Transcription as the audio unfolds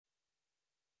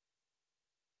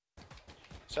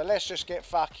So let's just get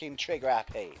fucking trigger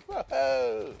happy.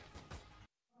 Woohoo!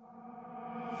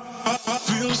 I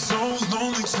feel so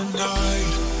lonely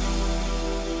tonight.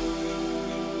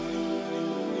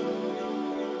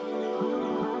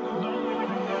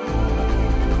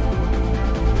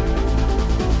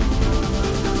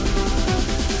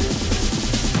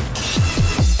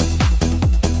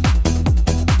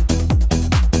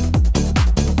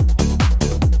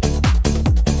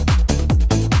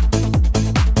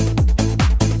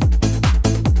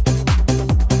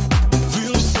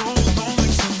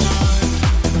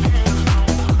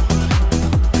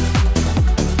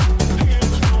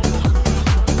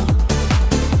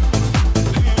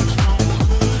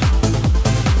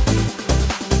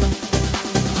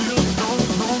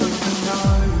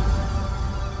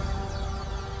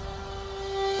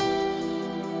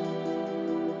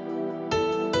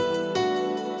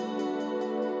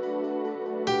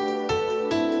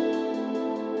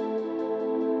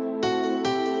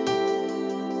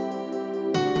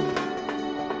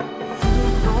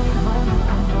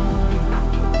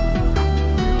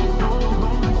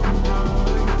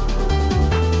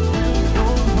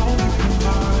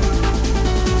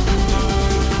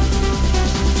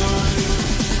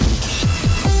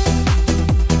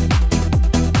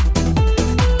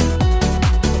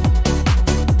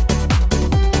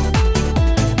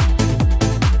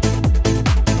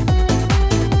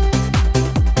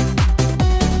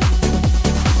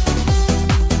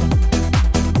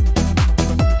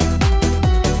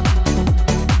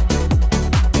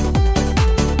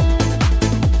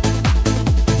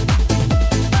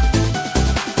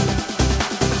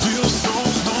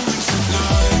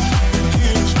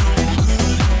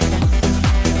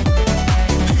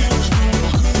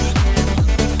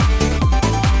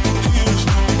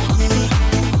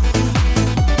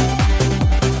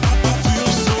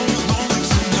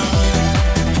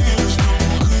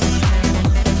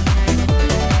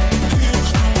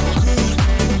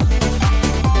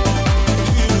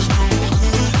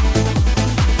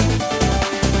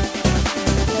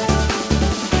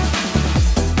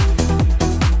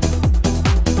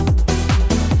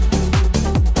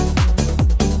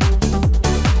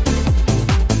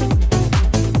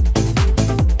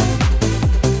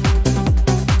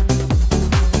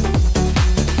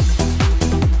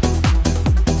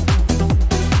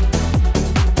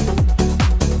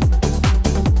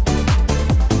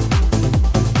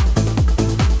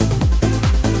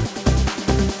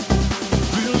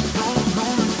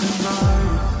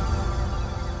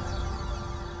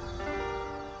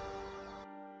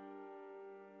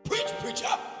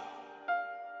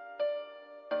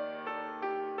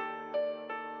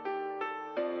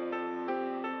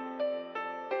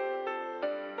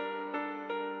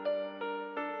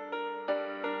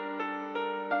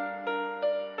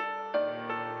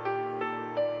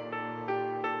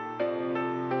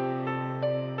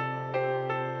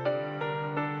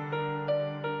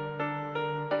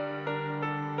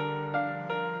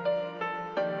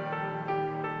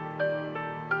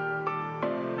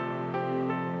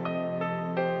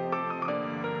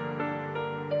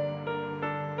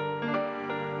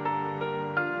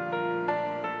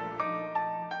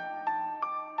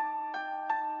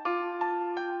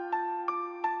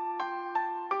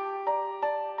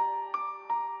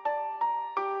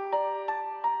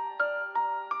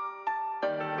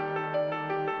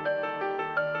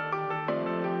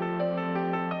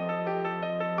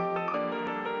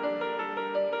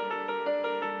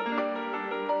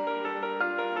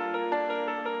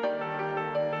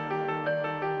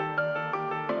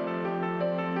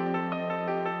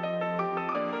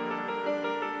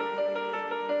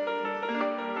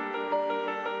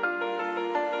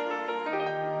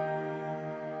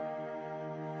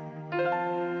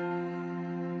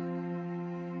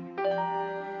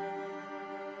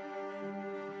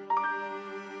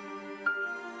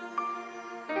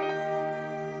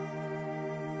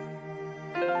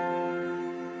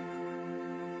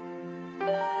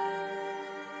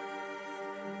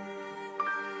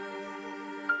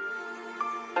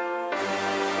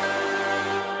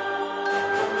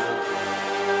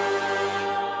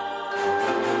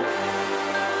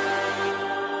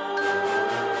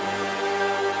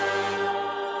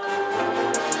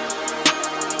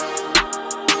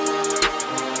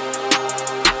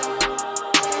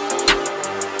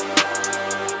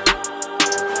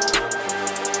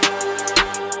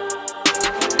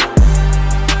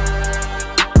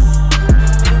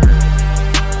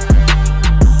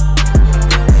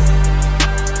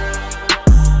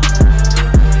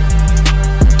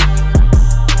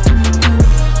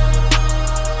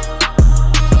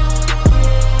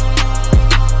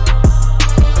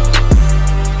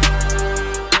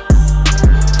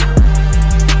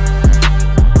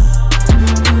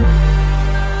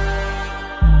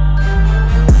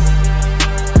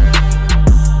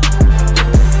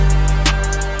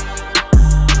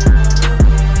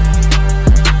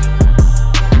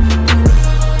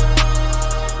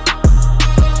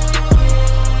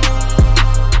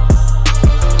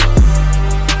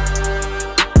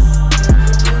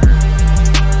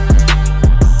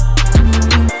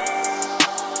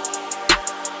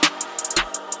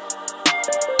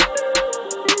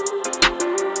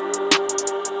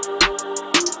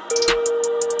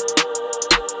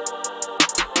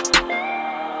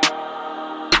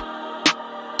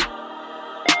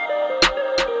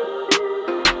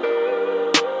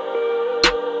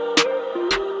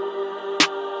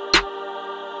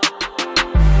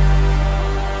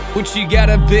 What you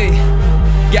gotta be,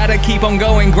 gotta keep on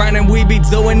going, grinding, we be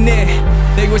doing it.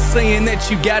 They were saying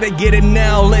that you gotta get it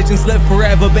now. Legends live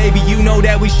forever, baby, you know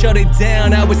that we shut it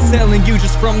down. I was telling you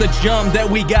just from the jump that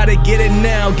we gotta get it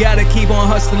now. Gotta keep on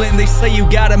hustling, they say you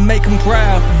gotta make them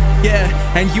proud. Yeah,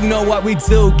 and you know what we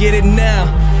do, get it now.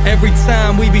 Every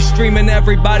time we be streaming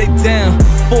everybody down.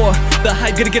 For the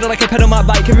hype, gotta get it like a pet on my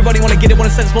bike. Everybody wanna get it, wanna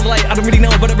set it light. I don't really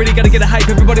know, but I really gotta get a hype.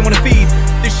 Everybody wanna feed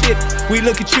this shit. We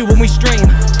look at you when we stream,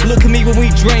 look at me when we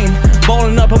dream.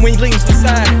 Balling up and we lean to the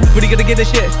side. Really gotta get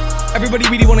this shit. Everybody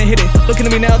really wanna hit it. Looking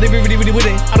at me now, they be really with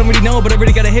it. I don't really know, but I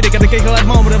really gotta hit it. Gotta get it like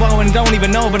moment of and don't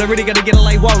even know, but I really gotta get it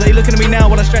like whoa. They looking at me now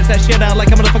when I stretch that shit out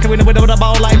like I'm a fucking winner with a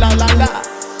ball like la la la.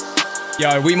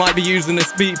 Yo, we might be using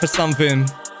this beat for something.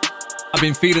 I've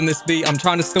been feeling this beat. I'm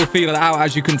trying to still feel it out,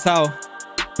 as you can tell.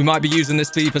 We might be using this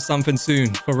beat for something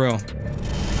soon, for real.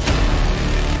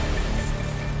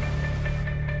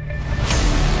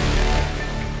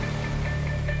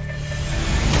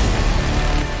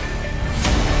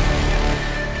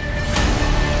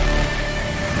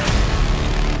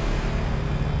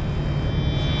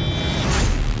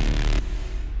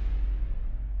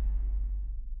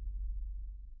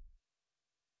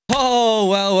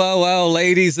 Oh, well,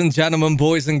 ladies and gentlemen,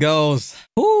 boys and girls.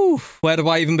 Ooh, where do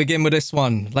I even begin with this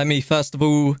one? Let me, first of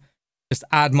all, just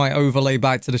add my overlay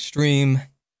back to the stream.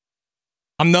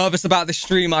 I'm nervous about this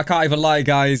stream, I can't even lie,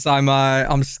 guys.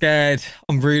 I'm scared.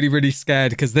 I'm really, really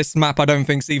scared, because this map I don't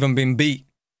think's even been beat.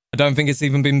 I don't think it's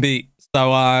even been beat.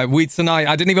 So, we tonight,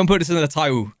 I didn't even put this in the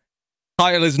title.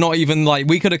 Title is not even, like,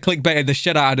 we could have clickbaited the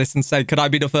shit out of this and said, could I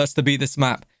be the first to beat this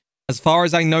map? As far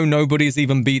as I know, nobody's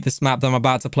even beat this map that I'm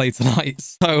about to play tonight.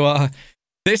 So,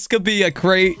 this could be a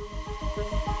crazy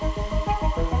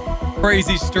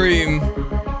stream.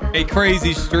 A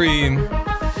crazy stream.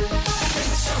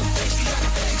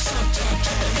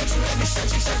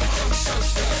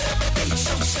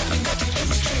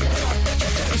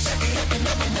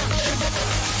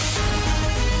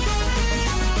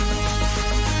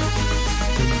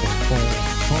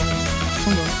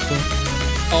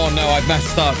 Oh no, I've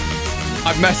messed up.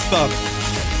 I've messed up.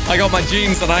 I got my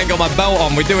jeans and I ain't got my belt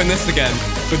on. We're doing this again.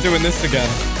 We're doing this again.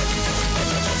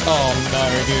 Oh no,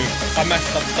 dude. I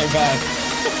messed up so bad.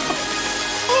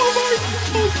 Oh my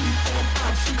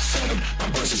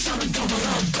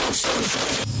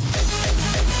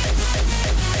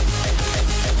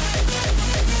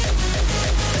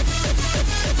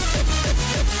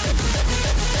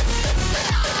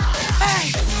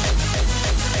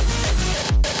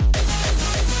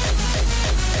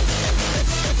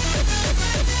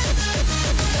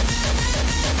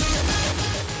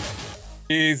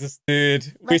Jesus,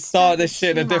 dude. We start this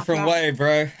shit in a different way,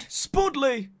 bro.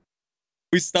 Spuddley!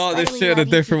 We start this shit in a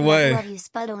different way. Love you,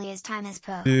 Spuddley, as time has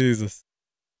passed. Jesus.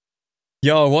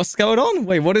 Yo, what's going on?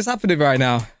 Wait, what is happening right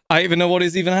now? I don't even know what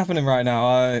is even happening right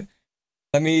now.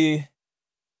 Let me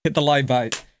hit the live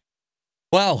bite.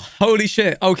 Well, holy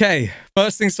shit. Okay,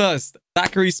 first things first.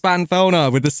 Zachary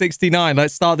Spanfelner with the 69.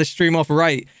 Let's start the stream off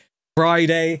right.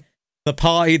 Friday, the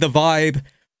party, the vibe.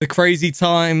 The crazy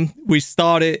time. We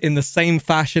start it in the same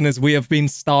fashion as we have been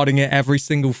starting it every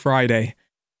single Friday.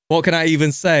 What can I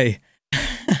even say?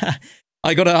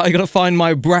 I gotta find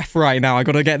my breath right now. I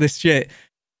gotta get this shit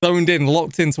zoned in,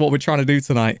 locked into what we're trying to do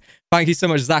tonight. Thank you so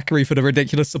much, Zachary, for the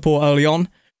ridiculous support early on.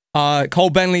 Cole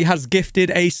Bentley has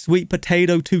gifted a sweet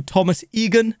potato to Thomas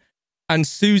Egan and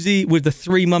Susie with the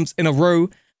 3 months in a row.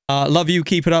 Love you,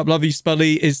 keep it up. Love you,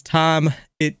 Spuddley.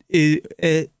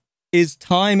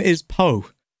 Time is Poe.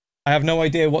 I have no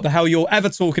idea what the hell you're ever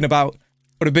talking about,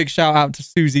 but a big shout out to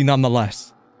Susie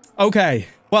nonetheless. Okay,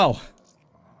 well,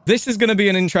 this is going to be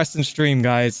an interesting stream,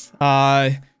 guys.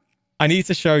 I need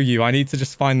to show you. I need to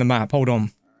just find the map. Hold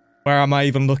on. Where am I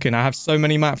even looking? I have so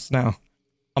many maps now.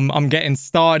 I'm getting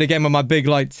started again with my big,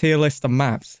 like, tier list of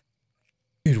maps.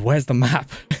 Dude, where's the map?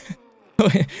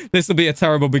 This will be a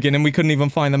terrible beginning. We couldn't even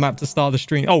find the map to start the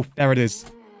stream. Oh, there it is.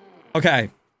 Okay.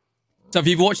 So if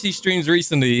you've watched these streams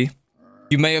recently,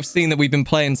 you may have seen that we've been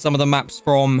playing some of the maps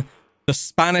from the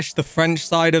Spanish, the French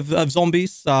side of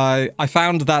zombies. I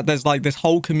found that there's like this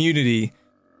whole community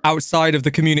outside of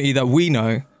the community that we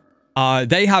know.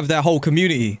 They have their whole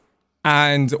community.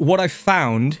 And what I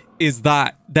found is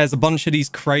that there's a bunch of these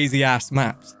crazy ass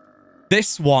maps.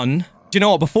 This one, do you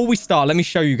know what? Before we start, let me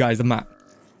show you guys the map.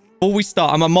 Before we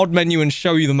start, I'm a mod menu and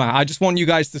show you the map. I just want you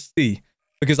guys to see,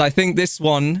 because I think this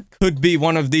one could be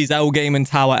one of these L Gaming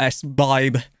Tower-esque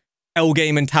vibe, L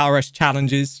Gaming Tower-esque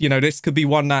challenges. You know, this could be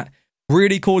one that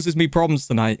really causes me problems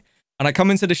tonight. And I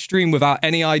come into the stream without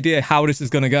any idea how this is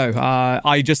going to go.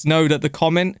 I just know that the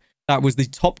comment that was the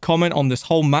top comment on this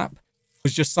whole map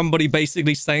was just somebody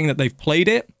basically saying that they've played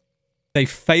it they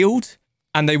failed,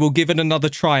 and they will give it another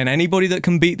try. And anybody that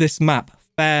can beat this map,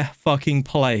 fair fucking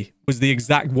play, was the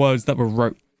exact words that were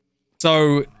wrote.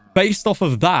 So based off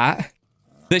of that,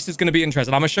 this is going to be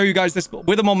interesting. I'm going to show you guys this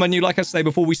with the mod menu, like I say,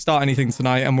 before we start anything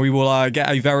tonight, and we will get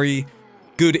a very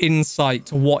good insight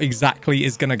to what exactly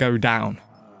is going to go down.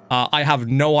 I have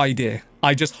no idea.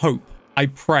 I just hope, I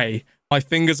pray, my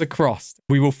fingers are crossed,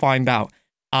 we will find out.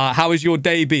 How has your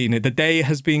day been? The day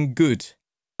has been good.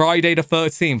 Friday the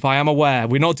 13th, I am aware.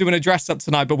 We're not doing a dress up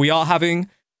tonight, but we are having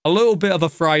a little bit of a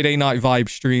Friday night vibe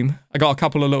stream. I got a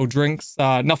couple of little drinks,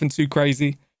 nothing too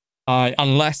crazy.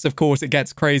 Unless, of course, it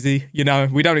gets crazy. You know,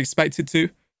 we don't expect it to.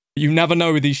 You never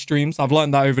know with these streams. I've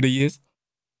learned that over the years.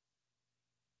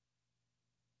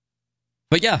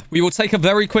 But yeah, we will take a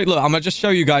very quick look. I'm going to just show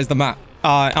you guys the map.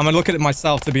 I'm going to look at it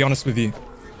myself, to be honest with you.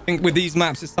 I think with these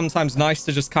maps, it's sometimes nice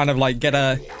to just kind of like get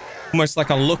almost like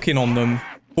a look in on them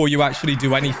before you actually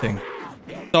do anything.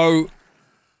 So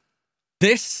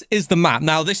this is the map.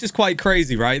 Now, this is quite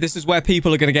crazy, right? This is where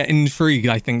people are going to get intrigued,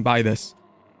 I think, by this.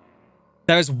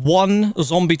 There's one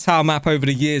zombie tower map over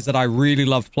the years that I really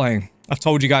love playing. I've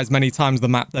told you guys many times the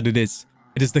map that it is.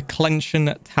 It is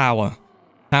Declension Tower.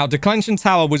 Now, Declension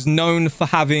Tower was known for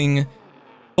having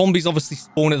zombies obviously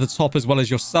spawn at the top as well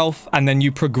as yourself, and then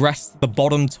you progress to the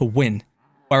bottom to win.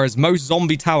 Whereas most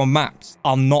zombie tower maps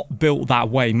are not built that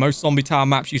way. Most zombie tower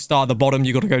maps, you start at the bottom,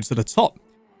 you got to go to the top.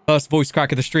 First voice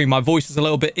crack of the stream. My voice is a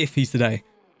little bit iffy today.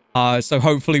 So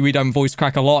hopefully we don't voice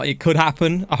crack a lot. It could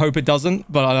happen. I hope it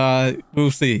doesn't, but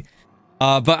we'll see.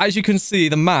 But as you can see,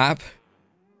 the map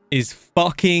is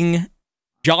fucking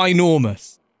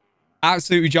ginormous.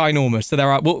 Absolutely ginormous. So there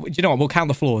are, well, you know what? We'll count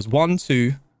the floors. 1,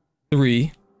 2,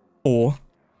 3, 4,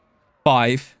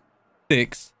 5,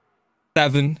 6,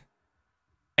 7,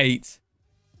 8,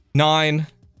 9,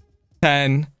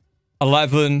 10,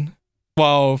 11,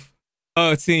 12,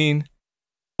 13,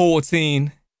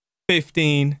 14,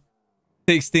 15,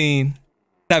 16,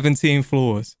 17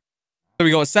 floors. So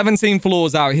we got 17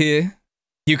 floors out here.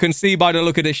 You can see by the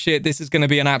look of this shit, this is going to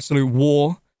be an absolute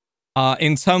war.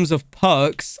 In terms of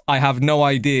perks, I have no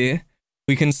idea.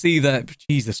 We can see that,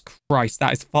 Jesus Christ,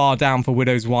 that is far down for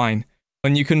Widow's Wine.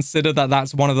 When you consider that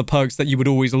that's one of the perks that you would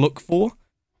always look for,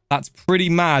 that's pretty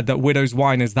mad that Widow's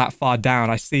Wine is that far down.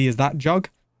 I see, is that Jug?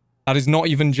 That is not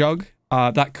even Jug.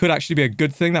 That could actually be a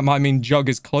good thing. That might mean Jug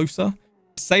is closer.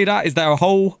 Say that, is there a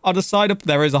whole other side of...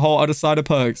 There is a whole other side of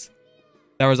perks.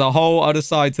 There is a whole other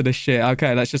side to this shit.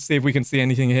 Okay, let's just see if we can see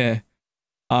anything here.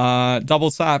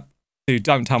 Double tap. Dude,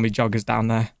 don't tell me Jug is down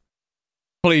there.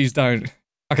 Please don't.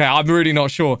 Okay, I'm really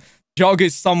not sure. Jug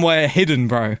is somewhere hidden,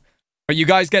 bro. But you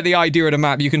guys get the idea of the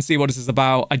map. You can see what this is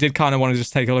about. I did kind of want to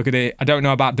just take a look at it. I don't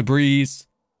know about debris.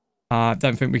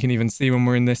 Don't think we can even see when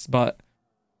we're in this, but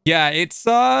yeah, it's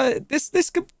this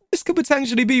could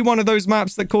potentially be one of those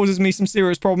maps that causes me some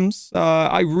serious problems.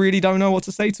 I really don't know what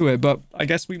to say to it, but I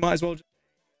guess we might as well just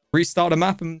restart the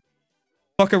map and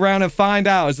fuck around and find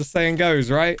out, as the saying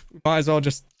goes, right? We might as well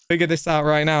just figure this out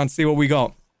right now and see what we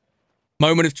got.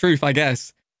 Moment of truth, I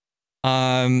guess.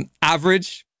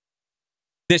 Average.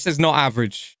 This is not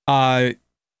average.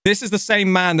 This is the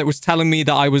same man that was telling me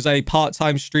that I was a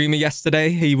part-time streamer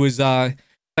yesterday. He was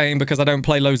saying because I don't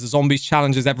play loads of zombies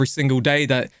challenges every single day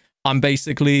that I'm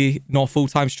basically not a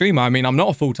full-time streamer. I mean, I'm not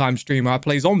a full-time streamer. I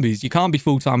play zombies. You can't be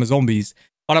full-time as zombies.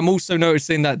 But I'm also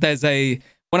noticing that there's a...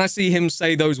 When I see him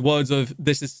say those words of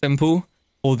this is simple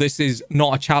or this is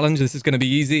not a challenge, this is going to be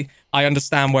easy, I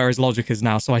understand where his logic is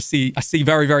now. So I see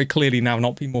very, very clearly now,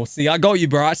 not be more. See, I got you,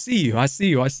 bro. I see you. I see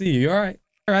you. I see you. All right.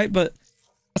 All right, but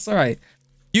that's all right.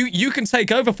 You can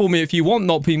take over for me if you want,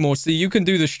 not P more. See, you can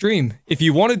do the stream. If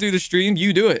you want to do the stream,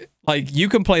 you do it. Like, you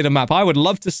can play the map. I would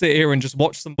love to sit here and just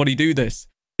watch somebody do this.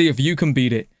 See if you can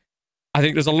beat it. I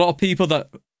think there's a lot of people that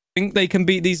think they can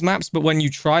beat these maps, but when you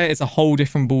try it, it's a whole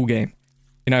different ball game.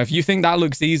 You know, if you think that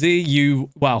looks easy,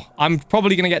 well, I'm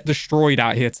probably going to get destroyed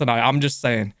out here tonight. I'm just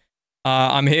saying.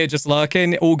 I'm here just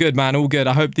lurking. All good, man. All good.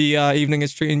 I hope the evening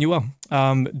is treating you well.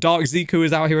 Dark Ziku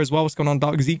is out here as well. What's going on,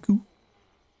 Dark Ziku?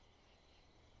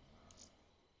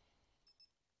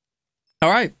 All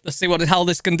right, let's see what the hell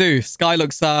this can do. Sky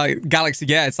looks galaxy.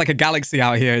 Yeah, it's like a galaxy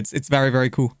out here. It's very,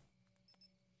 very cool.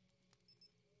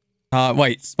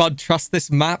 Wait, Spud, trust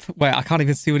this map? Wait, I can't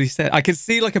even see what he said. I can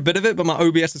see like a bit of it, but my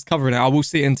OBS is covering it. I will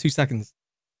see it in 2 seconds.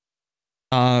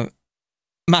 Map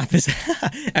is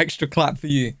extra clap for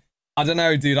you. I don't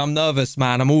know, dude. I'm nervous,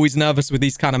 man. I'm always nervous with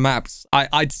these kind of maps.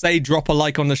 I'd say drop a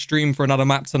like on the stream for another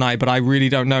map tonight, but I really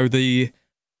don't know the...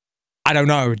 I don't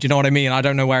know. Do you know what I mean? I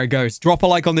don't know where it goes. Drop a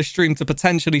like on this stream to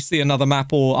potentially see another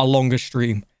map or a longer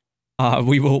stream.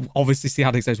 We will obviously see how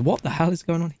this goes. What the hell is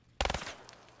going on here?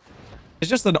 It's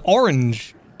just an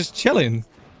orange. Just chilling.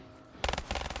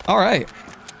 All right.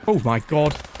 Oh my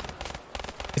God.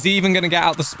 Is he even going to get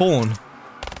out the spawn?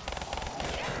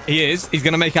 He is. He's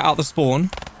going to make it out the spawn.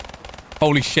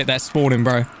 Holy shit, they're spawning,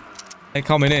 bro. They're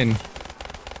coming in.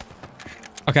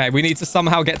 Okay, we need to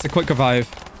somehow get to quick revive.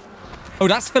 Oh,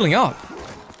 that's filling up.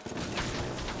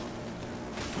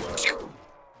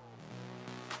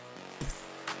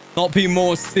 Not be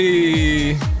more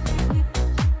C.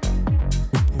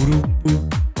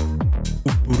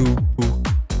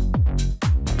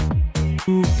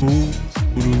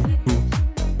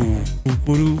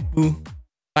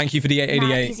 Thank you for the 888.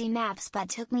 Not easy maps, but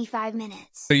took me 5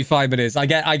 minutes. 5 minutes. I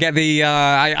get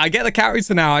the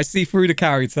character now. I see through the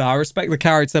character. I respect the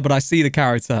character, but I see the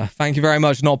character. Thank you very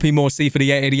much, Not P More C, for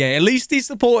the 888. At least he's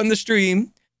supporting the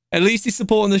stream. At least he's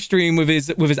supporting the stream with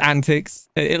his antics.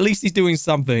 At least he's doing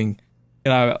something.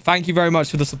 You know, thank you very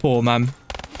much for the support, man.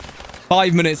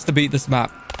 5 minutes to beat this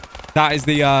map. That is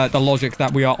the logic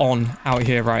that we are on out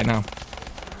here right now.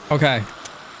 Okay.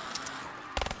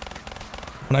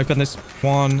 I'm gonna open this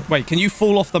one. Wait, can you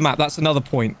fall off the map? That's another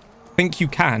point. I think you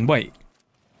can. Wait.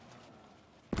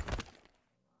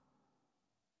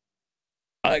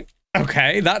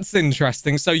 Okay, that's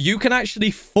interesting. So you can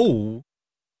actually fall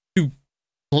to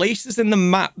places in the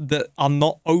map that are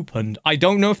not opened. I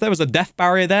don't know if there was a death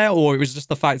barrier there or it was just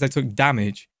the fact I took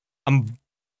damage. I'm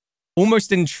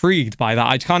almost intrigued by that.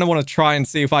 I kind of want to try and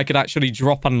see if I could actually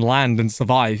drop and land and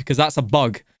survive, because that's a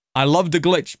bug. I loved the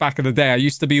glitch back in the day. I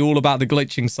used to be all about the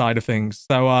glitching side of things.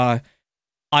 So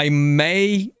I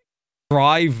may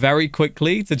try very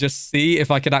quickly to just see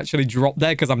if I could actually drop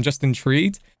there, because I'm just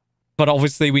intrigued. But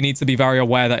obviously we need to be very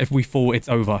aware that if we fall, it's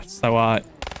over. So I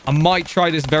might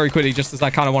try this very quickly, just as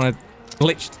I kind of want to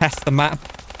glitch test the map.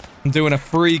 I'm doing a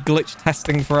free glitch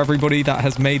testing for everybody that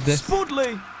has made this.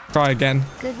 Spuddley. Try again.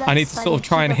 I need to sort of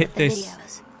try and hit this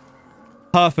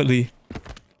perfectly.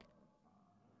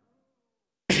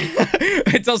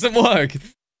 It doesn't work.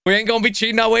 We ain't gonna be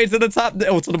cheating our way to the top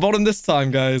or to the bottom this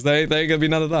time, guys. There ain't gonna be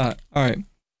none of that. All right.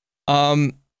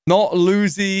 Not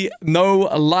LOUIE, no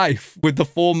life with the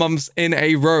 4 months in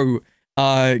a row.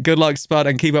 Good luck, Spud,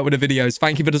 and keep up with the videos.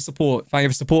 Thank you for the support. Thank you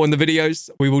for supporting the videos.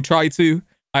 We will try to.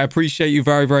 I appreciate you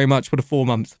very, very much for the 4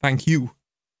 months. Thank you.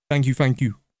 Thank you. Thank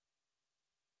you.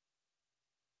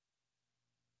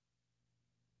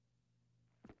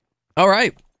 All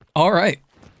right. All right.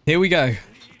 Here we go.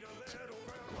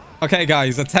 Okay,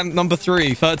 guys. Attempt number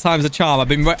 3. Third time's a charm. I've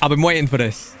been waiting for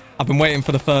this. I've been waiting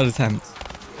for the third attempt.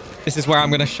 This is where I'm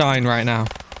going to shine right now.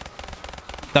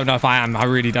 Don't know if I am. I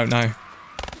really don't know.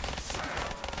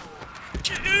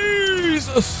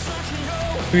 Jesus.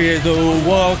 We're the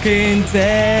walking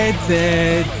dead,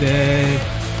 dead, dead.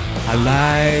 Our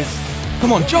lives.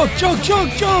 Come on, jog, jog, jog,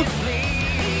 jog.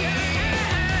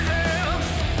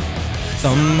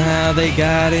 Somehow they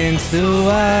got into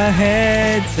our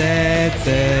heads, heads,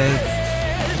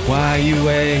 heads. Why you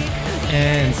awake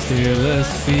and still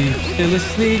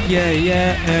asleep, yeah,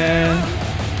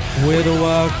 yeah. We're the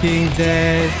walking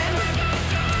dead.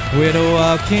 We're the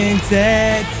walking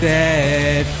dead,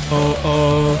 dead. Oh,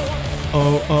 oh,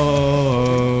 oh,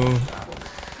 oh.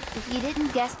 If you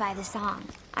didn't guess by the song,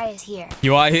 I is here.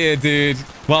 You are here, dude.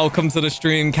 Welcome to the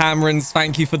stream, Camerons.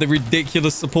 Thank you for the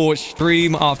ridiculous support,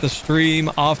 stream after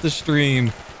stream after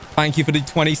stream. Thank you for the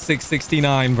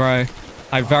 2669, bro.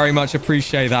 I very much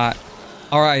appreciate that.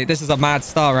 All right, this is a mad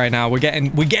start right now. We're getting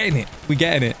it. We're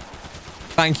getting it.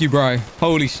 Thank you, bro.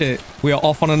 Holy shit. We are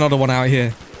off on another one out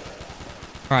here.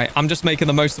 All right, I'm just making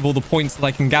the most of all the points that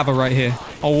I can gather right here.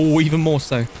 Oh, even more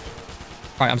so. All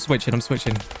right, I'm switching.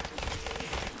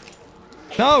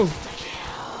 No.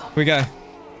 Here we go.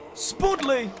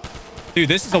 Spuddley. Dude,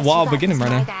 this is a wild beginning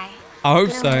right now. I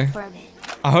hope so.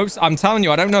 I hope so. I'm telling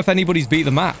you, I don't know if anybody's beat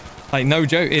the map. Like, no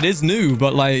joke. It is new,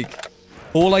 but like,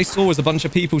 all I saw was a bunch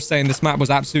of people saying this map was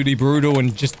absolutely brutal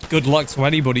and just good luck to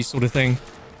anybody sort of thing.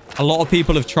 A lot of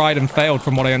people have tried and failed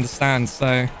from what I understand,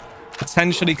 so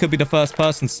potentially could be the first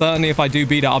person. Certainly if I do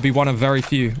beat it, I'll be one of very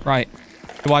few. Right.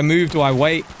 Do I move? Do I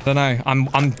wait? I don't know.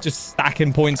 I'm just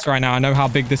stacking points right now. I know how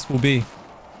big this will be.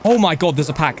 Oh my god, there's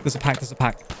a pack. There's a pack. There's a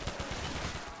pack.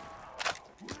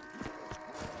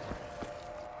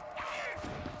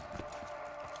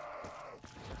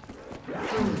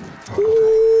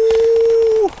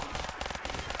 Ooh.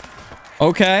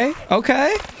 Okay.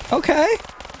 Okay. Okay.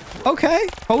 Okay.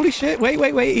 Holy shit. Wait,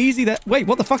 wait, wait. Easy there. Wait,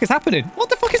 what the fuck is happening? What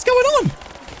the fuck is going on?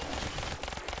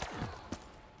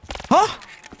 Huh?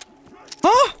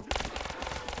 Huh?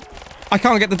 I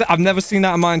can't get the... I've never seen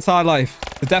that in my entire life.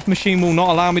 The death machine will not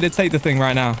allow me to take the thing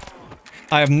right now.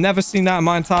 I have never seen that in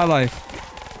my entire life.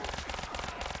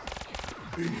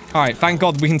 All right, thank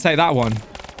God we can take that one.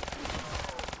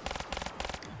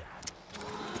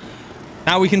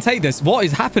 Now we can take this. What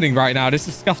is happening right now? This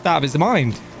is scuffed out of his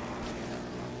mind.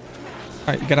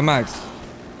 All right, get a mags.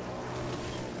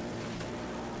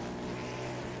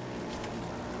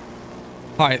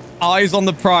 All right, eyes on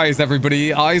the prize,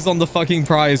 everybody. Eyes on the fucking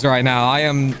prize right now. I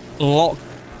am locked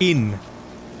in.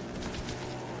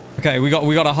 Okay, we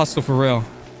got to hustle for real.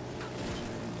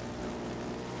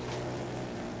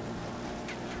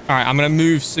 All right, I'm gonna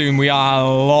move soon. We are a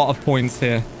lot of points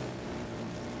here.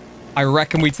 I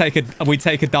reckon we take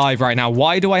a dive right now.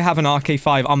 Why do I have an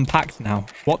RK5 unpacked now?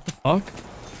 What the fuck?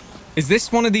 Is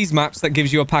this one of these maps that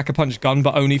gives you a pack-a-punch gun,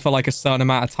 but only for like a certain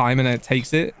amount of time and then it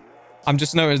takes it? I'm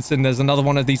just noticing there's another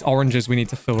one of these oranges we need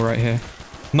to fill right here.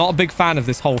 Not a big fan of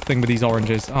this whole thing with these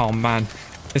oranges. Oh man,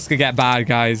 this could get bad,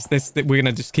 guys. We're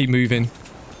gonna just keep moving.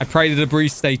 I pray the debris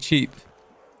stay cheap.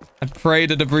 I pray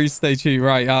the debris stay cheap.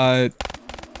 Right,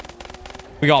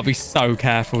 we gotta be so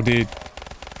careful, dude.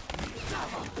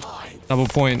 Double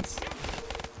points.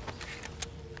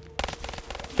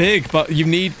 Big, but you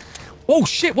need... Oh,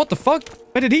 shit, what the fuck?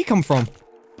 Where did he come from?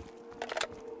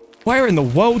 Where in the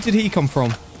world did he come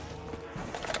from?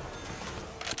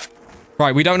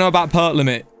 Right, we don't know about perk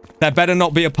limit. There better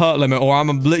not be a perk limit, or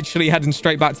I'm literally heading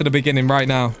straight back to the beginning right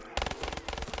now.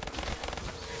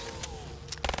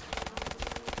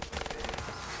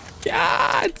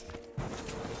 God!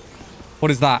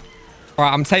 What is that? All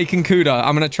right, I'm taking Kuda.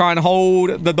 I'm going to try and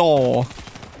hold the door.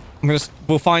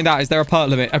 We'll find out. Is there a perk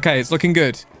limit? Okay, it's looking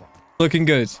good. Looking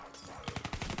good.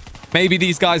 Maybe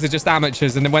these guys are just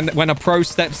amateurs, and then when a pro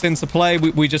steps into play,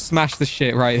 we just smash the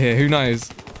shit right here. Who knows?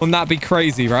 Wouldn't that be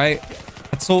crazy, right?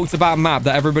 I talked about a map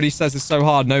that everybody says is so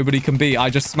hard, nobody can beat. I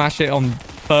just smash it on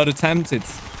third attempt.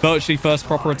 It's virtually first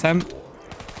proper attempt.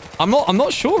 I'm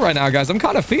not sure right now, guys. I'm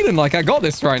kind of feeling like I got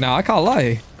this right now. I can't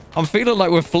lie. I'm feeling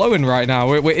like we're flowing right now.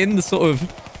 We're in the sort of...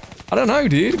 I don't know,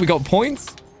 dude. We got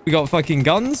points. We got fucking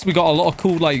guns. We got a lot of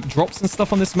cool, like, drops and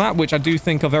stuff on this map, which I do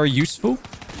think are very useful.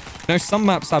 You know, some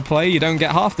maps I play, you don't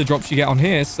get half the drops you get on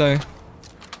here, so...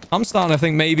 I'm starting to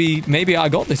think maybe I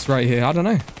got this right here. I don't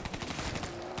know.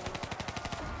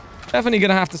 Definitely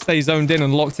gonna have to stay zoned in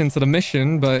and locked into the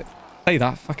mission, but... Say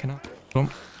that. Fucking hell.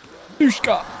 Jump.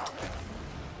 Dushka.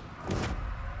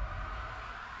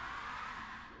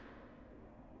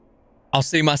 I'll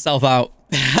see myself out.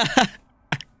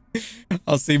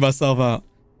 I'll see myself out.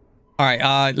 All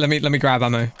right, let me grab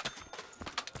ammo.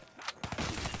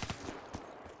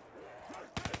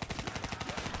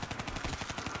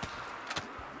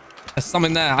 There's some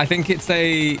in there. I think it's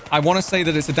a... I want to say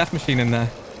that it's a death machine in there.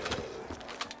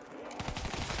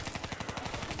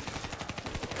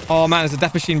 Oh man, there's a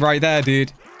death machine right there,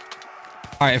 dude.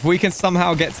 All right, if we can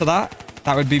somehow get to that,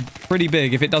 that would be pretty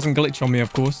big. If it doesn't glitch on me,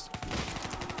 of course.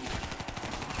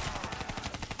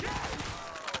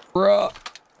 Bruh.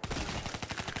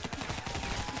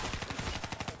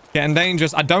 Getting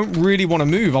dangerous. I don't really want to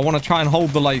move. I want to try and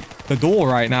hold the door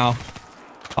right now.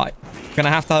 Right. Gonna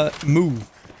have to move.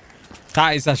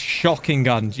 That is a shocking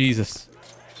gun. Jesus.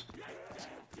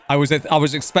 I was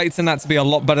expecting that to be a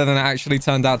lot better than it actually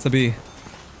turned out to be.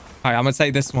 All right, I'm gonna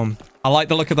take this one. I like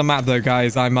the look of the map though,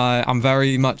 guys. I'm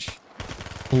very much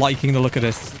liking the look of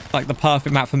this. It's like the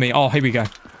perfect map for me. Oh, here we go.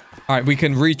 All right, we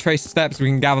can retrace steps. We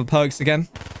can gather perks again.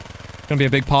 Gonna be a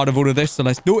big part of all of this, so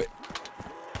let's do it.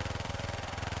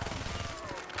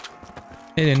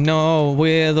 Didn't know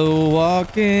we're the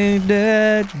walking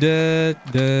dead.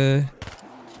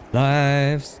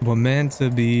 Lives were meant to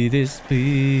be this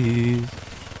peace.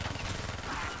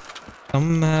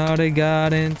 Somehow they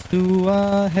got into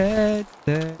our head.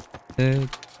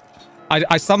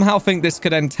 I somehow think this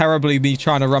could end terribly, me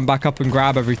trying to run back up and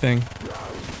grab everything.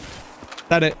 Is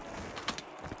that it?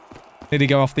 Did he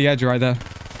go off the edge right there?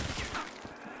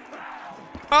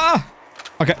 Ah!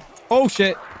 Okay. Oh,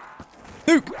 shit.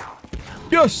 Nuke!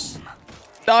 Yes!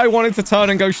 I wanted to turn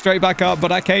and go straight back up,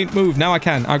 but I can't move. Now I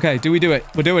can. Okay, do we do it?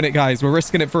 We're doing it, guys. We're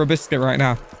risking it for a biscuit right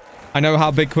now. I know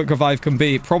how big quick revive can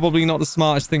be. Probably not the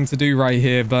smartest thing to do right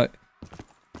here, but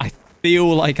I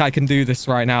feel like I can do this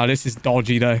right now. This is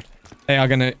dodgy, though. They are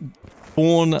going to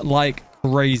spawn like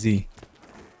crazy.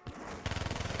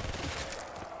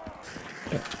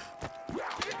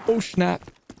 Oh, snap.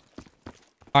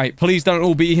 All right, please don't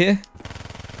all be here.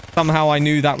 Somehow I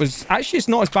knew that was... Actually, it's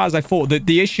not as bad as I thought.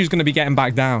 The issue is going to be getting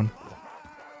back down.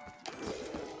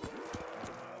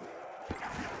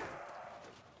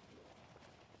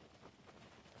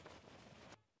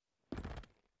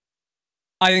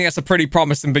 I think that's a pretty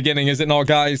promising beginning, is it not,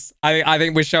 guys? I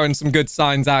think we're showing some good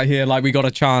signs out here, like we got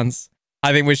a chance.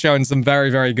 I think we're showing some very,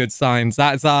 very good signs.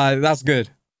 That's good.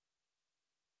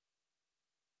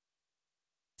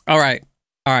 All right.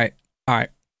 All right. All right.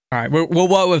 All right. We'll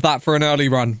work with that for an early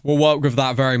run. We'll work with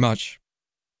that very much.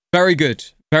 Very good.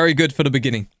 Very good for the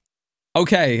beginning.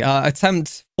 Okay.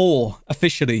 Attempt 4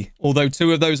 officially. Although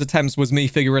 2 of those attempts was me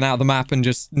figuring out the map and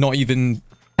just not even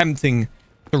attempting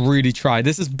to really try.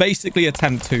 This is basically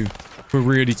attempt 2. We're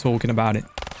really talking about it.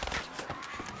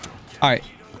 All right.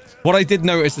 What I did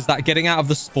notice is that getting out of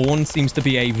the spawn seems to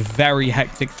be a very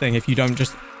hectic thing if you don't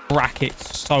just crack it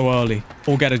so early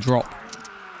or get a drop.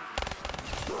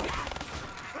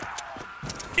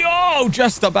 Yo,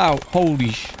 just about. Holy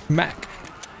schmack.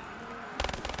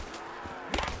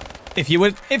 If you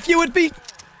would be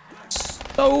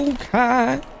so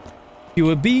kind. You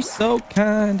would be so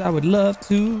kind. I would love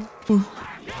to. Ooh.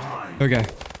 Okay.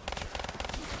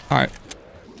 All right.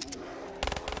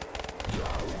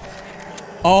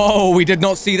 Oh, we did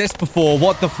not see this before.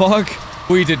 What the fuck?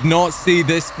 We did not see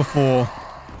this before.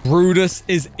 Brutus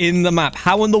is in the map.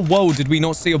 How in the world did we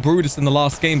not see a Brutus in the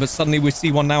last game, but suddenly we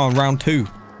see one now in round 2?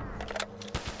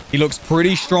 He looks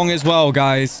pretty strong as well,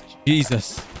 guys.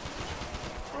 Jesus.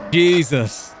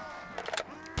 Jesus.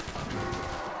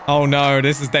 Oh no,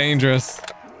 this is dangerous.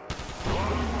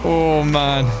 Oh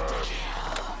man.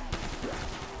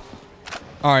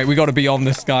 All right, we got to be on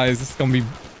this, guys. This is going to be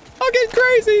fucking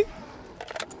crazy.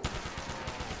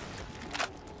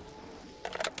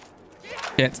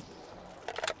 Shit.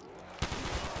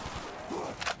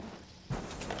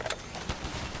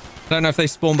 I don't know if they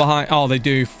spawn behind. Oh, they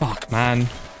do. Fuck, man.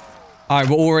 All right,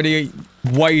 we're already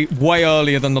way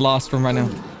earlier than the last one right now.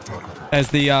 There's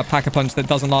the Pack-a-Punch that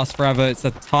doesn't last forever. It's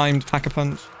a timed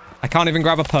Pack-a-Punch. I can't even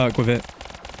grab a perk with it.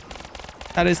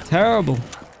 That is terrible.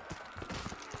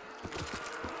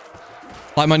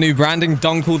 Like my new branding,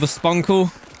 Dunkle the Spunkle.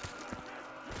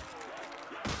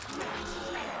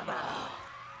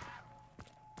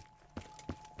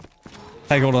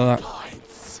 Take all of that.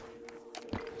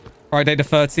 Friday the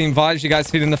 13th vibes. You guys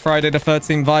feeling the Friday the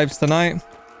 13th vibes tonight?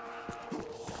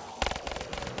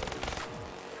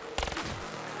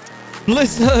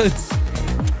 Blizzardz!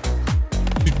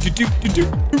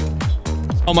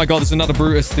 Oh my god, there's another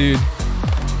Brutus, dude.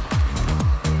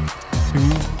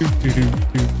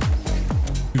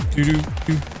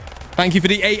 Thank you for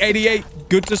the 888.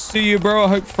 Good to see you, bro. I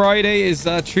hope Friday is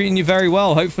treating you very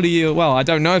well. Hopefully you... Well, I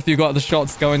don't know if you got the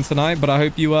shots going tonight, but I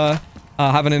hope you are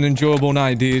having an enjoyable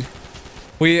night, dude.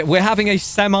 We're having a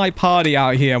semi-party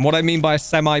out here. And what I mean by a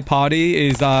semi-party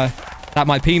is that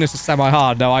my penis is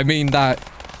semi-hard. No, I mean that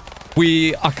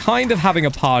we are kind of having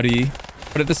a party,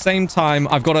 but at the same time,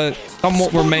 I've got to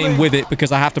somewhat remain with it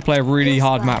because I have to play a really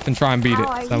hard map and try and beat it.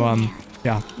 So,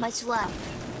 yeah. Much love.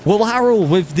 Will Harrell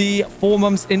with the 4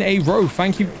 months in a row.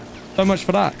 Thank you so much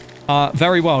for that.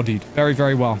 Very well, dude. Very,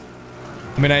 very well.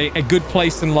 I'm in a good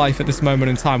place in life at this moment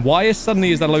in time. Why is there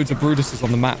loads of Brutuses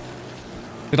on the map?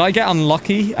 Did I get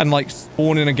unlucky and like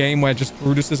spawn in a game where just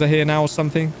Brutuses are here now or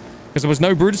something? Because there was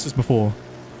no Brutuses before.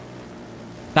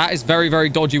 That is very, very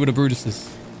dodgy with the Brutuses.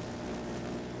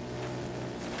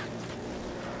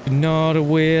 Not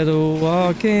aware the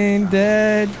walking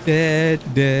dead,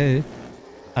 dead.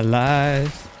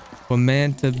 Alive. We're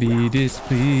meant to be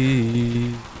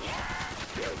displeased.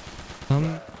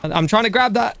 I'm trying to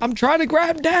grab that. I'm trying to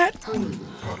grab that.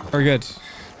 Very good.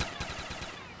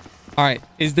 All right.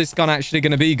 Is this gun actually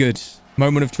going to be good?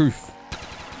 Moment of truth.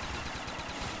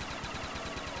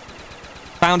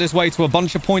 Found his way to a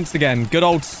bunch of points again. Good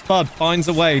old Spud finds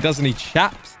a way, doesn't he,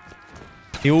 chaps?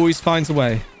 He always finds a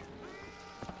way.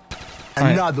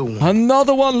 Another one.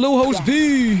 Another one, LOUIE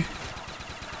B.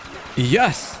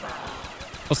 Yes.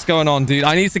 What's going on, dude?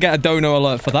 I need to get a dono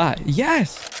alert for that.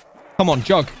 Yes. Come on,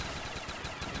 jog.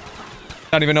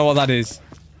 Don't even know what that is.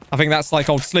 I think that's like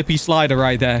old Slippy Slider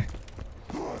right there.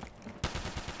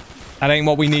 That ain't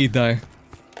what we need, though.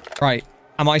 Right.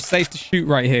 Am I safe to shoot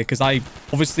right here? Because I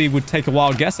obviously would take a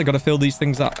wild guess. I got to fill these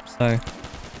things up. So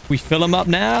if we fill them up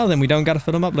now, then we don't got to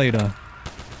fill them up later.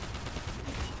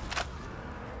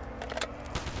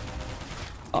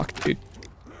 Fuck, dude.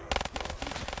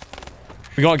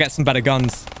 We got to get some better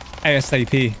guns.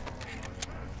 ASAP.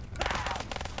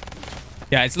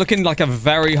 Yeah, it's looking like a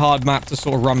very hard map to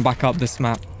sort of run back up this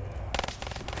map.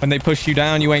 When they push you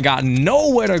down, you ain't got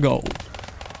nowhere to go.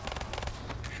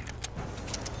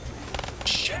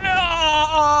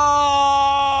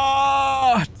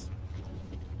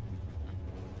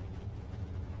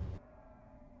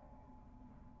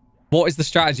 What is the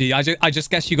strategy? I just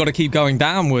guess you got to keep going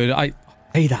downward. I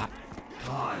hate that.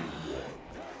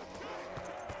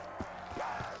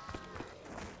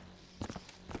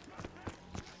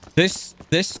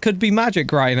 This could be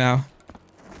magic right now.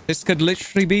 This could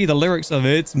literally be the lyrics of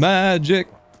 "It's Magic,"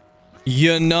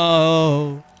 you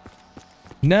know.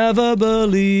 Never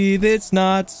believe it's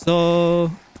not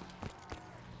so.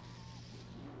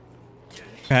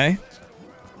 Okay.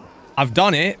 I've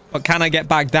done it, but can I get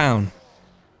back down?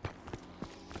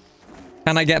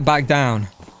 Can I get back down?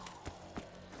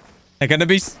 They're gonna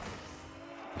be...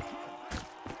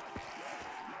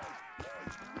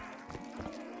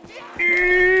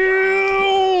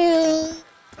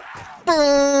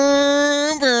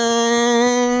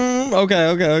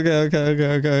 Okay.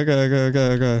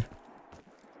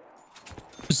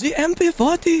 The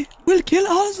MP40 will kill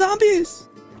all zombies.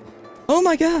 Oh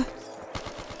my god.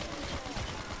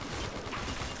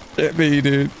 Hit me,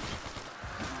 dude.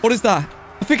 What is that?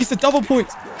 I think it's a double point.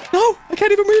 No, I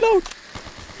can't even reload.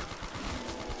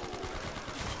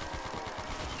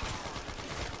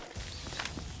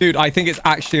 Dude, I think it's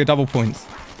actually a double point.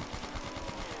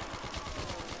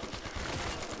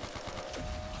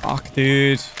 Fuck,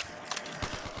 dude.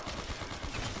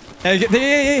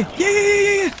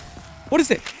 Yeah. What is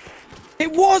it?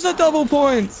 It was a double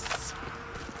point.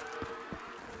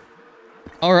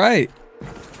 All right.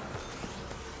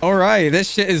 This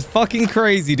shit is fucking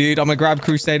crazy, dude. I'm gonna grab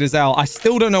Crusaders out. I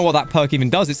still don't know what that perk even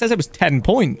does. It says it was 10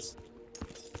 points.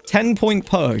 10-point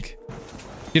perk.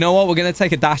 You know what? We're gonna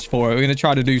take a dash for it. We're gonna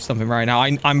try to do something right now.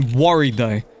 I'm worried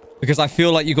though, because I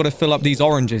feel like you got to fill up these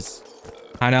oranges.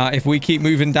 And if we keep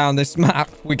moving down this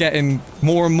map, we're getting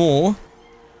more and more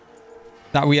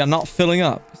that we are not filling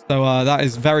up. So that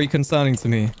is very concerning to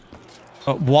me.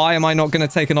 But why am I not going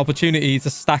to take an opportunity to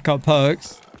stack up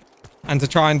perks and to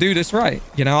try and do this right?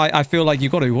 You know, I feel like you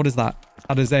got to. What is that?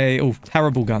 That is a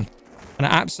terrible gun. An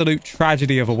absolute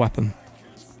tragedy of a weapon.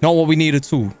 Not what we need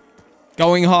at all.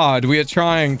 Going hard. We are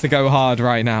trying to go hard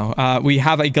right now. We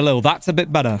have a Galil. That's a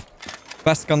bit better.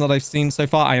 Best gun that I've seen so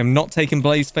far. I am not taking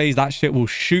Blaze Phase. That shit will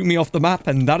shoot me off the map,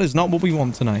 and that is not what we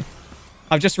want tonight.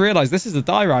 I've just realized this is the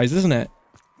Die Rise, isn't it?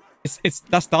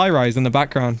 That's Die Rise in the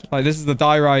background. Like, this is the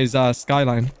Die Rise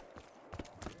skyline.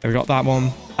 Okay, we got that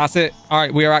one. That's it. All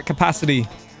right, we are at capacity.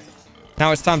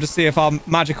 Now it's time to see if our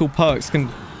magical perks can...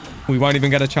 We won't even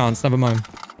get a chance. Never mind.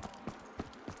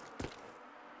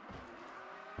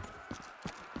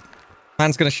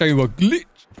 Man's gonna show you a glitch.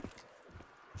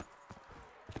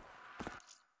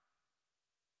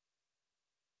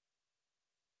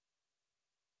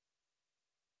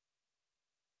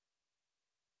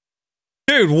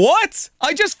 Dude, what?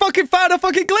 I just fucking found a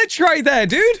fucking glitch right there,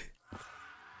 dude.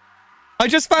 I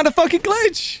just found a fucking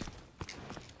glitch.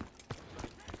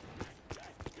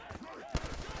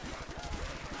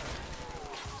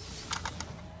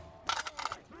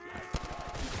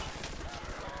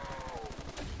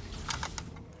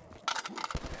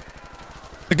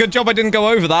 It's a good job I didn't go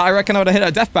over that. I reckon I would have hit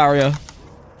a death barrier.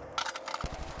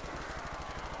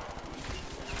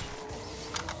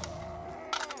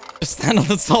 Just stand on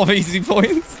the top, easy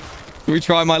points. Can we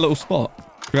try my little spot?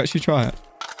 Can we actually try it?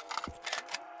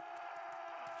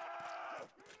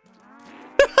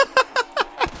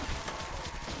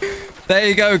 There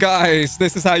you go, guys.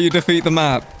 This is how you defeat the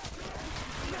map.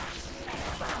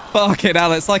 Fucking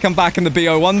hell, it's like I'm back in the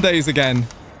BO1 days again.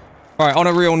 All right, on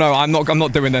a real note, I'm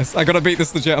not doing this. I gotta beat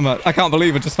this legitimate. I can't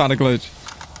believe I just found a glitch.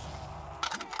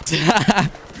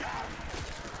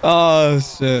 Oh,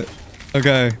 shit.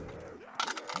 Okay.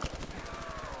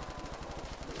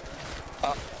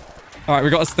 All right, we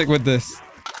got to stick with this.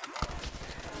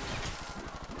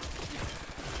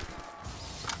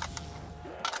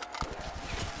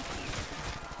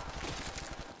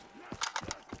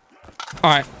 All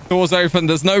right, doors open.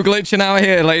 There's no glitching out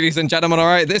here, ladies and gentlemen. All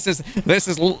right, this is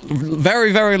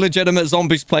very, very legitimate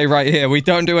zombies play right here. We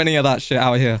don't do any of that shit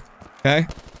out here. Okay?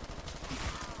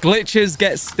 Glitches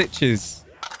get stitches.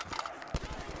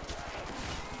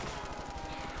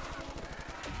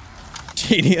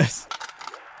 Genius.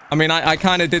 I mean, I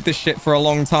kind of did this shit for a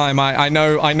long time. I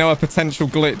know a potential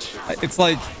glitch. It's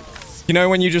like, you know,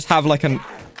 when you just have like an...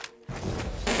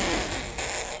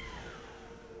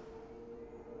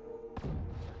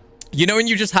 You know when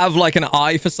you just have like an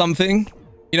eye for something?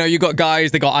 You know, you got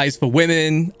guys, they got eyes for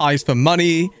women, eyes for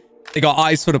money. They got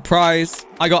eyes for the prize.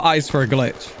 I got eyes for a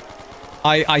glitch.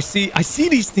 I see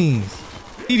these things.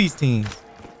 See these things.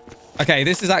 Okay,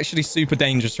 this is actually super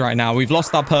dangerous right now. We've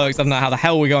lost our perks. I don't know how the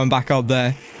hell we're going back up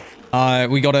there.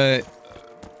 We gotta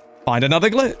find another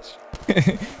glitch.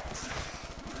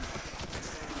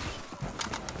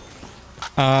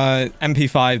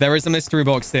 MP5. There is a mystery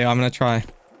box here. I'm gonna try.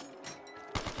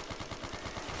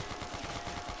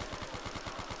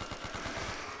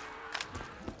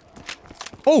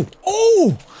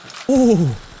 Oh.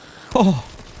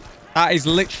 That is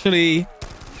literally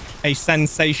a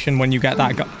sensation when you get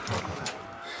that gun.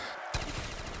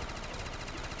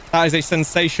 That is a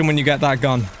sensation when you get that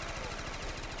gun.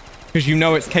 Because you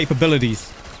know its capabilities.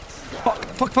 Fuck,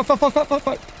 fuck, fuck, fuck, fuck, fuck, fuck,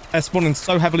 fuck. They're spawning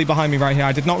so heavily behind me right here.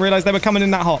 I did not realize they were coming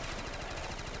in that hot.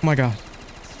 Oh my god.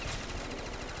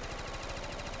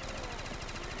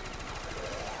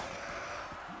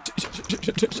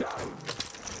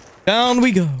 Down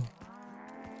we go.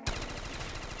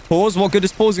 Pause? What good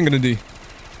is pausing gonna do?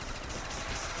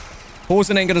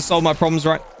 Pausing ain't gonna solve my problems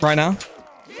right now.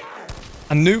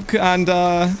 A nuke and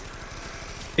a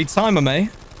timer may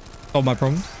solve my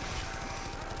problems.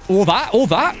 All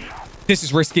that? This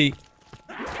is risky.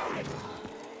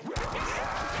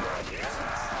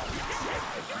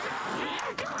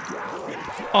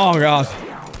 Oh god.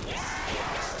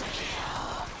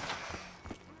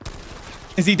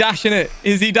 Is he dashing it?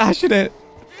 Is he dashing it?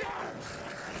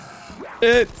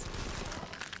 Shit.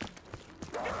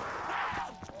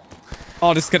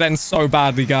 Oh, this could end so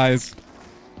badly, guys.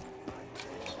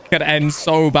 Could end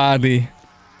so badly.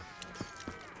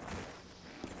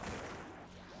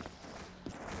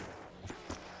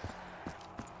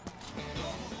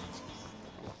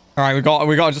 All right, we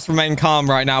got to just remain calm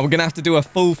right now. We're gonna have to do a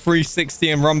full 360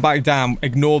 and run back down.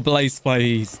 Ignore Blaze,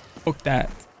 please. Fuck that.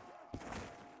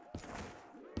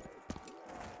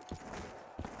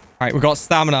 All right, we got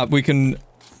stamina. We can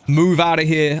move out of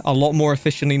here a lot more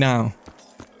efficiently now.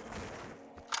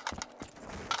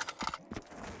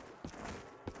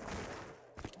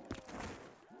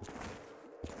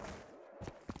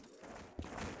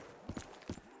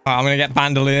 All right, I'm gonna get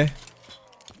Bandolier.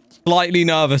 Slightly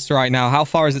nervous right now. How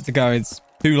far is it to go? It's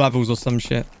 2 levels or some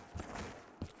shit.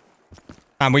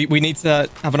 And we need to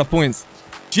have enough points.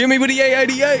 Jimmy with the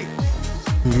 888.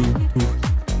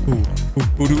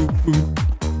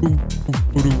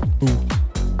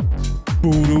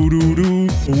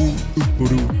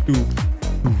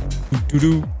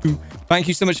 Thank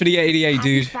you so much for the 888,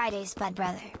 dude. Happy Friday, Spud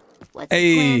brother. What's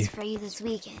the plans for you this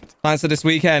weekend? Plans for this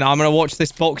weekend? I'm going to watch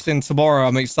this boxing tomorrow.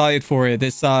 I'm excited for it.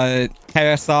 This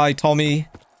KSI, Tommy,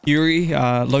 Yuri,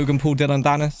 Logan Paul, Dylan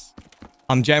Dennis.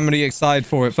 I'm generally excited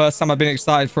for it. First time I've been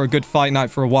excited for a good fight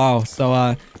night for a while.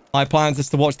 So my plans is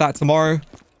to watch that tomorrow.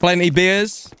 Plenty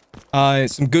beers,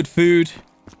 some good food,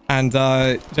 and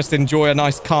just enjoy a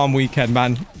nice calm weekend,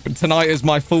 man. But tonight is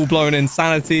my full-blown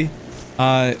insanity.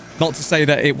 Not to say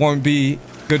that it won't be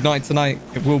good night tonight.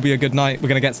 It will be a good night. We're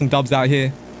gonna get some dubs out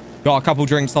here. Got a couple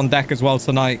drinks on deck as well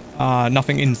tonight.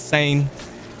 Nothing insane,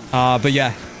 but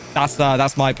yeah,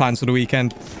 that's my plans for the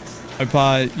weekend. Hope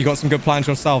you got some good plans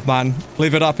yourself, man.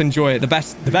 Live it up, enjoy it. The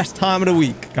best time of the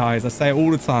week, guys. I say it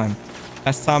all the time.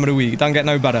 Best time of the week. Don't get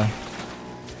no better.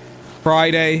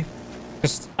 Friday,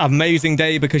 just amazing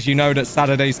day because you know that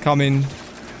Saturday's coming.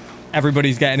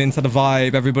 Everybody's getting into the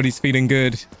vibe. Everybody's feeling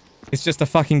good. It's just a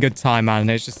fucking good time, man.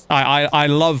 It's just, I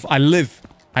live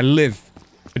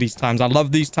for these times. I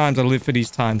love these times. I live for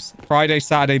these times. Friday,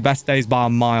 Saturday, best days by a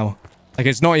mile. Like,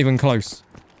 it's not even close.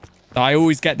 I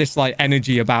always get this, like,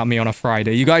 energy about me on a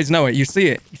Friday. You guys know it. You see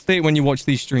it. You see it when you watch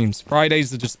these streams.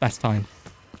 Fridays are just best time.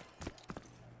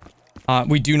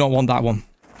 We do not want that one.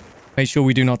 Make sure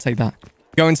we do not take that.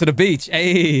 Going to the beach.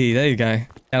 Hey, there you go. Yeah,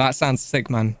 that sounds sick,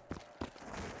 man.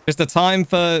 Just a time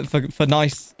for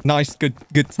nice,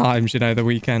 good times, you know, the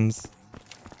weekends.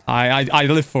 I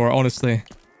live for it, honestly.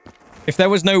 If there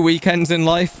was no weekends in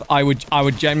life, I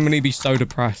would genuinely be so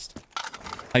depressed.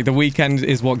 Like, the weekend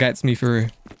is what gets me through.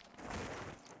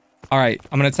 All right,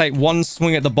 I'm going to take one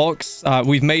swing at the box.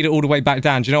 We've made it all the way back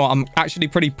down. Do you know what? I'm actually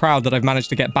pretty proud that I've managed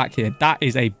to get back here. That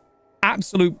is a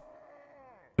absolute...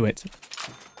 Do it.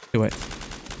 Do it.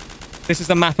 This is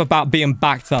a map about being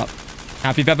backed up. Now,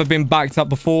 if you've ever been backed up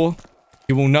before,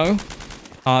 you will know.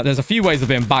 There's a few ways of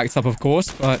being backed up, of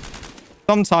course, but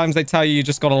sometimes they tell you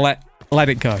just got to let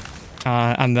it go.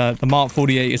 And the Mark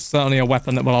 48 is certainly a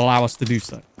weapon that will allow us to do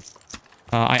so.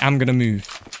 I am going to move.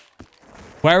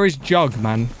 Where is Jug,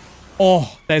 man?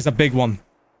 Oh, there's a big one.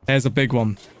 There's a big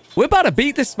one. We're about to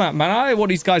beat this map, man. I don't know what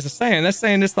these guys are saying. They're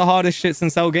saying this is the hardest shit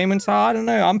since L Gaming. So I don't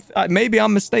know. Maybe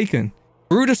I'm mistaken.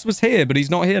 Brutus was here, but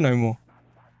he's not here no more.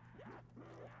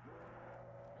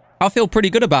 I feel pretty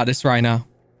good about this right now.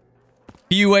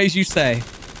 Few ways you say.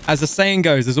 As the saying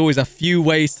goes, there's always a few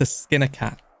ways to skin a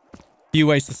cat. Few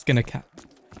ways to skin a cat.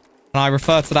 And I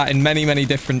refer to that in many, many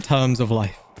different terms of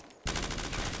life.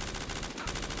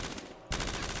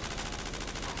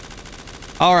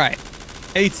 All right.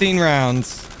 18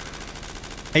 rounds.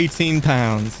 18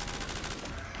 pounds.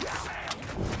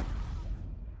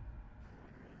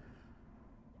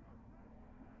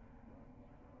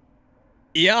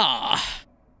 Yeah.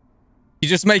 You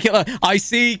just make it look... I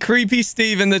see Creepy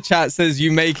Steve in the chat says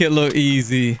you make it look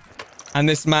easy. And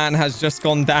this man has just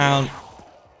gone down.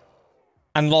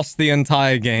 and lost the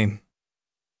entire game.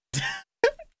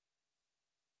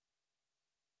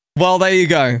 Well, there you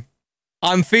go.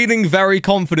 I'm feeling very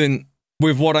confident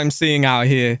with what I'm seeing out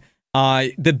here.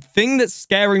 The thing that's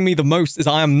scaring me the most is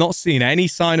I am not seeing any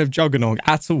sign of Juggernog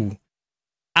at all.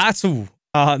 At all.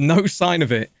 No sign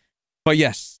of it. But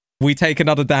yes, we take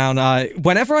another down.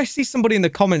 Whenever I see somebody in the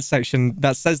comments section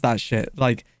that says that shit,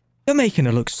 like, you're making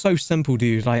it look so simple,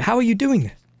 dude. Like, how are you doing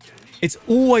this? It's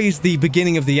always the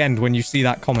beginning of the end when you see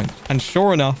that comment. And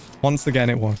sure enough, once again,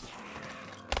 it was.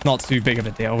 Not too big of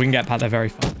a deal. We can get back there very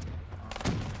fast.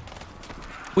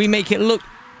 We make it look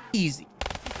easy.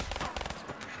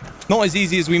 Not as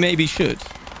easy as we maybe should.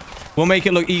 We'll make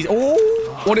it look easy.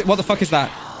 Oh, what the fuck is that?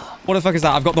 What the fuck is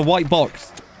that? I've got the white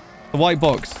box. The white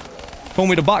box. Call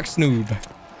me the box noob.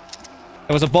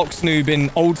 There was a box noob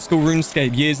in old school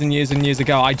RuneScape years and years and years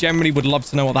ago. I generally would love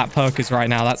to know what that perk is right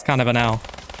now. That's kind of an L.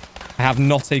 I have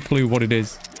not a clue what it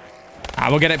is.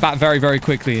 We'll get it back very, very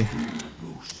quickly.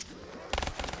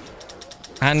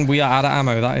 And we are out of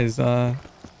ammo. That is,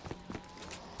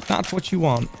 that's what you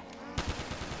want.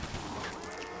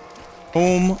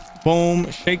 Boom,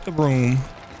 boom, shake the room.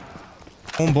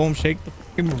 Boom, boom, shake the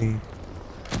fucking room.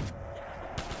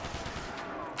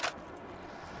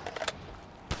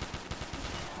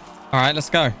 All right, let's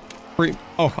go.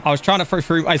 Oh, I was trying to throw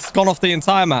through. It's gone off the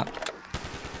entire map.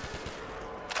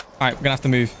 All right, we're gonna have to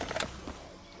move.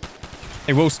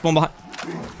 They will spawn behind.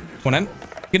 Come on in.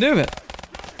 You can do it.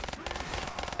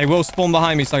 They will spawn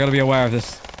behind me, so I gotta be aware of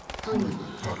this.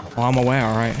 Oh, I'm aware,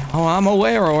 all right. Oh, I'm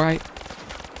aware, all right.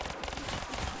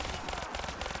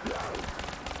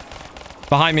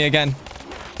 Behind me again.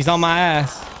 He's on my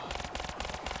ass.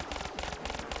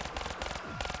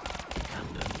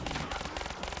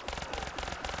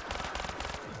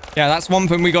 Yeah, that's one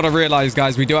thing we got to realize,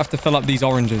 guys. We do have to fill up these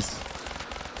oranges.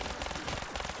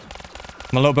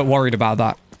 I'm a little bit worried about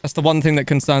that. That's the one thing that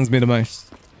concerns me the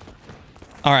most.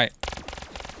 All right.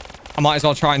 I might as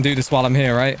well try and do this while I'm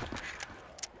here, right?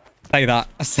 Say that.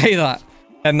 I say that.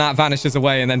 And that vanishes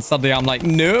away. And then suddenly I'm like,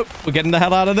 nope. We're getting the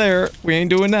hell out of there. We ain't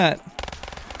doing that.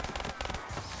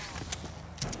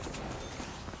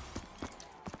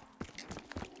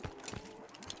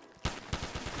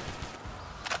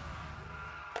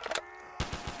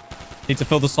 Need to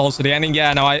fill the souls to the ending.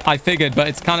 Yeah, no, I figured, but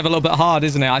it's kind of a little bit hard,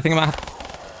 isn't it? I think I'm gonna have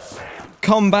to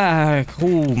come back.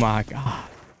 Oh my god.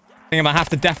 I think I'm gonna have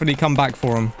to definitely come back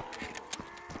for him.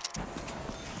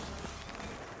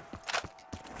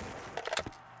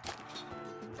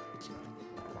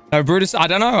 No, Brutus, I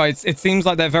don't know. It seems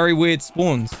like they're very weird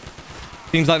spawns.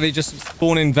 Seems like they just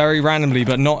spawn in very randomly,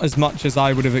 but not as much as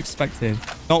I would have expected.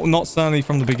 Not certainly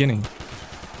from the beginning.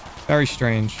 Very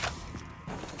strange.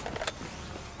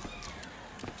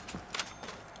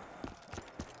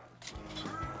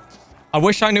 I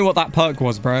wish I knew what that perk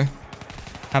was, bro. I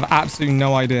have absolutely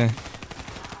no idea.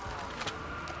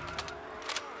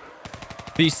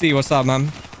 BC, what's up, man?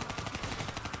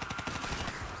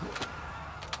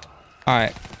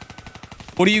 Alright.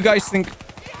 What do you guys think?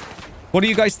 What do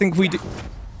you guys think we do?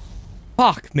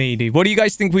 Fuck me, dude. What do you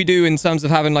guys think we do in terms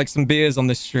of having, like, some beers on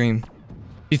this stream? Do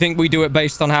you think we do it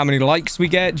based on how many likes we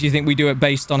get? Do you think we do it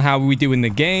based on how we do in the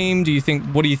game? Do you think...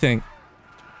 What do you think?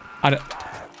 I don't...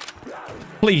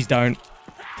 Please don't.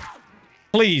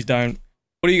 Please don't.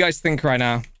 What do you guys think right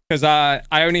now? Because I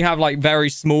only have like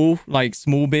very small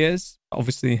beers.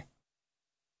 Obviously.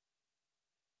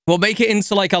 We'll make it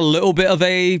into like a little bit of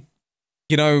a,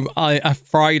 you know, a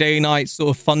Friday night sort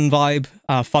of fun vibe,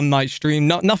 fun night stream.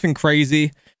 Nothing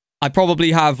crazy. I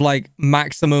probably have like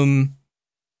maximum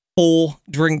 4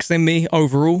 drinks in me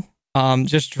overall.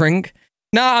 Just drink.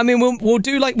 Nah, I mean, we'll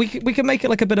do like, we can make it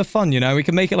like a bit of fun, you know? We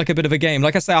can make it like a bit of a game.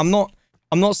 Like I say, I'm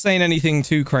not saying anything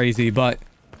too crazy, but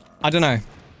I don't know.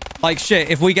 Like, shit,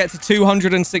 if we get to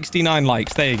 269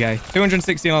 likes, there you go.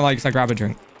 269 likes, I grab a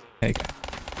drink. There you go.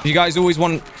 You guys always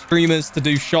want streamers to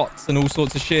do shots and all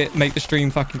sorts of shit, make the stream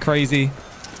fucking crazy.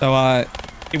 So,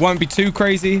 it won't be too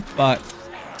crazy, but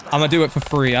I'm gonna do it for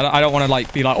free. I don't want to,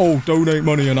 like, be like, oh, donate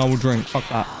money and I will drink. Fuck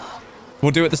that.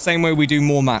 We'll do it the same way we do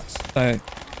more maps. So,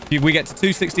 if we get to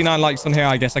 269 likes on here,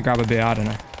 I guess I grab a beer. I don't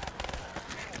know.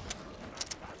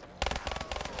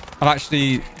 I've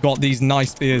actually got these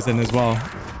nice beers in as well,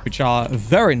 which are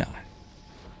very nice.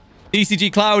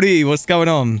 DCG Cloudy, what's going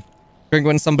on? Drink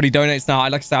when somebody donates now.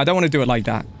 Like I said, I don't want to do it like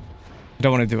that. I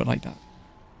don't want to do it like that.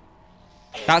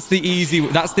 That's the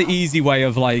easy way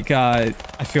of like, I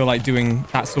feel like doing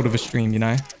that sort of a stream, you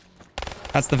know?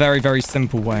 That's the very, very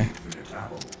simple way.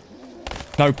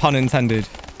 No pun intended.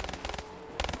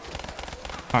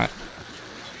 All right.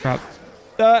 Grab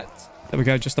that. There we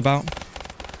go, just about.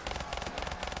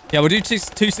 Yeah, we'll do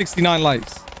 269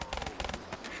 likes.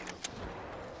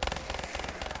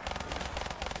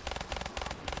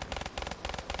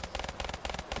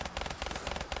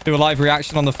 Do a live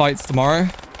reaction on the fights tomorrow.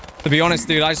 To be honest,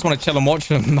 dude, I just want to chill and watch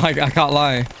them. I can't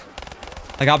lie.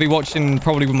 Like, I'll be watching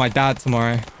probably with my dad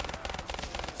tomorrow.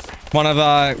 One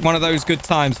of those good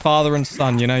times, father and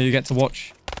son, you know, you get to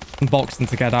watch some boxing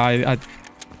together. I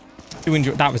do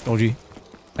enjoy... That was dodgy.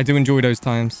 I do enjoy those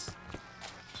times.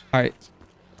 All right.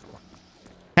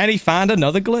 Kenny found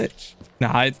another glitch.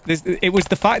 Nah, it was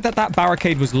the fact that that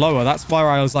barricade was lower. That's why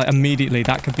I was like, immediately,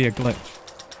 that could be a glitch.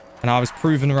 And I was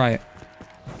proven right.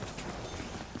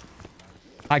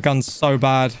 That gun's so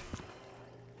bad.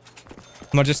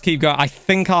 I'm gonna just keep going. I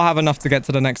think I'll have enough to get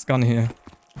to the next gun here.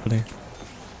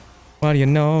 Well, you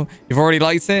know, you've already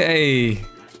liked it. Hey.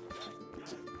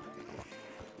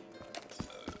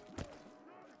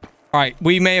 All right,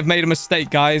 we may have made a mistake,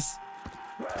 guys.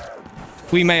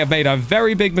 We may have made a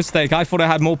very big mistake. I thought I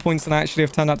had more points than I actually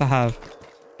have turned out to have.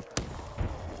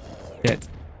 Shit.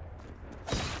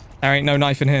 There ain't no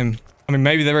knife in him. I mean,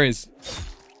 maybe there is.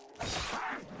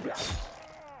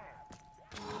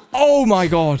 Oh my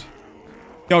god.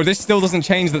 Yo, this still doesn't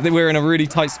change that we're in a really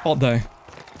tight spot, though.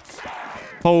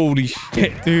 Holy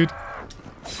shit, dude.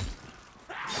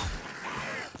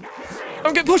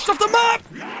 Don't get pushed off the map!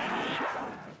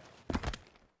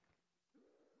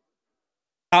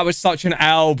 That was such an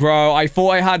L, bro. I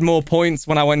thought I had more points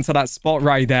when I went to that spot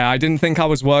right there. I didn't think I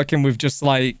was working with just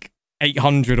like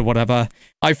 800 or whatever.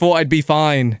 I thought I'd be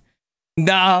fine.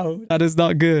 No, that is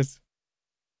not good.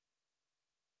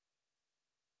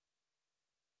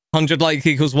 100 like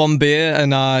equals 1 beer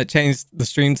and change the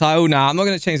stream title. Nah, I'm not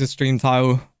going to change the stream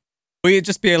title. It'd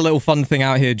just be a little fun thing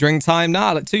out here. Drink time.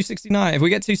 Nah, like 269. If we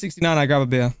get 269, I grab a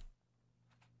beer.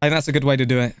 I think that's a good way to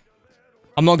do it.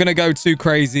 I'm not going to go too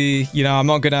crazy. You know, I'm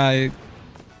not going to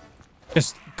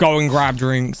just go and grab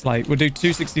drinks. Like, we'll do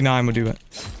 269. We'll do it.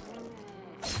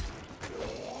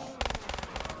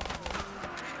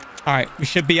 All right. We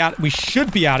should be out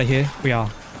of here. We are.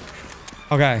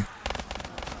 Okay.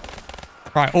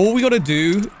 Right, all we got to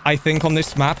do, I think, on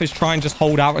this map is try and just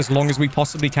hold out as long as we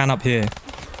possibly can up here.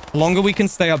 The longer we can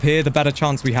stay up here, the better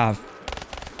chance we have.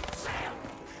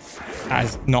 That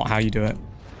is not how you do it.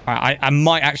 All right, I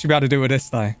might actually be able to do it with this,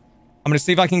 though. I'm going to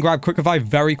see if I can grab Quick Revive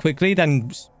very quickly,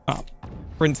 then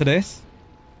sprint to this.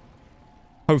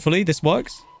 Hopefully, this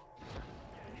works.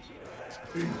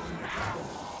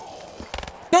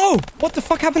 No! What the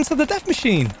fuck happened to the death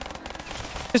machine?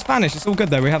 Just vanished. It's all good,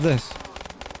 though. We have this.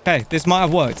 Okay, this might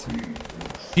have worked.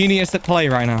 Genius at play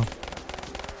right now.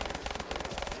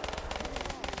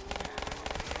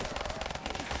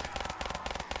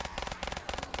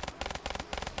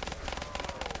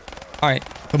 Alright,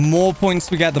 the more points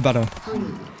we get, the better.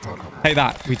 Take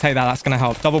that. We take that. That's going to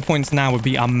help. Double points now would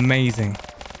be amazing.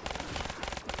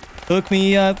 Hook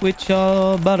me up with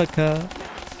your buttercup.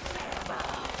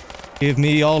 Give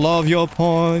me all of your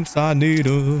points. I need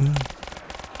them.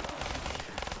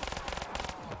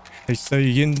 They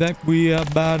saying that we are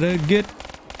about to get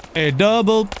a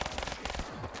double.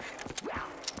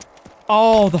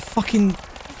 Oh, the fucking...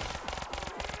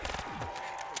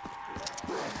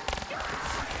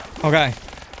 Okay.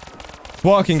 It's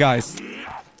working, guys.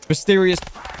 Mysterious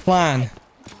plan.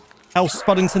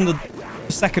 Spuddington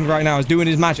the second right now is doing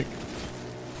his magic.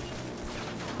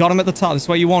 Got him at the top. This is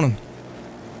where you want him.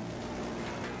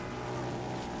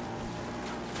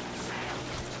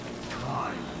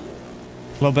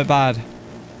 A little bit bad.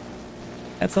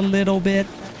 That's a little bit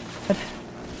bad.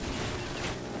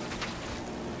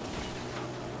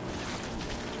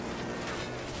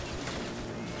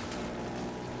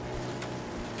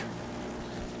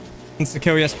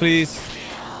 Insta-kill, yes, please.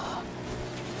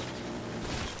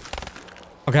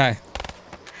 Okay.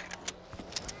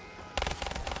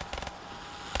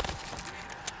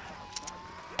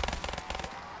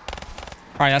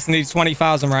 Alright, that's needs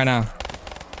 20,000 right now.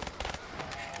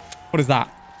 What is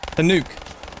that? The nuke.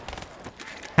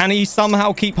 Can he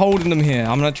somehow keep holding them here?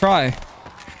 I'm gonna try.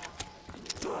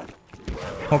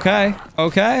 Okay.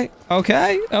 Okay.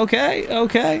 Okay. Okay.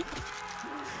 Okay.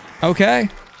 Okay.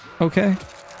 Okay.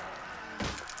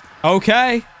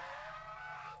 Okay.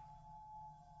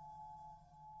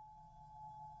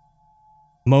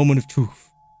 Moment of truth.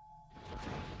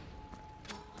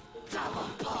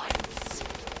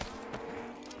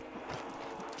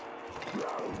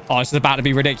 Oh, this is about to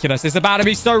be ridiculous. This is about to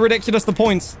be so ridiculous, the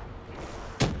points.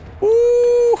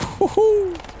 Ooh.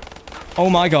 Oh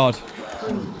my god.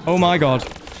 Oh my god.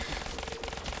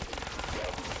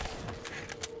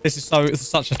 This is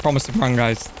such a promising run,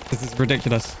 guys. This is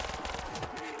ridiculous.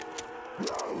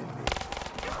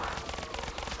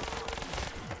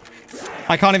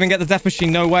 I can't even get the death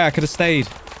machine. No way. I could have stayed.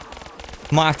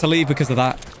 Might have to leave because of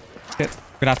that. Shit.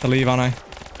 Gonna have to leave, aren't I?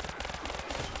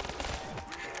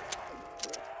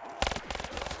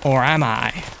 Or am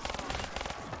I?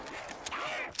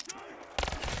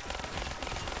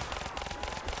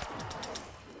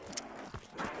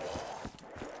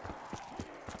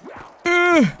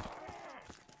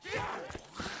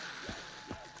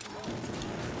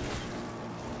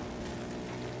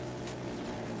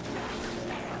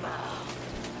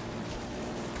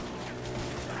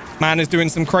 Man is doing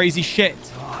some crazy shit.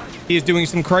 He is doing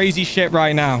some crazy shit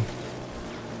right now.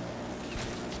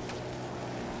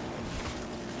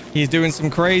 He's doing some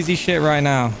crazy shit right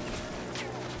now.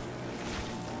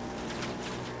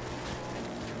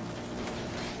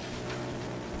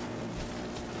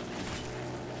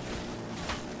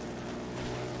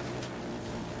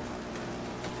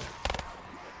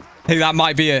 I think that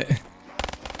might be it.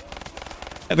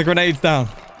 Get the grenades down.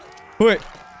 Quick.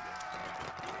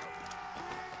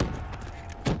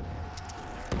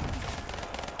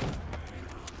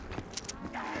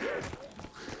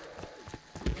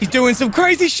 He's doing some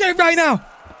crazy shit right now.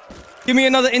 Give me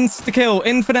another insta-kill,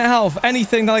 infinite health,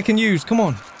 anything that I can use. Come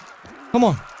on. Come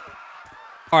on.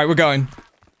 All right, we're going.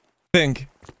 Think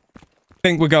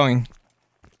we're going.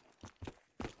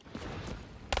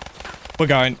 We're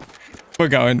going. We're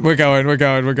going. We're going. We're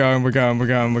going. We're going. We're going. We're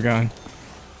going. We're going.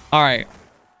 All right.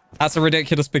 That's a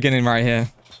ridiculous beginning right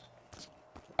here.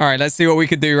 All right, let's see what we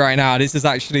could do right now. This is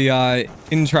actually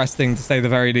interesting to say the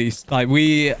very least. Like,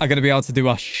 we are going to be able to do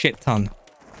a shit ton.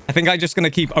 I think I'm just going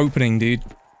to keep opening, dude.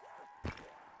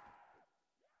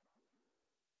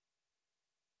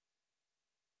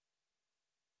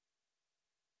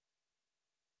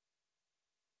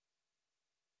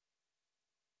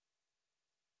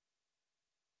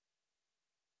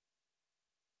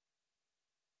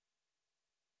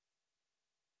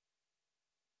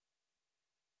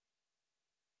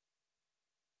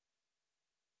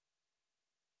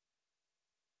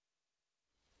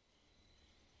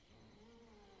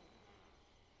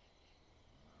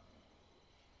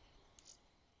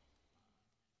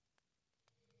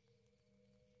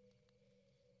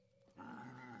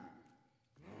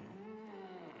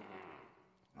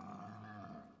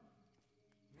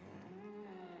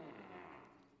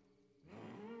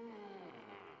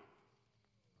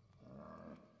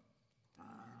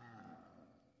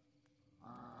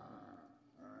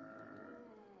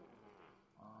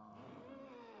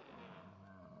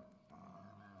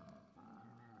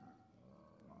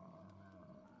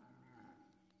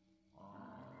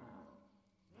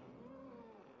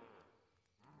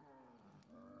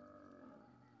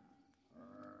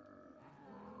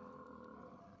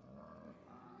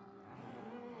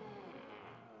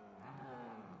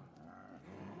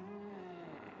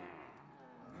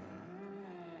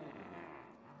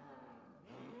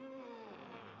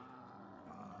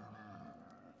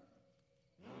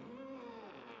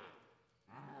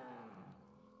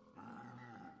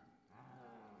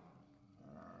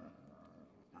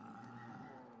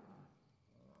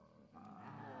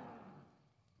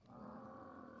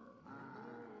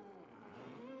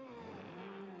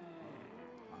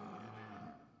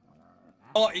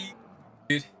 Oh,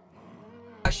 dude.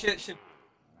 That shit should...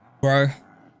 Bro.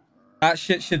 That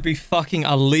shit should be fucking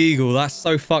illegal. That's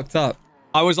so fucked up.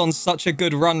 I was on such a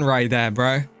good run right there,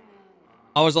 bro.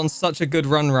 I was on such a good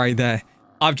run right there.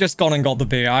 I've just gone and got the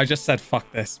beer. I just said, fuck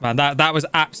this, man. That was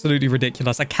absolutely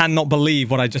ridiculous. I cannot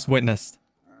believe what I just witnessed.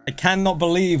 I cannot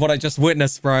believe what I just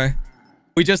witnessed, bro.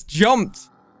 We just jumped.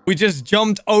 We just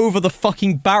jumped over the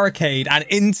fucking barricade and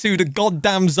into the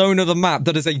goddamn zone of the map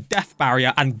that is a death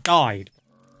barrier and died.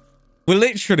 We're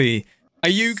literally... Are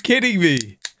you kidding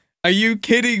me? Are you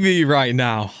kidding me right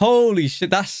now? Holy shit,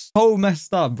 that's so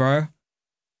messed up, bro.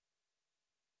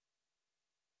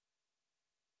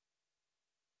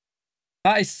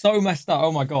 That is so messed up.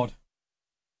 Oh my god.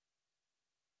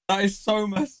 That is so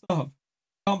messed up.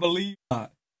 I can't believe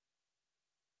that.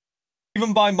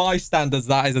 Even by my standards,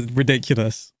 that is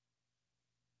ridiculous.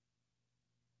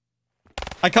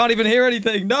 I can't even hear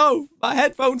anything. No, my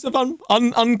headphones have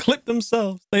unclipped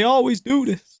themselves. They always do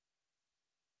this.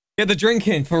 Get the drink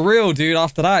in. For real, dude.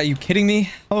 After that, are you kidding me?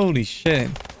 Holy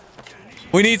shit.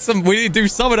 We need to do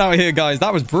something out here, guys.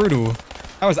 That was brutal.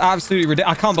 That was absolutely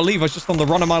ridiculous. I can't believe I was just on the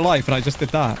run of my life and I just did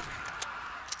that.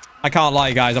 I can't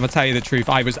lie, guys. I'm gonna tell you the truth.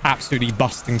 I was absolutely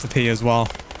busting to pee as well.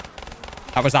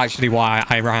 That was actually why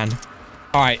I ran.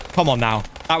 All right, come on now.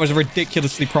 That was a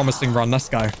ridiculously promising run. Let's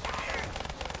go.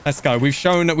 Let's go. We've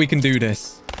shown that we can do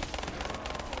this.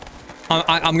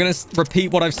 I'm going to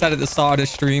repeat what I've said at the start of this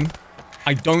stream.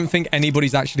 I don't think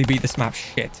anybody's actually beat this map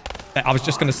shit. I was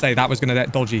just going to say that was going to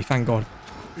get dodgy. Thank God.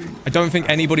 I don't think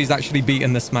anybody's actually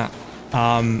beaten this map.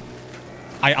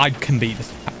 I can beat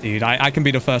this map, dude. I can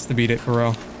be the first to beat it for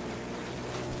real.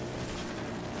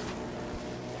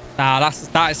 Nah,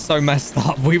 that is so messed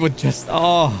up. We would just...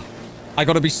 Oh, I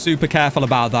got to be super careful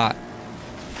about that.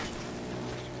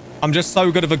 I'm just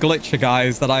so good of a glitcher,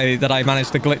 guys, that I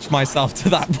managed to glitch myself to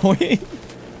that point.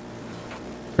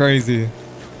 Crazy.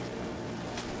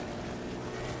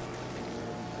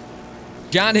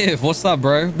 Janiv, what's up,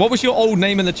 bro? What was your old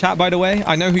name in the chat, by the way?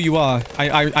 I know who you are.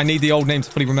 I need the old name to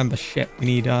fully remember. Shit, we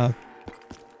need another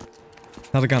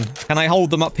gun. Can I hold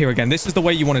them up here again? This is the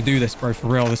way you want to do this, bro, for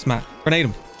real, this map. Grenade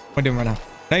them. What am I doing right now?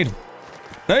 Grenade them.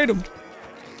 Grenade them.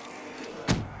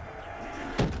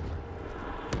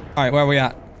 All right, where are we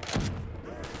at?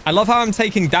 I love how I'm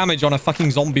taking damage on a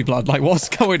fucking zombie blood. Like, what's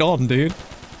going on, dude?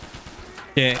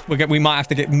 Yeah, we might have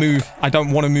to get move. I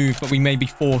don't want to move, but we may be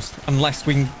forced unless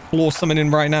we can floor someone in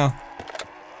right now.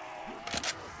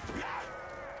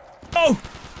 Oh!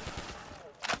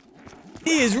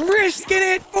 He is risking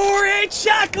it for a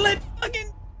chocolate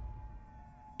fucking...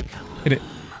 Hit it.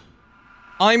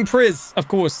 I'm Priz, of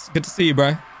course. Good to see you,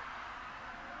 bro.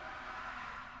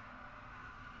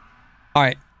 All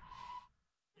right.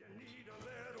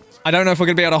 I don't know if we're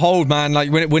gonna be able to hold, man.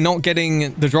 Like, we're not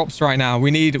getting the drops right now.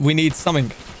 We need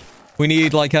something. We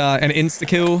need like an insta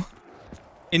kill,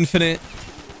 infinite.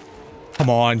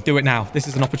 Come on, do it now. This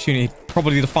is an opportunity.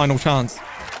 Probably the final chance.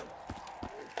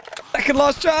 Second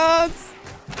last chance.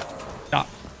 Ah.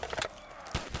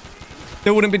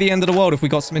 Still wouldn't be the end of the world if we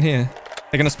got some in here.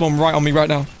 They're gonna spawn right on me right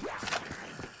now.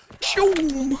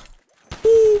 Shoom.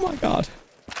 Oh my god.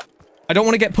 I don't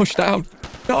want to get pushed down.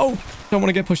 No, don't want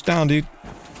to get pushed down, dude.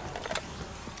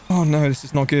 Oh no, this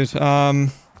is not good.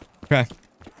 Okay.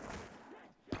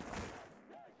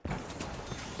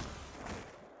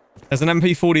 There's an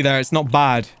MP40 there. It's not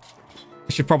bad.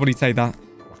 I should probably take that.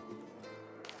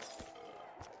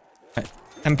 Okay.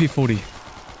 MP40.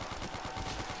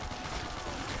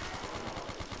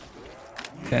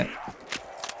 Okay.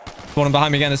 One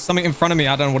behind me again. There's something in front of me.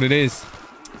 I don't know what it is.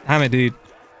 Damn it, dude.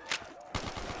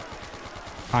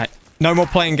 Alright. No more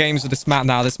playing games with this map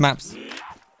now. This map's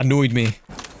annoyed me.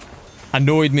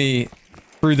 Annoyed me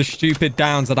through the stupid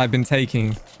downs that I've been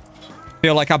taking.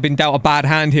 Feel like I've been dealt a bad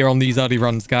hand here on these early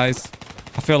runs, guys.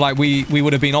 I feel like we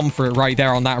would have been on for it right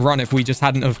there on that run if we just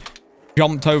hadn't have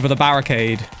jumped over the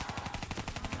barricade.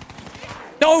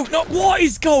 No, no, what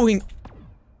is going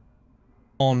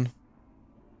on?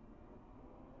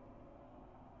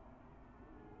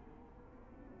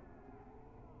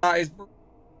 That is...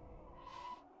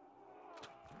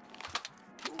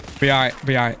 Be alright,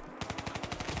 be alright.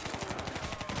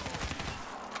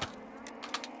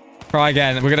 Try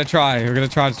again. We're gonna try. We're gonna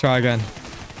try again.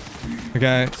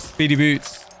 Okay. Speedy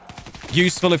boots.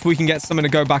 Useful if we can get something to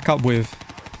go back up with.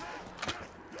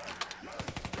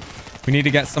 We need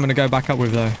to get something to go back up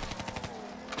with, though.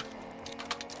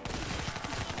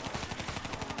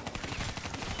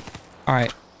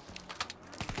 Alright.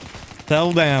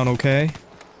 Settle down, okay?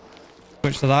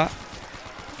 Switch to that.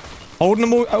 Holding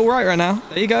them all right now.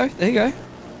 There you go. There you go.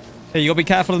 Hey, you gotta be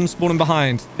careful of them spawning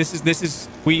behind. This is...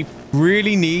 We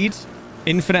really need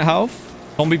infinite health.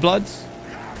 Zombie bloods.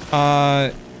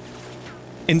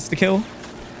 Insta-kill.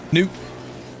 Nuke.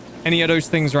 Any of those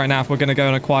things right now if we're gonna go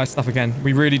and acquire stuff again.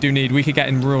 We really do need. We could get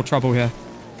in real trouble here.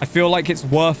 I feel like it's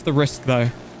worth the risk, though.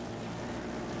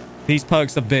 These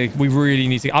perks are big. We really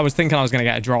need to... I was thinking I was gonna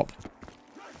get a drop.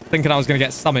 Thinking I was gonna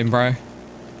get something, bro.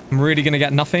 I'm really gonna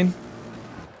get nothing.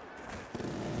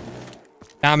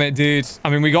 Damn it, dude. I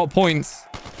mean, we got points.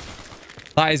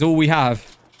 That is all we have.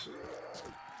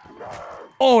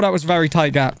 Oh, that was a very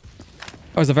tight gap.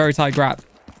 That was a very tight gap.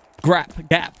 Gap.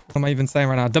 What am I even saying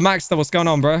right now? Demaxter, what's going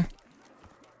on, bro?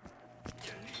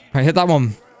 Right, hit that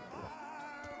one.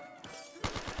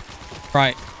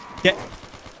 Right.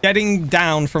 Getting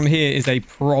down from here is a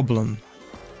problem.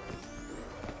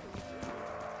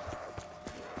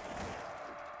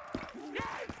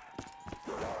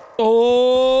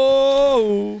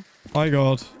 Oh my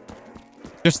god.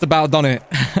 Just about done it.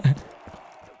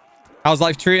 How's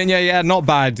life treating you? Yeah, not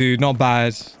bad, dude. Not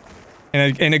bad.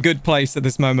 In a good place at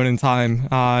this moment in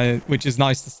time, which is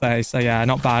nice to say. So yeah,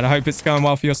 not bad. I hope it's going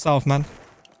well for yourself, man.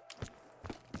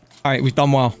 All right, we've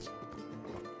done well.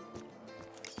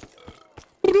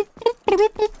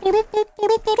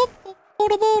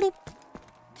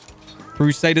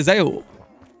 Crusader's Ale.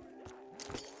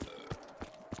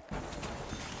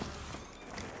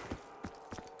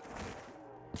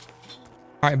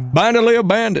 All right, Bandolier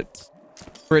Bandits.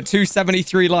 We're at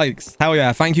 273 likes. Hell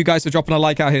yeah. Thank you guys for dropping a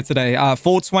like out here today.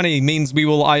 420 means we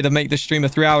will either make this stream a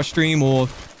 3-hour stream or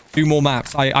do more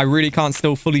maps. I really can't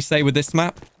still fully say with this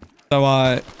map. So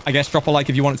I guess drop a like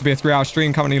if you want it to be a 3-hour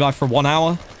stream. Currently live for 1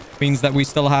 hour. Means that we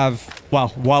still have,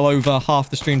 well over half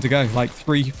the stream to go. Like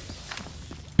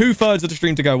 2/3 of the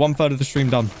stream to go. 1/3 of the stream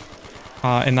done.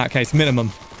 In that case, minimum,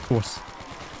 of course.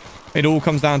 It all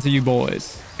comes down to you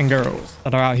boys and girls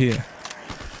that are out here.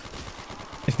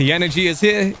 If the energy is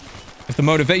here, if the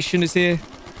motivation is here,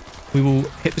 we will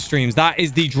hit the streams. That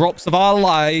is the drops of our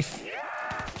life.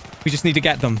 We just need to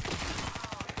get them.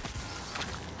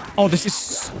 Oh, this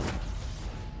is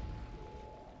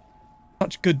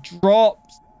such good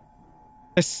drops.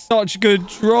 There's such good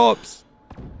drops.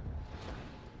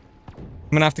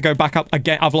 I'm gonna have to go back up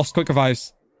again. I've lost quick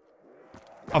revives.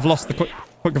 I've lost the quick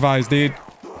revives, dude.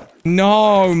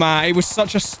 No, man. It was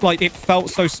such a... Like, it felt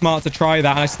so smart to try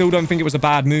that. And I still don't think it was a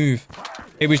bad move.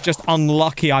 It was just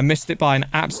unlucky. I missed it by an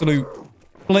absolute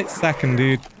split second,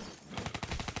 dude.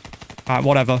 Alright,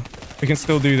 whatever. We can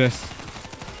still do this.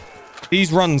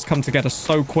 These runs come together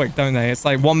so quick, don't they? It's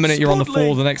like 1 minute you're on the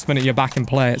floor, the next minute you're back in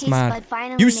play. It's mad. Spud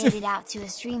finally made it out to a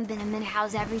stream. Been a minute.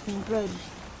 How's everything, Brody?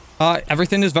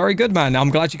 Everything is very good, man.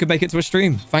 I'm glad you could make it to a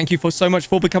stream. Thank you so much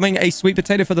for becoming a sweet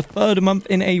potato for the 3rd month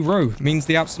in a row. Means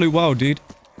the absolute world, dude.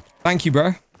 Thank you,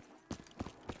 bro.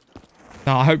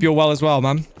 Now, I hope you're well as well,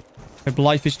 man. Hope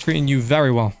life is treating you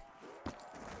very well.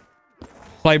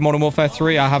 Played Modern Warfare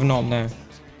 3? I have not, no.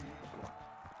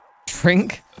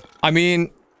 Drink? I mean,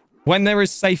 when there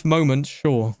is safe moments,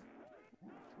 sure.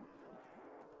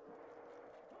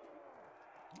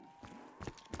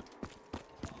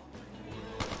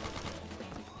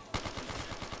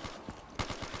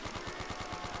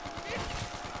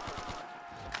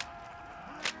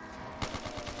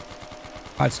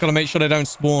 I just gotta make sure they don't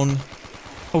spawn.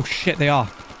 Oh shit, they are.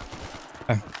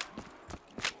 Okay.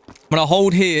 I'm gonna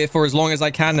hold here for as long as I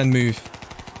can and move.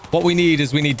 What we need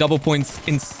is we need double points.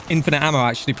 Infinite ammo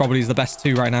actually probably is the best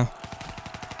 2 right now.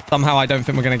 Somehow I don't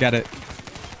think we're gonna get it.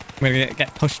 We're gonna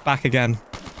get pushed back again.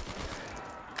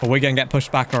 Or we're gonna get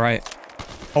pushed back, alright.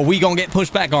 Or we gonna get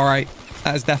pushed back, alright.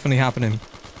 That is definitely happening.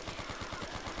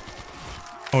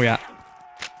 Oh yeah.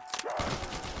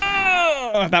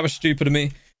 Oh, that was stupid of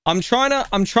me. I'm trying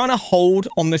to hold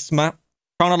on this map,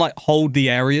 trying to like hold the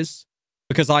areas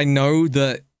because I know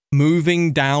that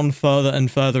moving down further and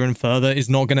further and further is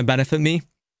not going to benefit me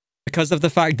because of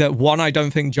the fact that 1, I don't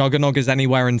think Juggernog is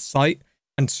anywhere in sight,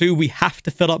 and 2, we have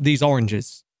to fill up these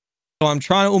oranges. So I'm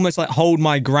trying to almost like hold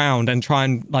my ground and try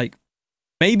and like,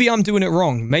 maybe I'm doing it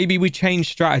wrong. Maybe we change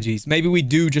strategies. Maybe we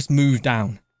do just move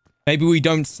down. Maybe we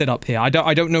don't sit up here. I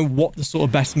don't know what the sort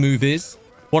of best move is.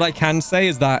 What I can say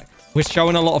is that we're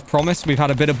showing a lot of promise. We've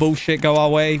had a bit of bullshit go our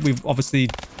way. We've obviously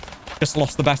just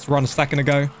lost the best run a second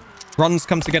ago. Runs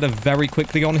come together very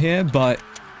quickly on here, but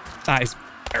that is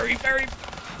very, very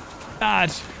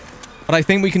bad. But I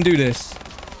think we can do this.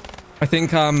 I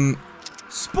think,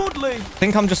 Spuddley! I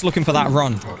think I'm just looking for that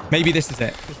run. Maybe this is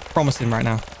it. It's promising right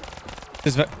now.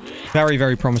 It's very,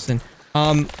 very promising.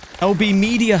 LB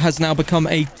Media has now become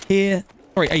a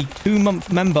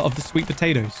 2-month member of the Sweet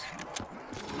Potatoes.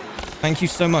 Thank you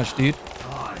so much, dude.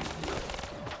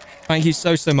 Thank you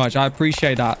so much. I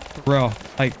appreciate that. Bro,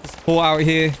 like, the support out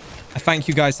here. I thank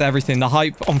you guys for everything. The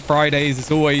hype on Fridays is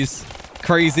always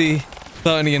crazy.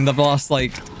 Certainly in the last,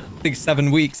 like,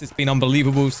 6-7 weeks, it's been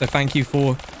unbelievable. So thank you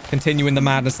for continuing the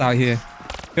madness out here.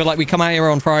 I feel like we come out here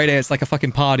on Friday, it's like a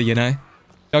fucking party, you know?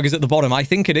 Dog is at the bottom. I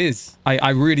think it is.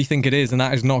 I really think it is, and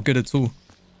that is not good at all.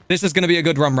 This is going to be a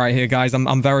good run right here, guys.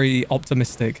 I'm very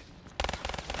optimistic.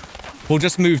 We'll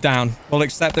just move down. We'll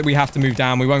accept that we have to move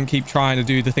down. We won't keep trying to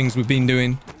do the things we've been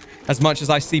doing. As much as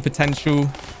I see potential,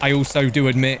 I also do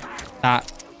admit that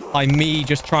by me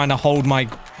just trying to hold my...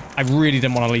 I really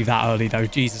didn't want to leave that early, though.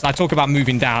 Jesus. I talk about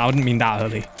moving down. I didn't mean that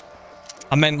early.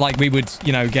 I meant like we would,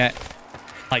 you know, get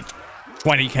like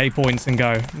 20k points and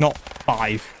go. Not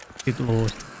 5. Good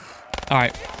lord. All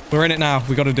right. We're in it now.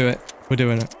 We got to do it. We're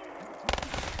doing it.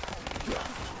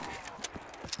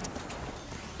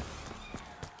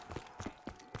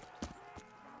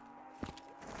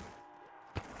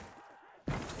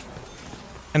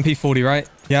 MP40, right?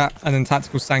 Yeah, and then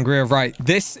Tactical Sangria, right.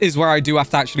 This is where I do have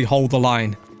to actually hold the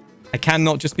line. I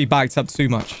cannot just be backed up too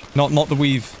much. Not that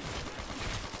we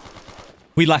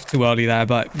left too early there,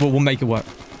 but we'll make it work.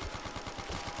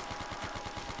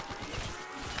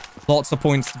 Lots of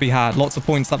points to be had. Lots of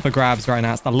points up for grabs right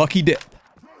now. It's the lucky dip.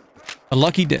 The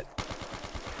lucky dip.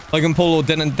 Logan Paul or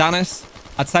Dylan Dennis.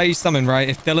 I tell you something, right?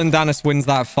 If Dylan Dennis wins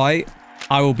that fight,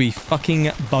 I will be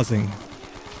fucking buzzing.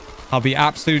 I'll be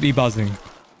absolutely buzzing.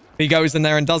 He goes in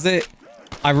there and does it.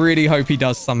 I really hope he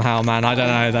does somehow, man. I don't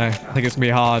know, though. I think it's going to be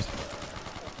hard.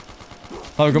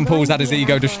 Logan Paul's had his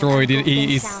ego destroyed.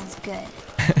 He's... Sounds good.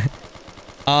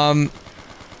 Oh,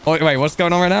 wait, what's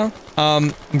going on right now?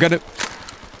 I'm gonna...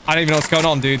 I don't even know what's going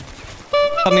on, dude.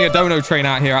 Suddenly a dono train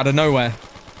out here out of nowhere.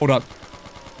 Hold up.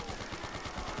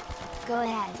 Go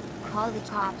ahead. Call the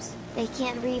cops. They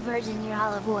can't re-virgin your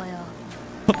olive oil.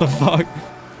 What the fuck?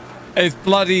 It's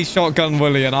bloody Shotgun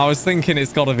Willie, and I was thinking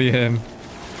it's gotta be him.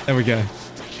 There we go.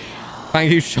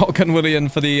 Thank you, Shotgun William,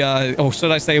 for the, or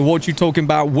should I say, what you talking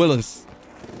about, Willis?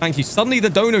 Thank you. Suddenly the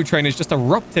dono train has just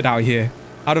erupted out here,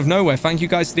 out of nowhere. Thank you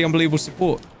guys for the unbelievable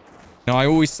support. You know, I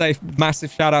always say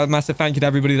massive shout out, massive thank you to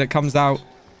everybody that comes out.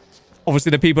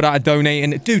 Obviously, the people that are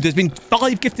donating. Dude, there's been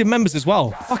 5 gifted members as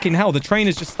well. Fucking hell, the train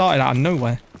has just started out of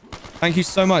nowhere. Thank you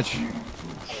so much.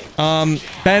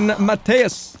 Ben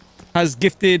Mateus has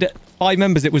gifted 5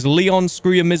 members. It was Leon,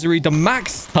 Screw Your Misery,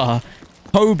 Demaxter,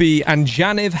 Toby, and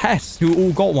Janiv Hess, who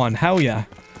all got one. Hell yeah.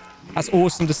 That's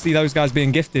awesome to see those guys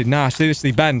being gifted. Nah,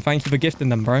 seriously, Ben, thank you for gifting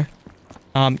them, bro.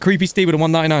 Creepy Steve with a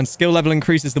 199. Skill level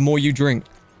increases the more you drink.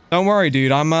 Don't worry,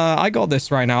 dude. I got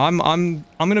this right now. I'm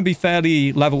gonna be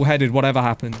fairly level-headed, whatever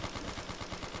happens.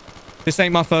 This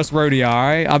ain't my first rodeo, all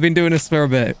right? I've been doing this for a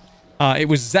bit. It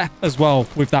was Zepp as well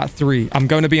with that 3. I'm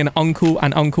going to be an uncle,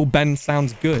 and Uncle Ben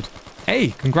sounds good. Hey,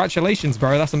 congratulations,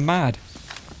 bro. That's mad.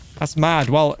 That's mad.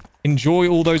 Well, enjoy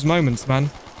all those moments, man.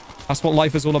 That's what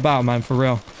life is all about, man, for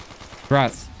real.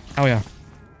 Congrats. Hell yeah.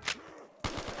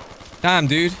 Damn,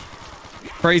 dude.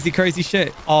 Crazy, crazy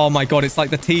shit. Oh my god, it's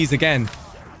like the tease again.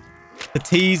 The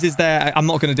tease is there. I'm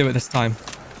not going to do it this time.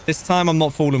 This time, I'm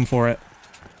not falling for it.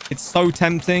 It's so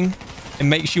tempting. It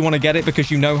makes you want to get it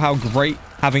because you know how great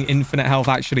having infinite health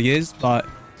actually is, but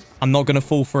I'm not going to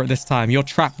fall for it this time. Your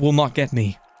trap will not get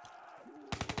me.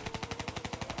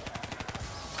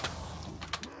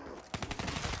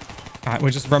 All right, we're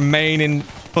just remaining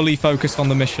fully focused on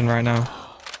the mission right now.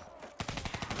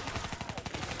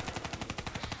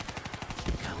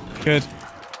 Good.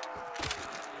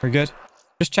 Very good.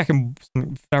 Just checking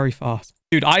something very fast.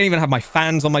 Dude, I don't even have my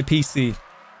fans on my PC.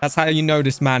 That's how you know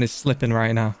this man is slipping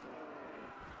right now.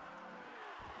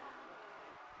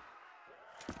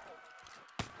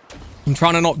 I'm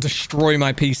trying to not destroy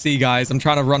my PC, guys. I'm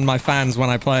trying to run my fans when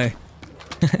I play.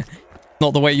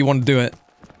 Not the way you want to do it.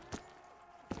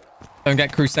 Don't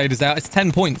get Crusaders out. It's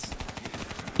 10 points.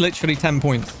 Literally 10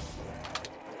 points.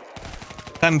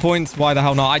 10 points? Why the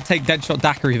hell not? I'd take Deadshot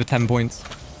Daiquiri for 10 points.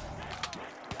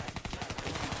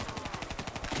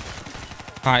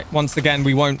 Alright, once again,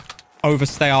 we won't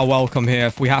overstay our welcome here.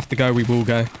 If we have to go, we will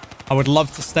go. I would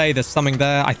love to stay. There's something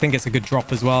there. I think it's a good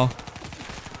drop as well.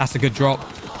 That's a good drop.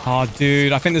 Oh,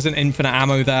 dude. I think there's an infinite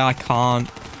ammo there. I can't.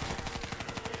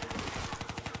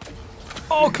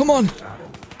 Oh, come on.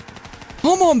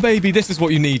 Come on, baby. This is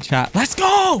what you need, chat. Let's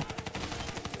go.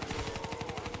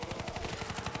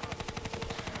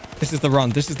 This is the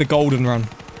run. This is the golden run.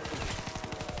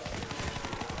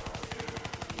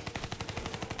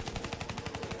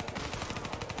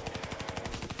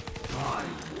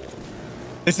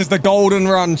 This is the golden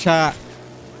run, chat.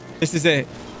 This is it.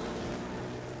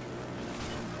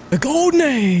 The golden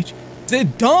age.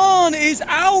 Zidane is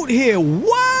out here.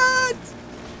 What?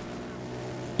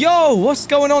 Yo, what's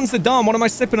going on, Zidane? What am I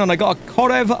sipping on? I got a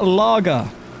Korev Lager.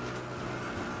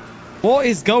 What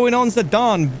is going on,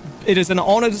 Zidane? It is an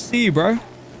honor to see you, bro. All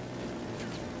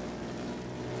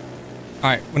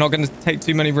right, we're not going to take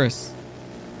too many risks.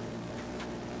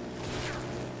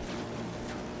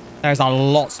 There's a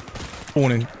lot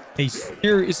spawning. He's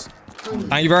serious.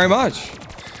 Thank you very much.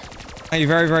 Thank you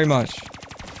very, very much.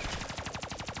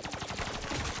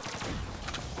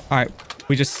 All right,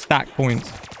 we just stack points.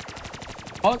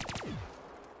 What?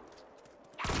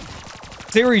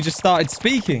 Siri just started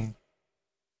speaking.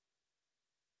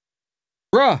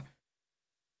 Bruh.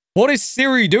 What is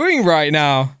Siri doing right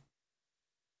now?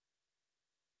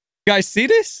 You guys see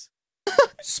this?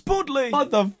 Spuddley! What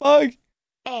the fuck?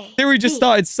 A, Siri just B,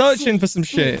 started searching C, for some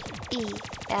shit. E,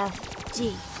 F,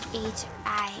 G, H,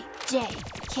 I, J,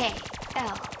 K,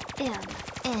 L, M,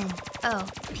 N, O,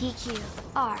 P, Q,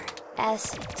 R,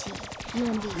 S, T, U,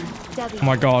 and V, W, Oh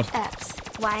my god. X,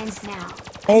 Y, and now.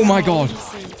 Oh my god.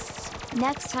 ABCs.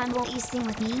 Next time, will you sing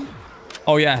with me?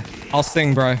 Oh yeah, I'll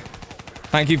sing, bro.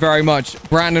 Thank you very much.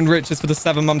 Brandon Richards for the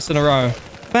 7 months in a row.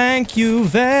 Thank you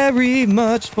very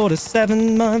much for the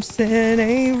 7 months in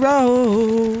a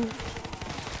row.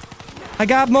 I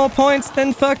got more points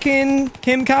than fucking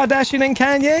Kim Kardashian and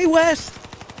Kanye West.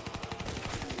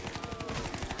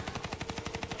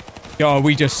 Yo,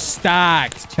 we just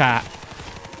stacked, chat.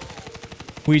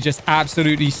 We just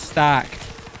absolutely stacked.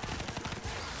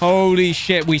 Holy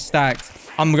shit, we stacked.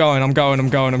 I'm going.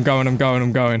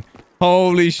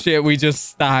 Holy shit, we just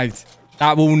stacked.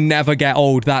 That will never get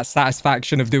old. That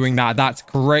satisfaction of doing that. That's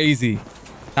crazy.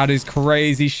 That is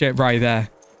crazy shit right there.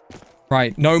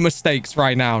 Right. No mistakes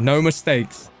right now. No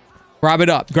mistakes. Grab it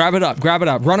up. Grab it up. Grab it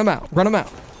up. Run them out. Run them out.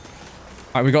 All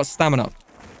right. We got stamina.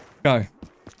 Go.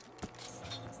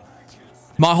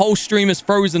 My whole stream is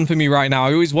frozen for me right now.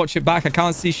 I always watch it back. I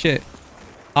can't see shit.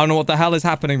 I don't know what the hell is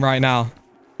happening right now.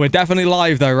 We're definitely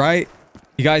live though, right?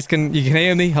 You guys can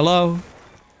hear me? Hello?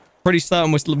 Pretty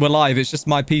certain we're live. It's just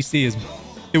my PC is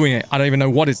doing it. I don't even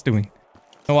know what it's doing.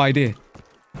 No idea.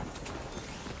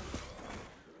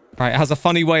 Right, it has a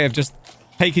funny way of just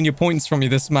taking your points from you,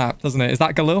 this map, doesn't it? Is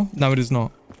that Khalil? No, it is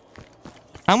not.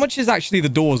 How much is actually the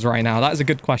doors right now? That is a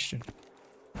good question.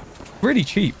 Really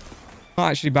cheap. Not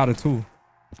actually bad at all.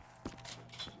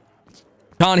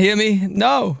 Can't hear me?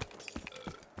 No.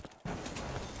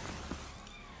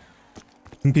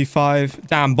 MP5.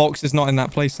 Damn, box is not in that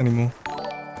place anymore.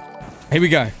 Here we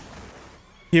go.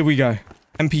 Here we go.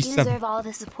 MP7. You deserve all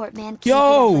the support, man. Keep Yo!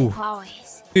 it up like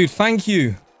always. Dude, thank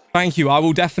you. Thank you. I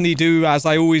will definitely do, as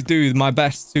I always do, my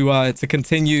best to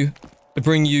continue to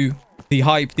bring you the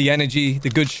hype, the energy, the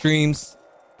good streams.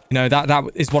 You know,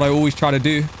 that is what I always try to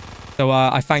do. So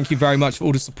I thank you very much for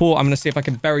all the support. I'm going to see if I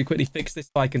can very quickly fix this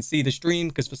so I can see the stream,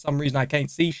 because for some reason I can't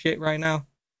see shit right now.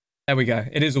 There we go.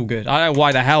 It is all good. I don't know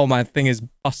why the hell my thing is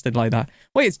busted like that.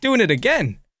 Wait, it's doing it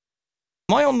again.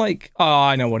 Am I on like... Oh,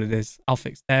 I know what it is. I'll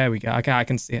fix it. There we go. Okay, I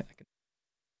can see it.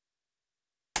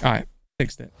 All right.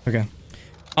 Fixed it. Okay.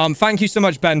 Thank you so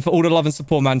much, Ben, for all the love and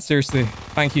support, man. Seriously.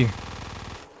 Thank you.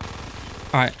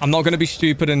 All right. I'm not going to be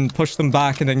stupid and push them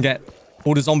back and then get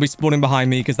all the zombies spawning behind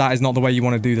me, because that is not the way you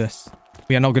want to do this.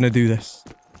 We are not going to do this.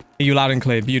 Hear you loud and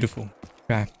clear. Beautiful.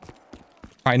 Okay.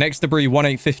 All right. Next debris,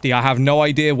 1850. I have no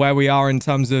idea where we are in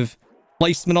terms of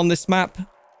placement on this map.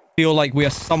 Feel like we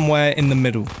are somewhere in the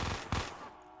middle.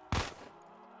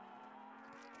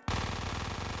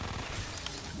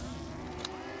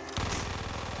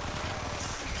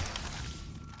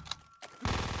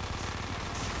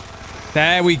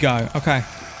 There we go. Okay.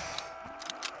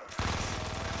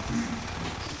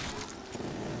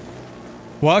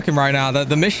 Working right now.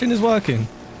 The mission is working.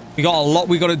 We got a lot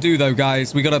we got to do though,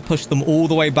 guys. We got to push them all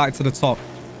the way back to the top.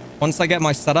 Once I get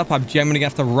my setup, I'm generally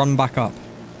going to have to run back up.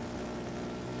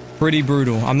 Pretty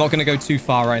brutal. I'm not going to go too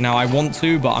far right now. I want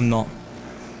to, but I'm not.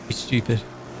 It's stupid.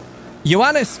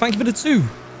 Ioannis, thank you for the 2.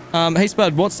 Hey,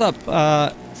 Spud, what's up?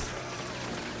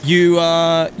 You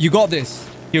got this.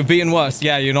 You're being worse.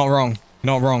 Yeah, you're not wrong.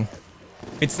 You're not wrong.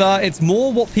 It's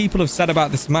more what people have said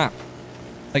about this map.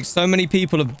 Like, so many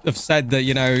people have said that,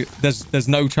 you know, there's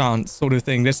no chance sort of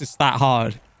thing. This is that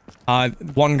hard.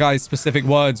 One guy's specific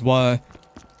words were,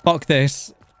 fuck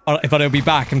this, but it'll be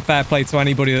back, and fair play to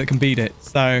anybody that can beat it.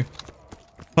 So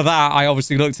for that, I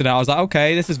obviously looked at it. I was like,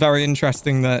 okay, this is very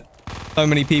interesting that so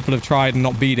many people have tried and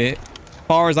not beat it. As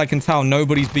far as I can tell,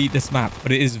 nobody's beat this map,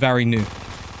 but it is very new.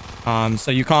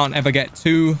 So you can't ever get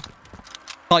too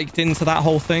psyched into that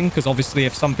whole thing, because obviously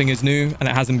if something is new and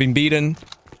it hasn't been beaten,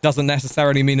 doesn't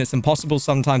necessarily mean it's impossible.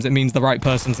 Sometimes it means the right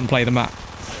person can play the map.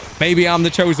 Maybe I'm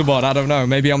the chosen one. I don't know.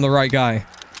 Maybe I'm the right guy.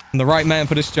 I'm the right man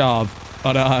for this job.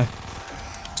 But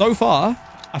so far,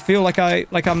 I feel like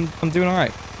I'm doing all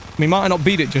right. We might not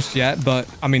beat it just yet, but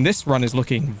I mean, this run is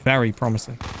looking very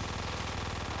promising.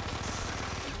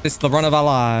 This is the run of our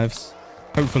lives.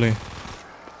 Hopefully.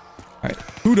 All right.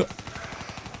 Huda.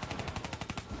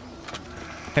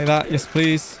 Okay, that. Yes,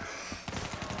 please.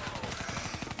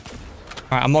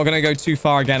 All right, I'm not going to go too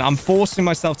far again. I'm forcing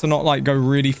myself to not, like, go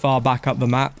really far back up the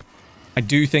map. I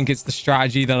do think it's the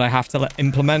strategy that I have to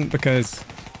implement, because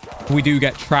if we do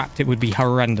get trapped, it would be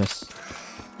horrendous.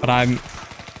 But I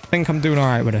think I'm doing all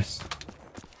right with this.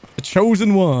 The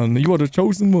chosen one. You are the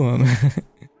chosen one.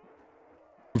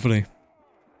 Hopefully.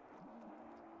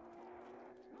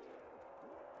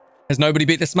 Has nobody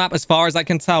beat this map? As far as I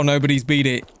can tell, nobody's beat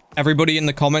it. Everybody in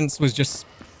the comments was just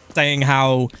saying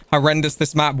how horrendous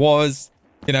this map was.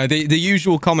 You know, the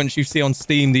usual comments you see on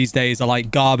Steam these days are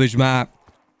like, garbage map.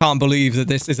 Can't believe that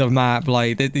this is a map.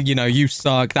 Like, you know, you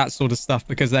suck. That sort of stuff,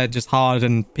 because they're just hard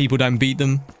and people don't beat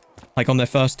them. Like on their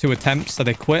first 2 attempts, so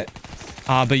they quit.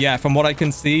 But yeah, from what I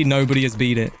can see, nobody has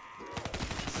beat it.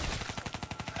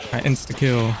 All right,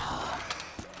 insta-kill.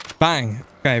 Bang.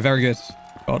 Okay, very good.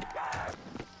 God.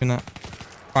 Doing that.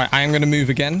 All right, I am going to move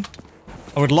again.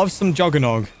 I would love some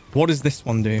Juggernog. What does this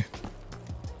one do?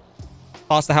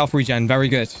 Faster health regen. Very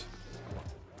good.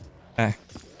 Okay.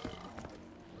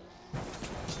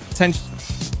 Attention.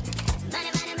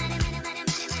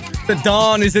 The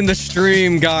Dawn is in the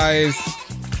stream, guys.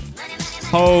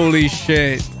 Holy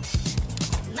shit.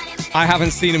 I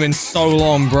haven't seen him in so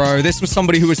long, bro. This was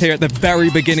somebody who was here at the very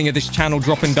beginning of this channel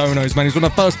dropping donos, man. He's one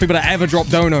of the first people to ever drop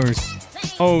donos.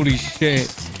 Holy shit.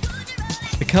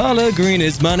 The color green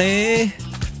is money.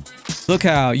 Look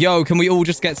out. Yo, can we all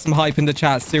just get some hype in the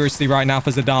chat seriously right now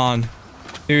for Zidane?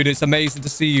 Dude, it's amazing to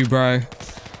see you, bro.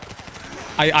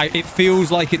 It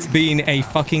feels like it's been a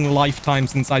fucking lifetime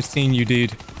since I've seen you,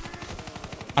 dude.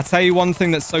 I'll tell you one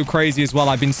thing that's so crazy as well.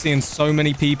 I've been seeing so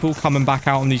many people coming back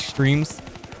out on these streams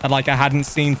that like I hadn't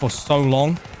seen for so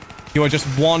long. You are just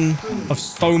one of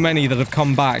so many that have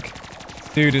come back.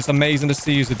 Dude, it's amazing to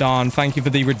see you, Zidane. Thank you for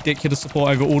the ridiculous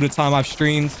support over all the time I've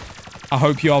streamed. I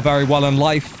hope you are very well in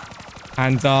life.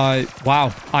 And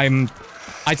wow, I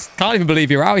can't even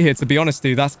believe you're out here, to be honest,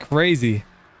 dude. That's crazy.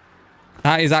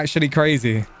 That is actually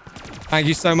crazy. Thank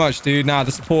you so much, dude. Now,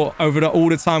 the support over all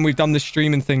the time we've done this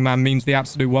streaming thing, man, means the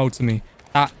absolute world to me.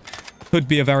 That could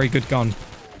be a very good gun.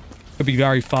 Could be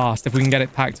very fast if we can get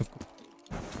it packed, of course.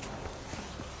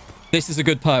 This is a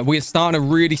good perk. We're starting to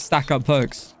really stack up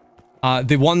perks.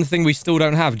 The one thing we still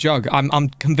don't have, Jug. I'm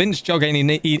convinced Jug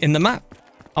ain't in the map.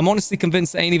 I'm honestly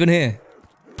convinced it ain't even here.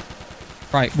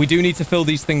 Right, we do need to fill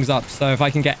these things up. So if I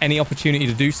can get any opportunity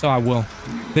to do so, I will.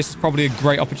 This is probably a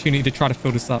great opportunity to try to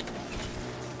fill this up.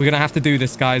 We're going to have to do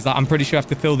this, guys. I'm pretty sure I have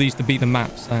to fill these to beat the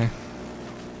map. So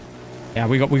yeah,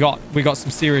 we got some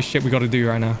serious shit we got to do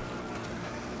right now.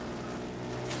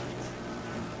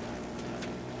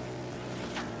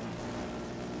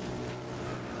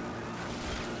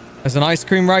 There's an ice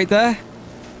cream right there.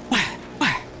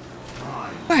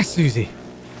 Where's Susie?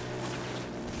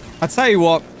 I tell you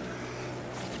what.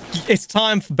 It's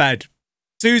time for bed.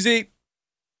 Susie,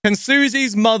 can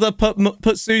Susie's mother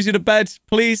put Susie to bed,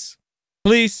 please?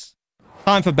 Please.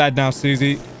 Time for bed now,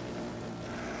 Susie.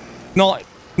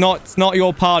 It's not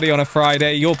your party on a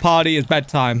Friday. Your party is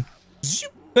bedtime.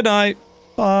 Good night.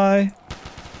 Bye.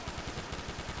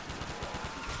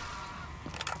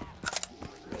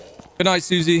 Good night,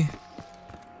 Susie.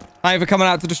 Thank you for coming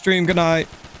out to the stream. Good night.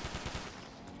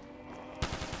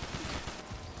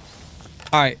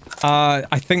 All right.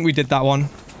 I think we did that one.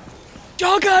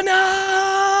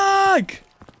 Juggernaut!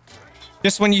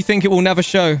 Just when you think it will never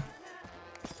show.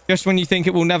 Just when you think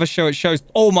it will never show, it shows.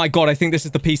 Oh my god, I think this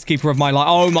is the peacekeeper of my life.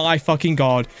 Oh my fucking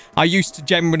god. I used to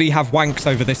generally have wanks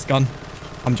over this gun.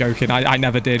 I'm joking. I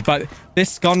never did. But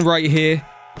this gun right here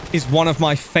is one of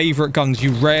my favorite guns. You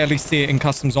rarely see it in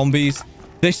custom zombies.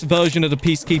 This version of the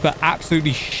peacekeeper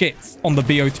absolutely shits on the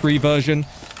BO3 version.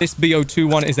 This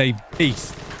BO2 one is a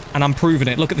beast. And I'm proving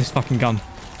it. Look at this fucking gun.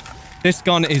 This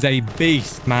gun is a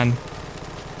beast, man.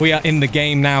 We are in the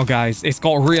game now, guys. It's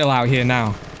got real out here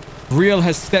now. Real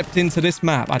has stepped into this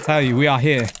map. I tell you, we are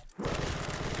here.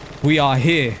 We are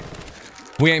here.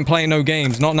 We ain't playing no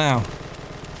games. Not now.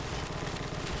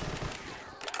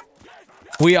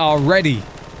 We are ready.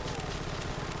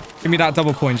 Give me that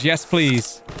double point. Yes,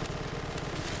 please.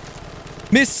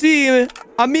 Merci,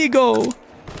 amigo.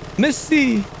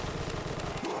 Merci.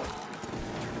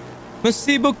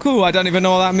 Merci beaucoup. I don't even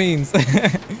know what that means.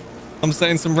 I'm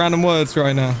saying some random words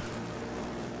right now.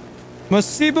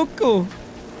 Merci beaucoup.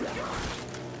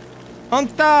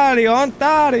 Ontario,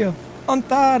 Ontario,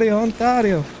 Ontario,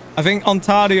 Ontario. I think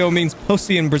Ontario means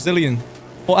pussy in Brazilian.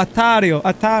 Or Otário,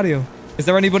 Otário. Is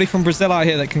there anybody from Brazil out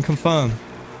here that can confirm?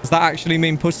 Does that actually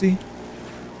mean pussy?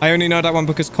 I only know that one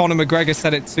because Conor McGregor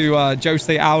said it to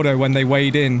Jose Aldo when they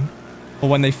weighed in. Or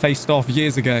when they faced off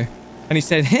years ago. And he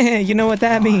said, hey, you know what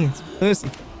that means? Pussy.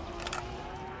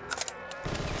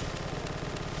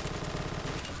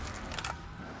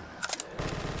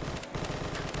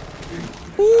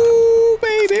 Ooh,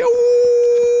 baby.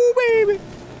 Ooh, baby.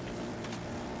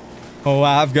 Oh,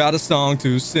 I've got a song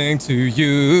to sing to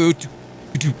you.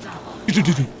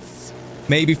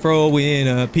 Maybe throw in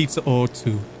a pizza or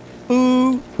two.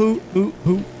 Ooh, ooh, ooh,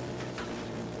 ooh.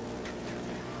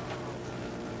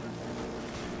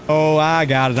 Oh, I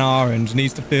got an orange,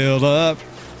 needs to fill up.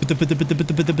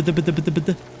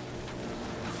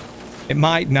 It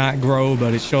might not grow,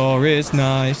 but it sure is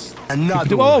nice.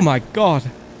 Oh my god.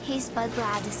 Hey Spud,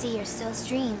 glad to see you're still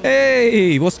streaming.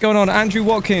 Hey, what's going on? Andrew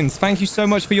Watkins, thank you so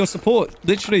much for your support.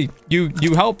 Literally,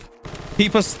 you help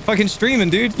keep us fucking streaming,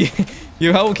 dude.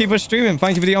 You help keep us streaming.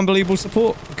 Thank you for the unbelievable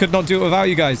support. Could not do it without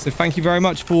you guys. So thank you very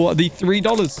much for the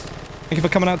 $3. Thank you for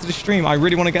coming out to the stream. I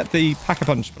really want to get the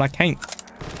Pack-a-Punch, but I can't.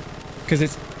 Because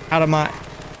it's out of my...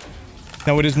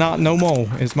 No, it is not no more.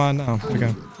 It's mine now. There we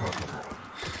go.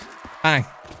 Bang.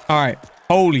 Alright.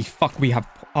 Holy fuck, we have...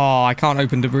 Oh, I can't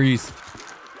open debris.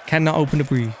 Cannot open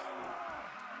debris.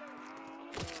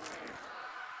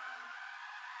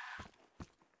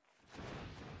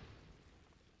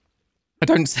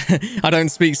 I don't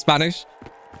speak Spanish.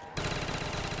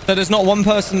 So there's not one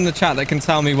person in the chat that can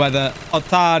tell me whether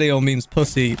otario means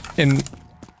pussy in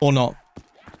or not.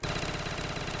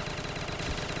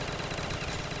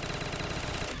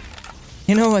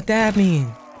 You know what that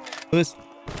means? Pussy.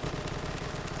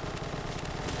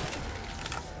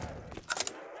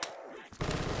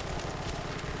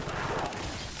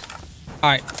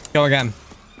 Alright, go again.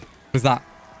 What's that?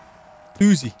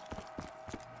 Uzi.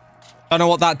 Don't know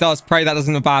what that does. Pray that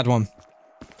isn't a bad one.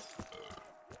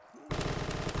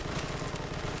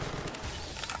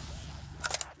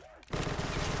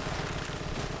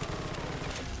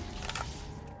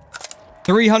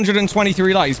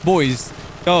 $323 likes, boys,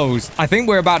 girls. I think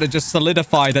we're about to just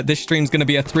solidify that this stream's going to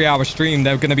be a 3-hour stream.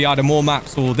 There are going to be either more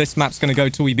maps or this map's going to go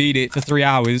till we beat it for 3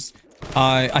 hours.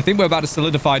 I think we're about to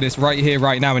solidify this right here,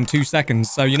 right now in 2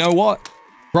 seconds. So you know what?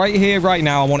 Right here, right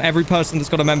now, I want every person that's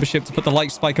got a membership to put the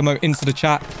like spike emote into the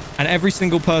chat. And every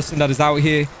single person that is out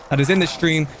here, that is in this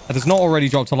stream, that has not already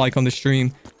dropped a like on the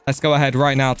stream, let's go ahead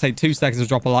right now, take 2 seconds to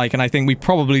drop a like. And I think we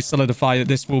probably solidify that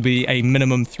this will be a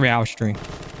minimum 3-hour stream.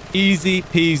 Easy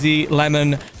peasy,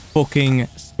 lemon, fucking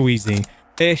squeezy.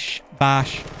 Bish,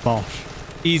 bash, bosh.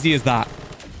 Easy as that.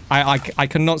 I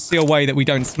cannot see a way that we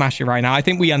don't smash it right now. I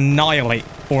think we annihilate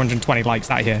 420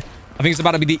 likes out here. I think it's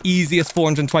about to be the easiest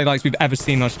 420 likes we've ever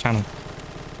seen on this channel.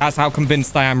 That's how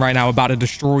convinced I am right now, about to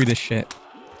destroy this shit.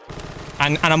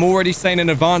 And I'm already saying in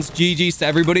advance, GG's to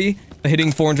everybody for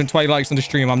hitting 420 likes on the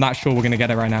stream. I'm not sure we're going to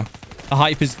get it right now. The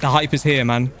hype is here,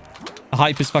 man. The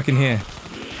hype is fucking here.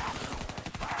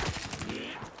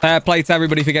 Fair play to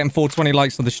everybody for getting 420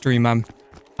 likes on the stream, man.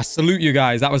 I salute you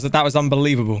guys. That was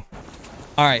unbelievable.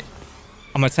 All right.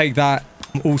 I'm going to take that.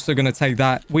 I'm also going to take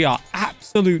that. We are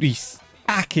absolutely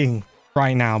stacking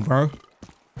right now, bro.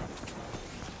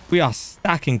 We are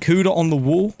stacking. Cuda on the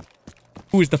wall.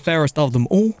 Who is the fairest of them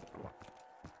all?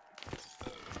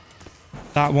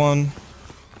 That one.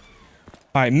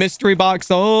 All right. Mystery box.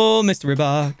 Oh, mystery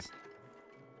box.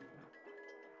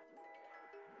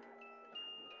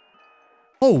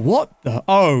 Oh, what the?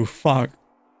 Oh, fuck.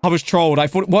 I was trolled. I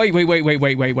thought, wait.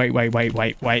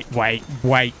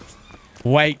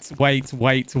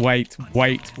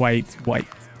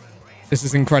 This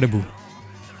is incredible.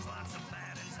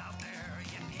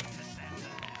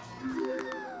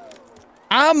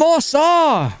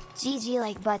 Amosa! GG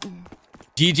like button.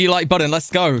 GG like button.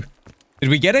 Let's go. Did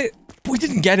we get it? We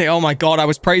didn't get it. Oh my God. I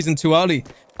was praising too early.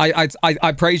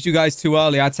 I praised you guys too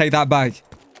early. I take that back.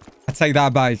 I take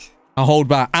that back. I hold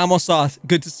back. Amosa,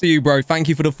 good to see you, bro. Thank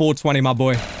you for the 420, my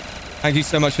boy. Thank you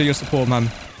so much for your support, man.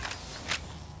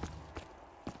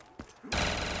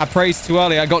 I praised too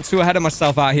early. I got too ahead of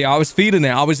myself out here. I was feeling it.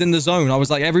 I was in the zone. I was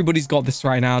like, everybody's got this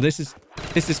right now. This is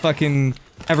fucking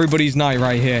everybody's night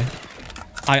right here.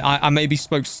 I maybe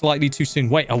spoke slightly too soon.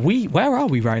 Wait, where are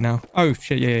we right now? Oh,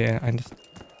 shit. Yeah.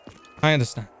 I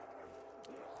understand.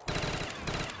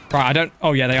 Right, I don't...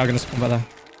 Oh, yeah, they are going to spawn by there.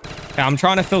 Yeah, I'm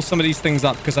trying to fill some of these things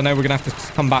up because I know we're going to have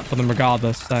to come back for them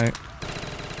regardless, so...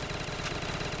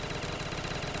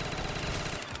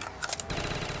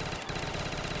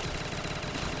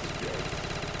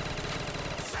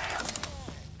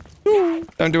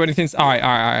 Don't do anything... All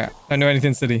right. Don't do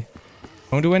anything silly.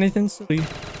 Don't do anything silly.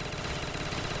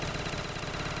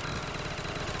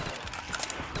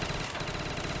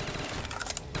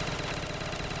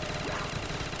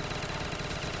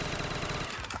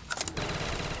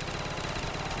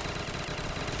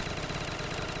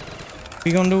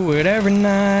 We gonna do it every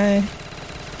night.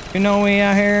 You know we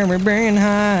out here and we're bringing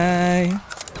high.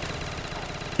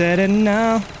 Said it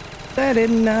now. Said it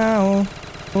now.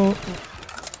 Oh.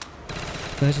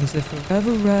 Legends live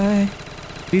forever, right?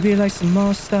 We be like some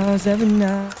more stars every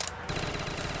night.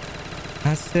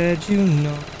 I said you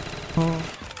know. Oh.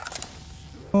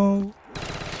 Oh.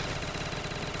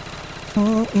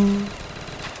 Oh.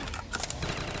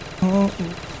 Oh.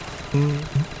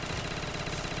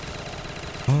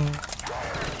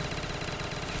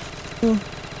 Oh.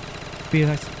 Be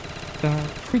like star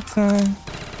every time.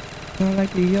 Not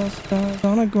like the all stars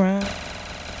on the ground.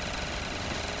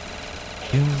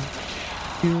 You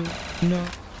know.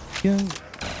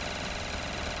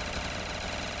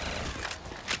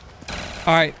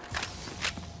 Alright.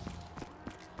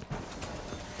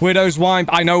 Widow's Wine.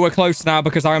 I know we're close now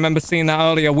because I remember seeing that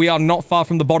earlier. We are not far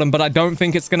from the bottom, but I don't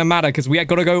think it's going to matter because we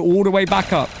got to go all the way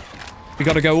back up. We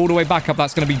got to go all the way back up.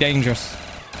 That's going to be dangerous.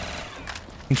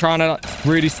 I'm trying to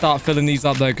really start filling these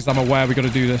up though because I'm aware we got to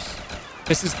do this.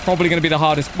 This is probably going to be the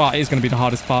hardest part. It is going to be the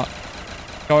hardest part.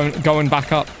 Going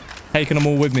back up. Taking them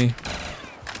all with me.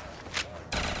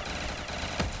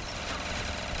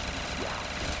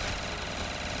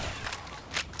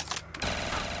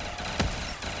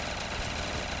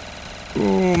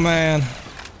 Ooh. Oh, man.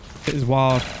 It is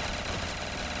wild.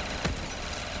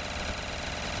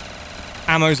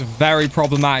 Ammo's very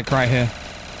problematic right here.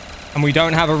 And we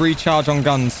don't have a recharge on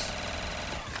guns.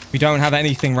 We don't have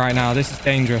anything right now. This is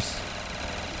dangerous.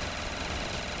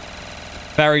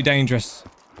 Very dangerous.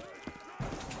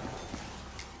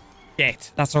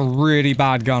 Shit. That's a really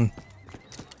bad gun.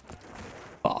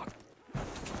 Fuck.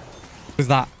 What's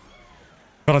that?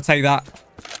 Gotta take that.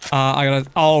 I gotta...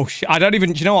 Oh, shit. I don't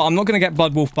even... Do you know what? I'm not gonna get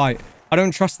Blood Wolf Bite. I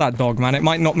don't trust that dog, man. It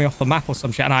might knock me off the map or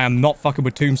some shit. And I am not fucking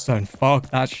with Tombstone. Fuck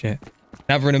that shit.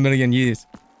 Never in a million years.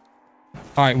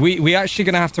 All right, we actually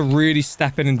gonna have to really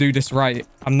step in and do this right.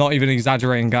 I'm not even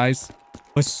exaggerating, guys.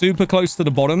 We're super close to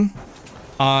the bottom.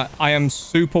 I am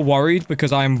super worried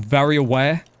because I am very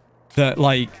aware that,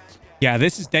 like, yeah,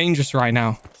 this is dangerous right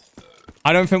now.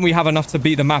 I don't think we have enough to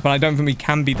beat the map, and I don't think we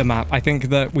can beat the map. I think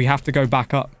that we have to go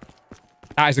back up.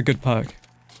 That is a good perk.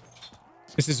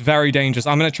 This is very dangerous.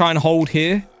 I'm going to try and hold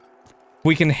here. If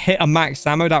we can hit a max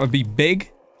ammo, that would be big.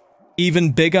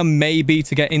 Even bigger, maybe,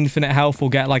 to get infinite health or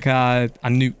get, like, a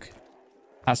nuke.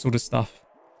 That sort of stuff.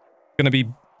 It's going to be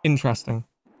interesting.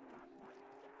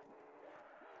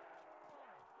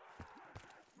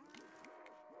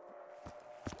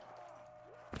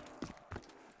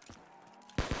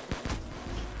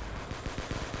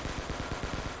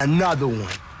 Another one.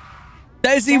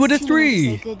 Desi with a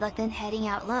 3. Good luck then heading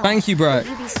out low. Thank you, bro. Will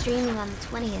you be streaming on the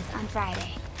 20th on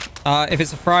Friday? If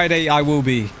it's a Friday, I will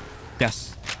be.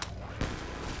 Yes.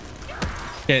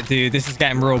 Shit, dude. This is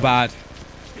getting real bad.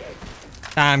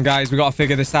 Damn, guys. We gotta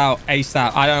figure this out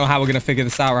ASAP. I don't know how we're gonna figure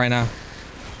this out right now.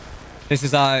 This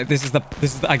is I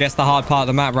guess the hard part of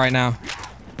the map right now.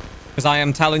 Because I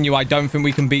am telling you, I don't think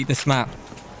we can beat this map.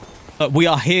 But we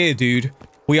are here, dude.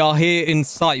 We are here in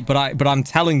sight, but I'm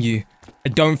telling you, I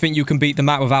don't think you can beat the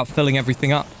map without filling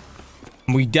everything up.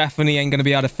 And we definitely ain't going to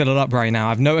be able to fill it up right now.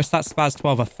 I've noticed that Spaz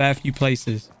 12 a fair few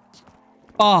places.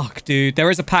 Fuck, dude.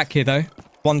 There is a pack here, though.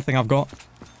 One thing I've got.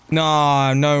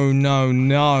 No, no, no,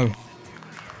 no.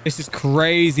 This is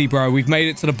crazy, bro. We've made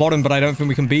it to the bottom, but I don't think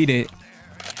we can beat it.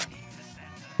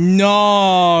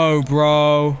 No,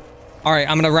 bro. All right,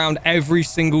 I'm going to round every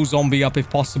single zombie up if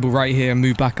possible right here and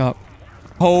move back up.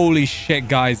 Holy shit,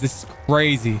 guys. This is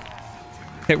crazy.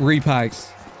 Hit repacks.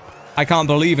 I can't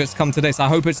believe it's come to this. I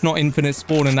hope it's not infinite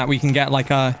spawn and that we can get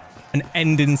like an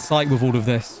end in sight with all of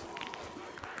this.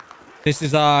 This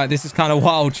is kind of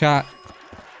wild, chat.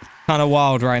 Kind of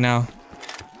wild right now.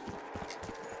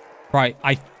 Right,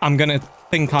 I'm gonna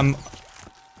think I'm...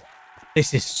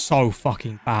 This is so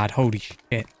fucking bad. Holy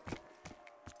shit.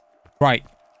 Right,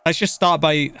 let's just start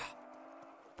by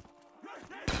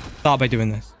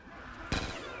doing this.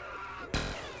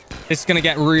 This is gonna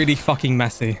get really fucking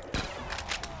messy.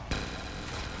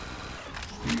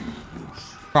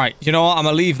 Right, you know what? I'm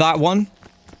gonna leave that one.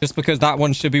 Just because that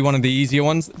one should be one of the easier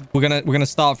ones. We're gonna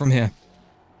start from here.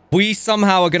 We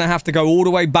somehow are gonna have to go all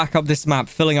the way back up this map,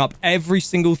 filling up every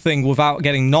single thing without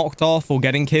getting knocked off or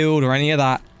getting killed or any of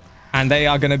that. And they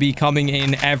are gonna be coming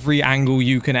in every angle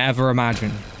you can ever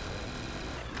imagine.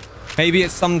 Maybe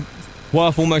it's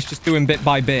worth almost just doing bit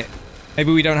by bit.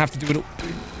 Maybe we don't have to do it all.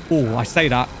 Oh, I say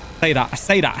that. I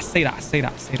say that.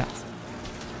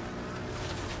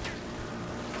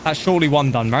 That's surely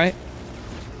one done, right?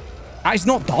 That is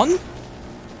not done?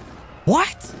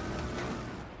 What?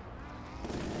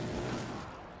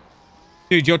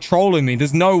 Dude, you're trolling me.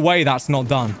 There's no way that's not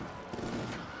done.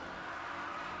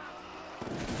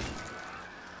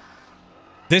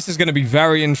 This is going to be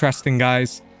very interesting,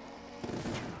 guys.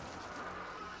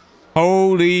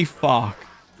 Holy fuck.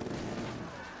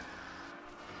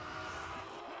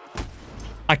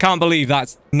 I can't believe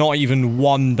that's not even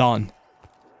one done.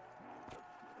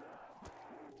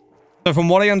 So from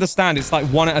what I understand, it's like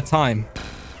one at a time.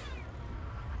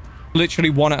 Literally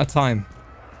one at a time.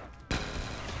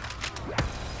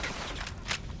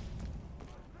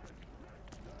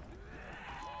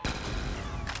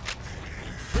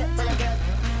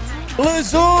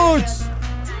 Blizzardz!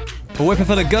 Whip it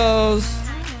for the girls.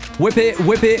 Whip it,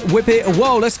 whip it, whip it.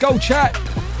 Whoa, let's go, chat.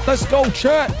 Let's go,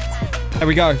 chat. There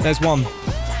we go. There's one.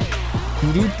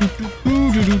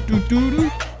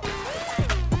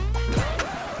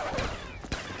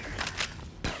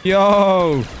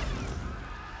 Yo.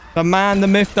 The man, the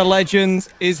myth, the legend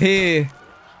is here.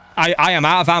 I am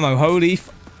out of ammo. Holy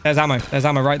there's ammo. There's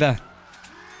ammo right there.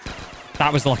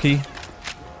 That was lucky.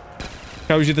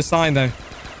 Shows you the sign, though.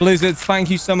 Blizzardz, thank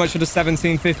you so much for the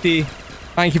 1750.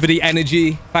 Thank you for the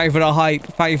energy. Thank you for the hype.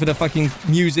 Thank you for the fucking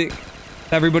music.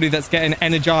 Everybody that's getting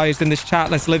energized in this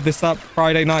chat. Let's live this up.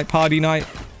 Friday night, party night.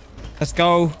 Let's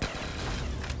go.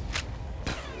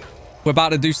 We're about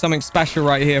to do something special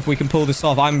right here if we can pull this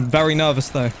off. I'm very nervous,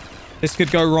 though. This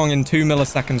could go wrong in 2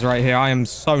 milliseconds right here. I am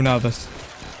so nervous.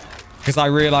 Because I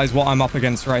realize what I'm up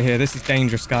against right here. This is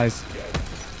dangerous, guys.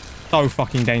 So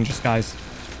fucking dangerous, guys.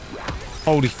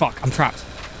 Holy fuck. I'm trapped.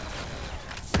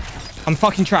 I'm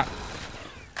fucking trapped.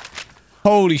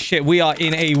 Holy shit. We are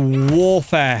in a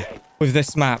warfare with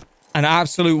this map. An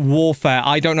absolute warfare.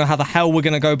 I don't know how the hell we're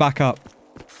going to go back up.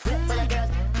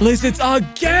 Blizzardz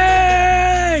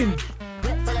again!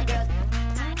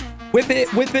 Whip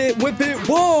it, whip it, whip it.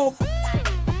 Whoa!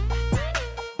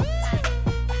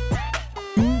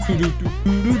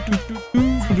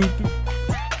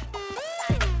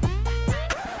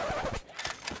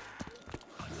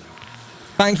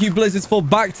 Thank you, Blizzardz, for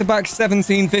back-to-back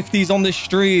 1750s on this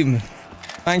stream.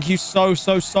 Thank you so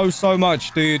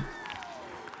much, dude.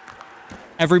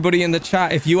 Everybody in the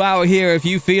chat, if you out here, if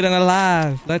you feeling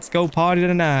alive, let's go party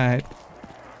tonight.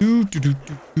 All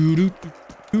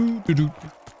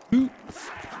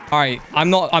right,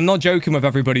 I'm not joking with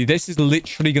everybody. This is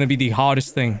literally going to be the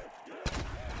hardest thing.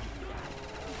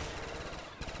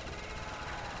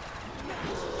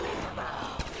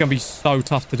 It's going to be so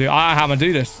tough to do. I don't know how I'm going to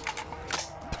do this.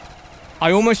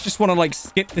 I almost just want to like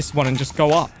skip this one and just go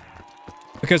up.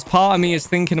 Because part of me is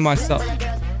thinking to myself,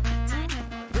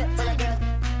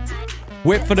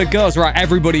 whip for the girls. Right,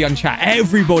 everybody on chat.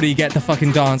 Everybody get the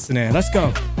fucking dance in here. Let's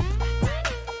go.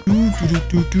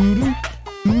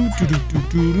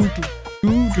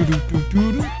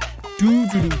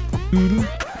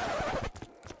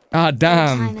 Ah,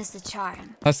 damn.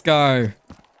 Let's go.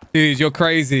 Dude, you're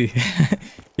crazy.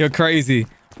 You're crazy.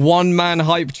 One man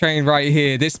hype train right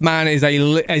here. This man is a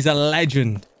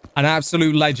legend. An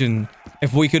absolute legend.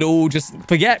 If we could all just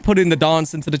forget putting the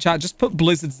dance into the chat, just put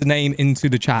Blizzard's name into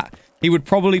the chat. He would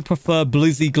probably prefer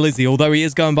Blizzy Glizzy, although he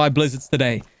is going by Blizzardz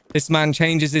today. This man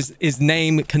changes his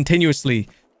name continuously.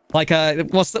 Like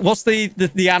what's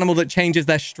the animal that changes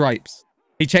their stripes?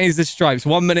 He changes his stripes.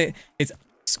 1 minute it's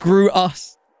screw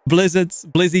us, Blizzardz,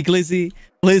 Blizzy Glizzy,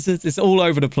 Blizzardz. It's all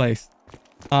over the place.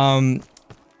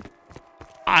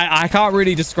 I can't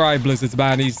really describe Blizzardz,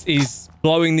 man. He's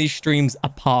blowing these streams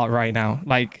apart right now.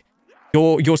 Like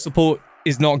your support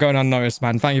is not going unnoticed,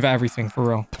 man. Thank you for everything, for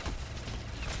real.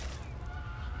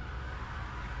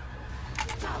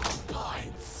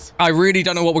 I really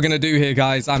don't know what we're going to do here,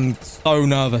 guys. I'm so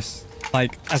nervous,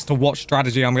 like, as to what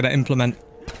strategy I'm going to implement.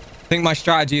 I think my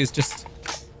strategy is just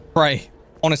pray.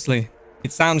 Honestly,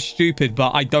 it sounds stupid,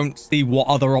 but I don't see what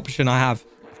other option I have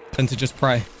than to just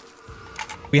pray.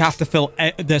 We have to fill...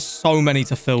 There's so many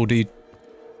to fill, dude.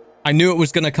 I knew it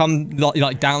was going to come,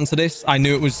 like, down to this. I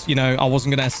knew it was, you know, I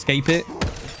wasn't going to escape it.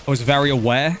 I was very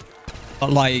aware.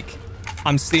 But, like,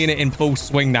 I'm seeing it in full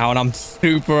swing now, and I'm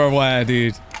super aware,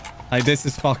 dude. Like, this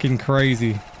is fucking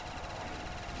crazy.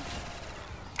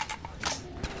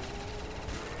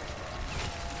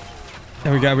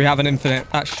 There we go. We have an infinite.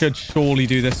 That should surely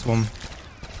do this one.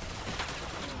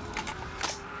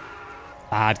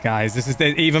 Bad, guys. This is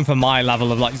even for my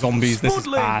level of like zombies. This is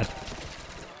bad.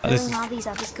 This is... all these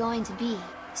up is going to be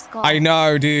skull. I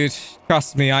know, dude.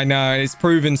 Trust me, I know. It's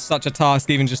proven such a task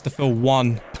even just to fill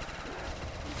one.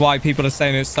 Why people are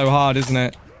saying it's so hard, isn't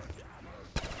it?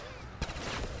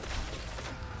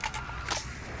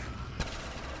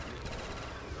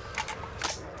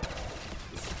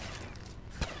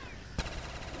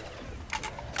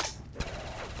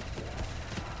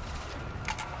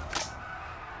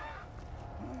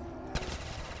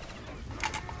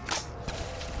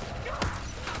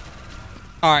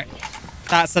 All right,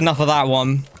 that's enough of that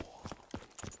one.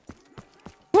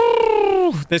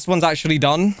 Woo! This one's actually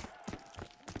done.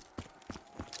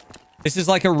 This is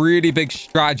like a really big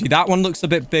strategy. That one looks a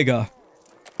bit bigger.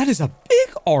 That is a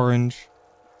big orange.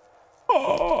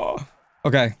 Oh.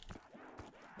 Okay.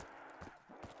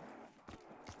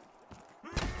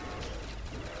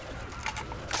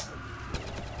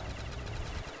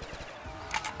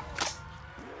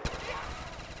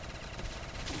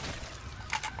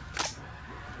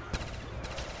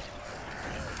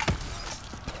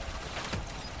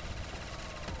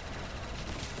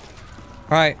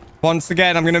 All right, once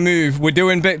again, I'm going to move. We're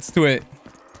doing bits to it.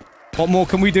 What more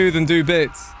can we do than do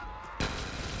bits?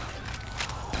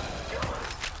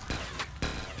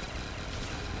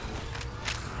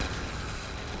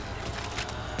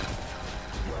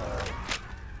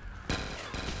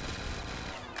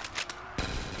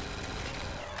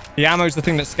 The ammo's the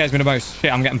thing that scares me the most.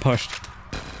 Shit, I'm getting pushed.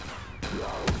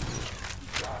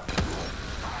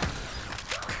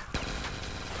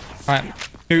 All right,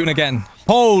 shooting again.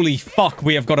 Holy fuck,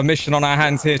 we have got a mission on our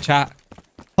hands here, chat.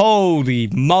 Holy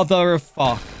mother of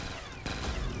fuck.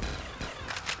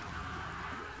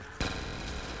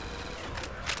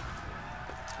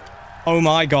 Oh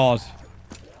my god.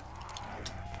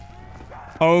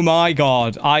 Oh my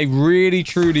god. I really,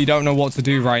 truly don't know what to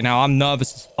do right now. I'm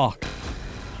nervous as fuck.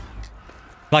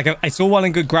 Like, it's all well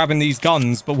and good grabbing these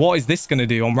guns, but what is this going to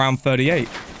do on round 38?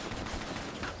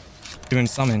 Doing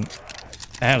something.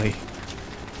 Barely.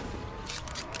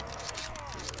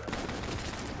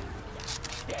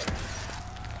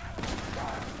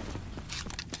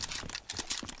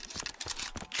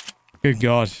 Good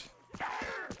god.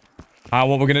 What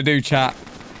we're going to do, chat.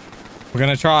 We're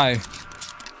going to try.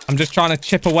 I'm just trying to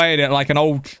chip away at it like an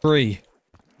old tree.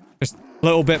 Just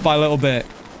little bit by little bit.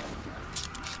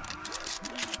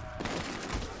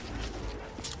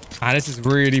 Man, this is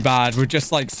really bad. We're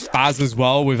just like spaz as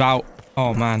well without...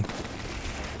 Oh, man.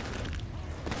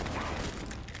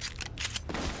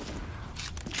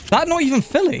 That not even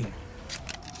filling.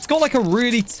 It's got like a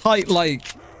really tight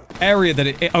like area that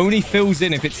it only fills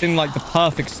in if it's in like the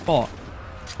perfect spot.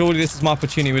 Surely this is my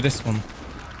opportunity with this one.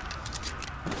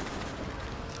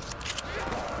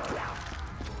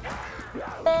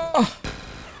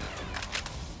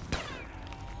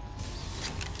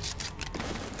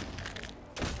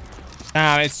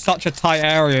 Damn, it's such a tight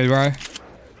area, bro.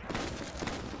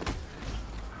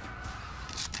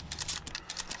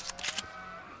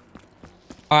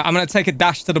 Alright, I'm going to take a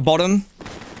dash to the bottom.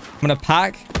 I'm going to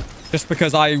pack. Just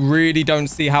because I really don't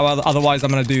see how otherwise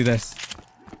I'm going to do this.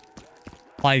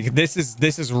 Like, this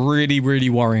is really, really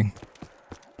worrying.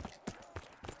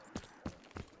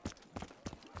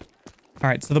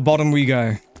 Alright, to the bottom we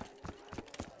go.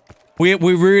 We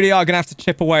really are going to have to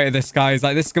chip away at this, guys.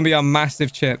 Like, this is going to be a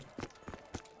massive chip.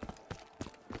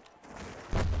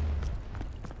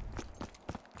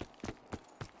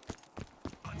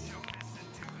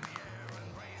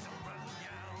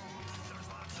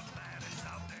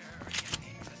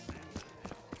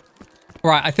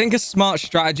 Right, I think a smart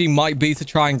strategy might be to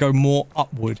try and go more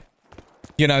upward.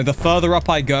 You know, the further up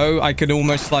I go, I could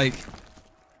almost like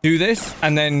do this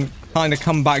and then kind of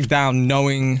come back down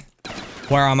knowing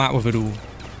where I'm at with it all.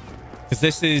 Because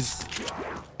this is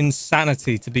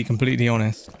insanity, to be completely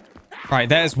honest. Right,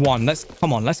 there's one.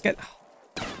 Come on, let's get...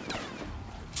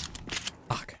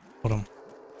 Fuck, hold on.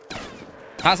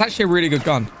 That's actually a really good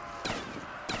gun.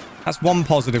 That's one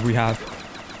positive we have.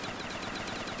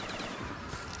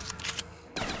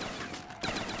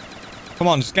 Come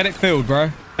on, just get it filled,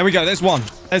 bro. There we go. There's one.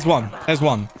 There's one. There's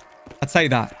one. I'd say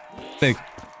that. Big.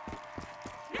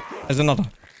 There's another.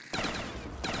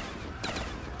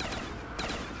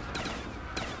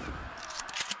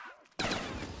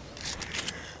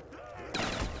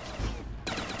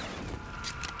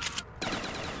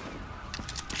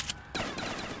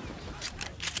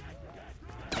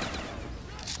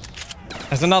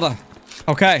 There's another.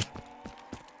 Okay.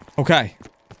 Okay.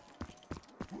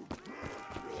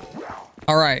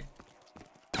 All right.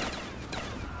 Can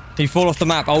you fall off the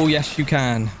map? Oh, yes, you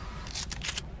can.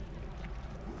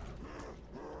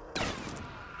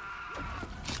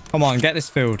 Come on, get this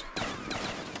filled.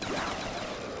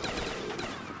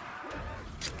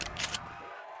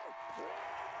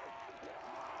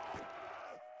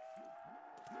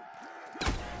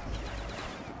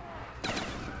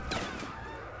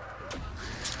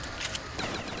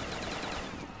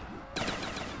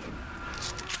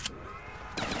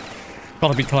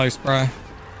 Gotta be close, bro.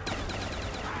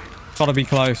 Gotta be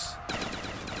close.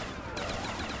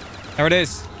 There it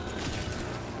is.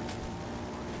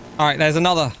 All right, there's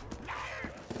another.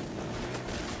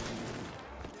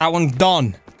 That one's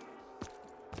done.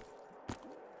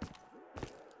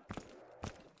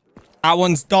 That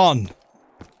one's done.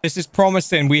 This is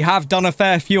promising. We have done a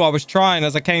fair few. I was trying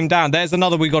as I came down. There's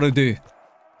another we gotta do.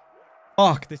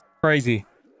 Fuck, this is crazy.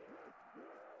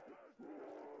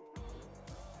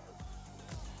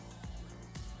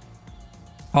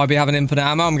 I'll be having infinite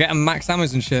ammo. I'm getting max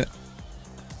ammos and shit.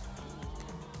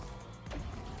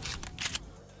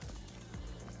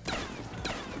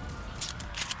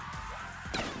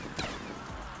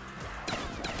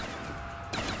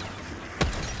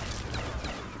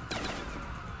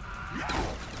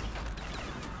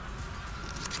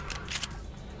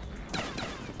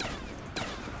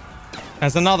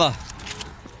 There's another.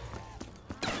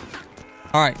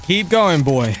 All right, keep going,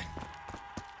 boy.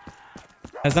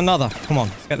 There's another. Come on,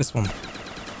 let's get this one.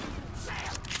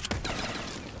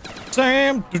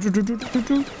 Sam.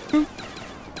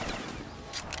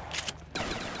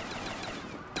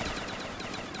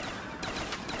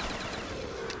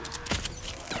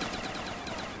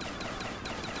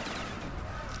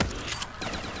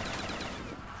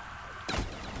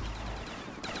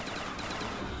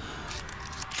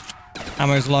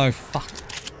 Ammo's low. Fuck.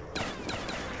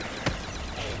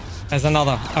 There's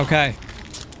another. Okay.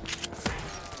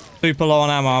 Super low on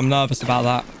ammo. I'm nervous about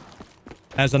that.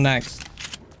 There's the next.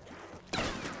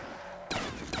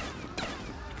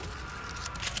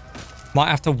 Might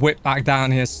have to whip back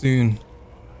down here soon.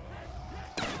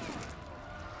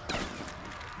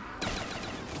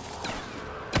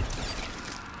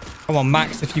 Come on,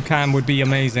 Max, if you can, would be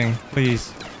amazing.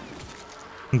 Please.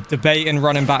 I'm debating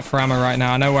running back for ammo right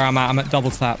now. I know where I'm at. I'm at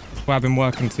double tap. That's where I've been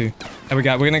working to. There we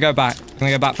go. We're going to go back. We're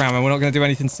going to go back for ammo. We're not going to do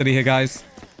anything silly here, guys.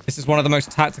 This is one of the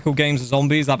most tactical games of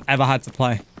zombies I've ever had to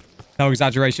play. No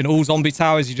exaggeration. All zombie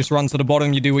towers, you just run to the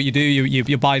bottom. You do what you do.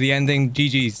 You buy the ending.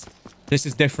 GG's. This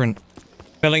is different.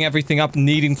 Filling everything up,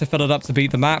 needing to fill it up to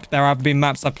beat the map. There have been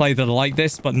maps I played that are like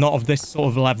this, but not of this sort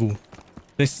of level.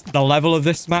 The level of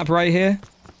this map right here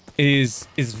is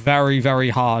very, very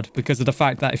hard because of the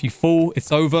fact that if you fall,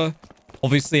 it's over.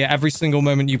 Obviously, at every single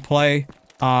moment you play,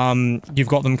 you've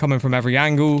got them coming from every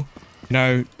angle. You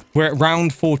know, we're at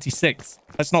round 46.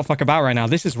 Let's not fuck about right now.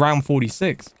 This is round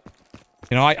 46.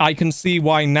 You know, I can see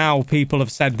why now people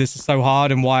have said this is so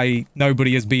hard and why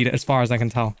nobody has beat it as far as I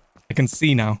can tell. I can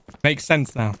see now. Makes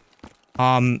sense now.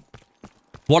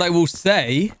 What I will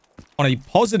say on a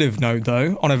positive note,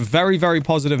 though, on a very, very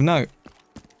positive note,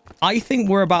 I think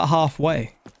we're about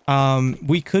halfway.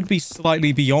 We could be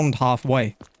slightly beyond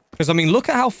halfway. Because, I mean, look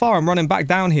at how far I'm running back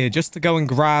down here just to go and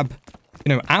grab,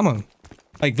 you know, ammo.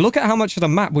 Like, look at how much of the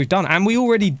map we've done. And we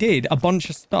already did a bunch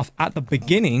of stuff at the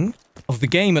beginning of the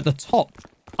game at the top.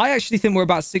 I actually think we're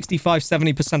about 65,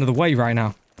 70% of the way right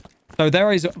now. So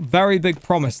there is a very big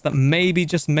promise that maybe,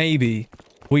 just maybe,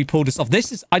 we pull this off.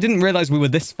 I didn't realize we were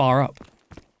this far up.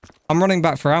 I'm running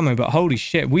back for ammo, but holy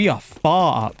shit, we are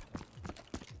far up.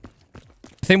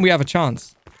 I think we have a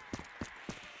chance.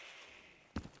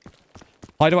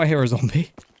 Why do I hear a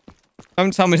zombie?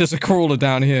 Don't tell me there's a crawler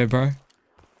down here, bro.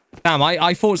 Damn,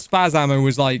 I thought spaz ammo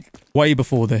was like way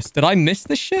before this. Did I miss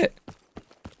this shit?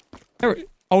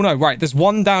 Oh no, right, there's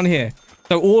one down here.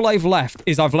 So all I've left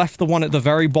is I've left the one at the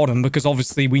very bottom because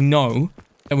obviously we know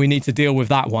that we need to deal with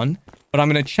that one. But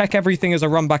I'm going to check everything as I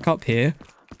run back up here.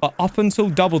 But up until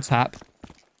double tap,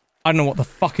 I don't know what the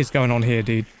fuck is going on here,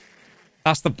 dude.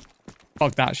 That's the...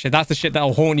 Fuck that shit. That's the shit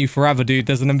that'll haunt you forever, dude.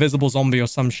 There's an invisible zombie or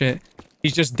some shit.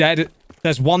 He's just dead.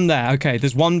 There's one there. Okay,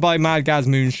 there's one by Mad Gaz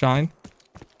Moonshine.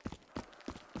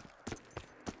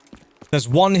 There's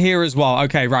one here as well.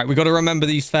 Okay, right. We've got to remember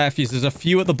these fair fews. There's a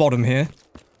few at the bottom here.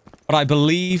 But I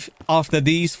believe after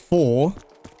these 4,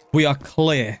 we are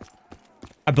clear.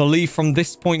 I believe from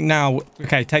this point now...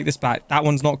 Okay, take this back. That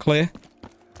one's not clear.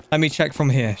 Let me check from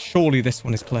here. Surely this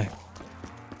one is clear.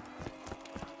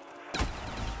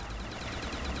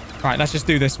 Right, let's just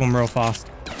do this one real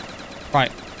fast.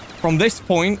 Right. From this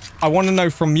point, I want to know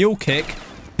from Mule Kick,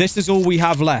 this is all we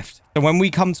have left. So when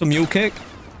we come to Mule Kick,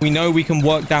 we know we can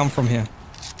work down from here.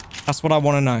 That's what I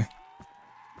want to know.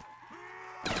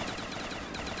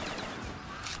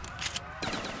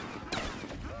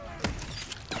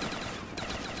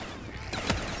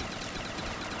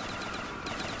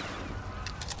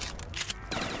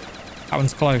 That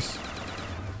one's close.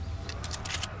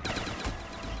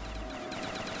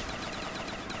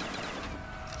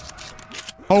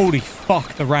 Holy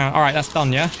fuck, the round. All right, that's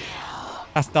done, yeah?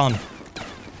 That's done.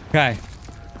 Okay.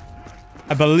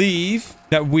 I believe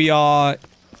that we are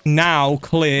now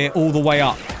clear all the way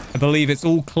up. I believe it's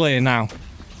all clear now.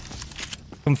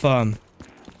 Confirm.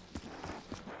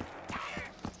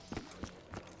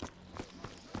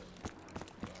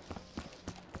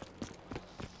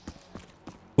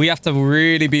 We have to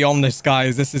really be on this,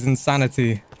 guys. This is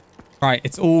insanity. Right,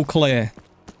 it's all clear.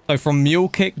 So from Mule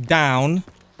Kick down,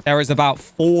 there is about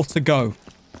 4 to go.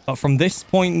 But from this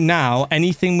point now,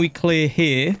 anything we clear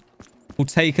here will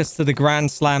take us to the Grand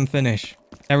Slam finish.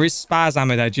 There is spaz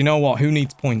ammo there. Do you know what? Who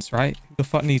needs points, right? Who the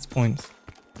fuck needs points?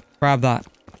 Grab that.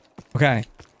 Okay.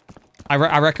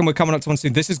 I reckon we're coming up to one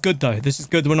soon. This is good, though. This is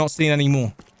good. We're not seeing any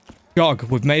more. Jog.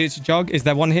 We've made it to Jog. Is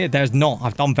there one here? There's not.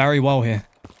 I've done very well here.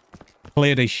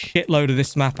 Cleared a shitload of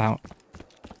this map out.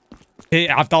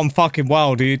 I've done fucking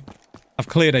well, dude. I've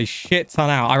cleared a shit ton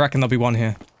out. I reckon there'll be one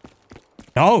here.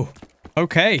 No.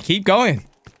 Okay. Keep going.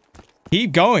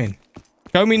 Keep going.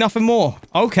 Show me nothing more.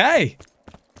 Okay.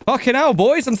 Fucking hell,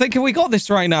 boys. I'm thinking we got this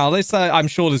right now. This, I'm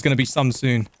sure there's going to be some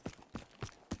soon.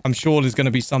 I'm sure there's going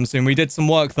to be some soon. We did some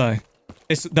work, though.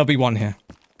 There'll be one here.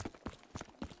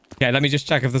 Okay, let me just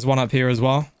check if there's one up here as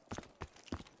well.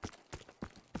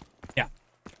 Yeah.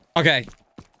 Okay.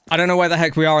 I don't know where the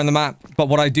heck we are in the map, but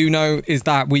what I do know is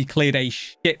that we cleared a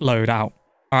shitload out.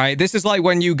 All right? This is like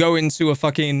when you go into a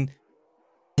fucking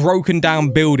broken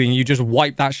down building. You just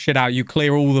wipe that shit out. You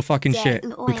clear all the fucking shit.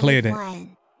 We cleared it.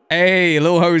 Hey,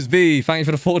 Lil Hose B. Thank you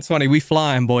for the 420. We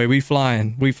flying, boy. We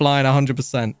flying. We flying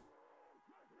 100%.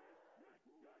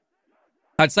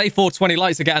 I'd say 420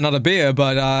 lights to get another beer,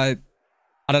 but I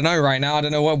don't know right now. I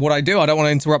don't know what I do. I don't want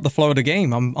to interrupt the flow of the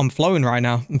game. I'm flowing right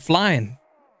now. I'm flying.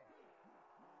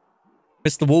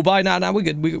 Missed the wall by. Nah, we're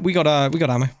good. We got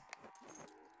ammo.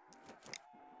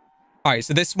 All right,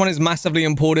 so this one is massively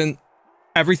important.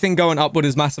 Everything going upward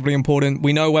is massively important.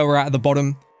 We know where we're at the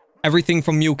bottom. Everything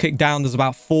from mule kick down, there's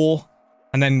about 4.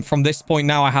 And then from this point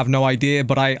now, I have no idea.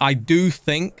 But I do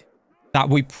think that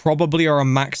we probably are a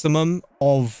maximum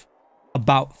of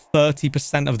about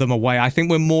 30% of them away. I think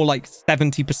we're more like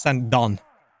 70% done.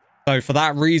 So for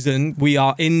that reason, we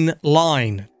are in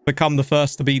line to become the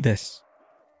first to beat this.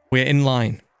 We're in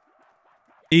line.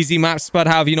 Easy map, Spud.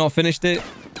 How have you not finished it?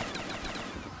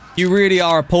 You really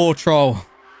are a poor troll.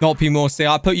 Not P more C.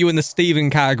 I put you in the Steven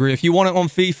category. If you want it on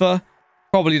FIFA,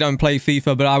 probably don't play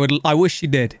FIFA, but I wish you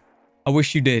did. I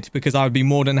wish you did, because I would be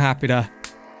more than happy to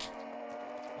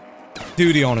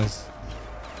do the honors.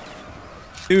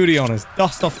 Do the honors.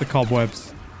 Dust off the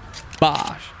cobwebs.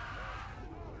 Bash.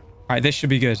 Alright, this should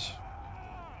be good.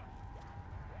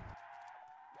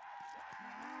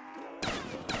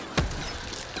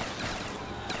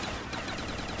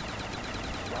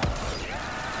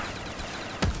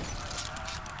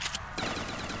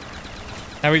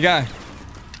 There we go.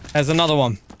 There's another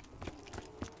one.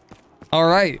 All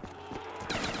right.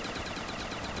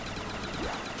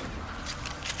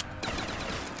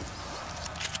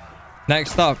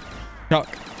 Next up,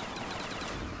 Chuck.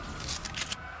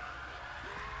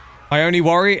 My only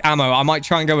worry, ammo. I might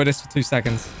try and go with this for 2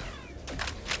 seconds.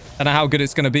 Don't know how good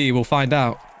it's going to be. We'll find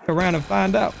out. Go around and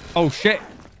find out. Oh, shit.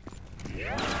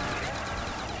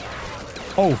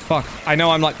 Oh, fuck. I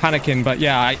know I'm like panicking, but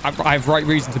yeah, I have right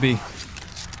reason to be.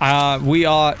 We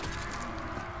are...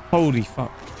 Holy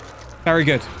fuck. Very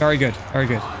good. Very good. Very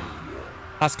good.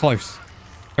 That's close.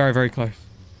 Very, very close.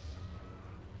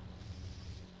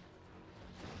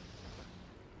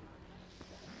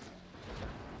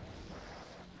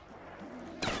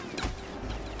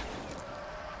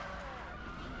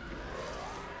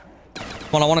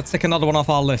 Well, I want to tick another one off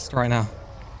our list right now.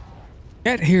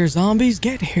 Get here, zombies.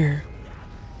 Get here.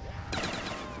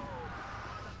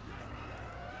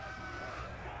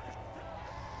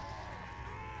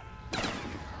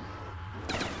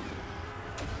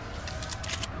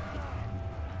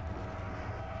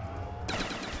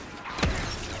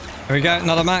 There we go,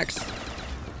 another max.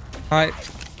 All right,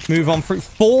 move on through.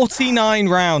 49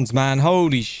 rounds, man.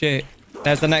 Holy shit.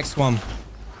 There's the next one.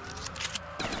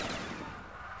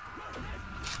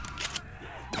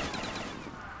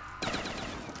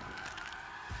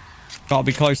 Gotta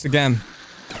be close again.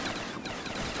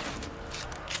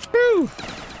 Woo!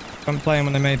 I'm playing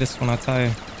when they made this one, I tell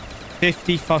you.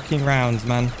 50 fucking rounds,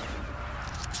 man.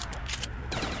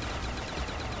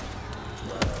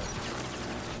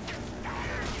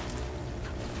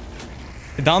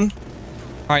 Done?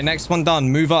 All right, next one done.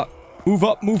 Move up. Move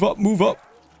up, move up, move up.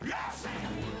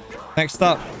 Next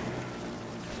up.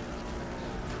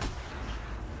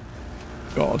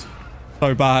 God.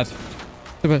 So bad.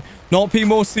 So bad. Not P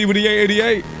more C with the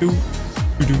 888.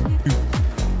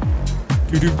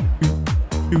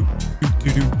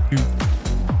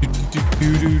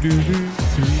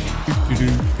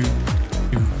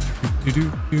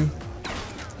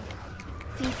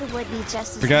 FIFA would be just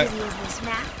as easy as this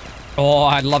map. Oh,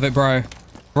 I'd love it, bro.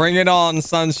 Bring it on,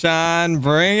 sunshine.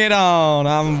 Bring it on.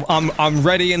 I'm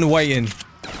ready and waiting.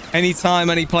 Anytime,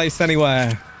 any place,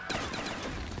 anywhere.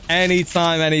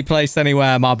 Anytime, any place,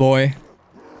 anywhere, my boy.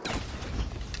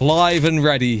 Live and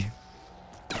ready.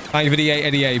 Thank you for the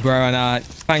 888, bro, and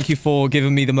thank you for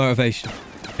giving me the motivation.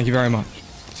 Thank you very much.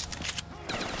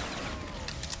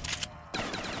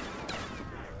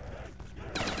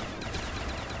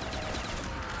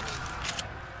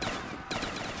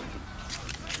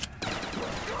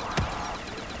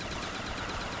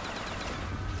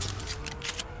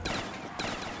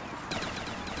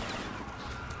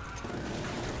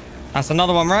 That's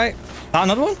another one, right? That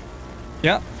another one?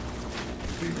 Yeah.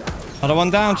 Another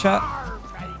one down, chat.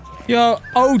 Yo,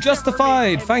 oh,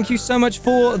 Justified. Thank you so much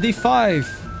for the 5.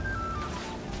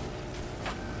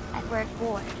 At work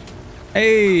board.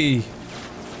 Hey.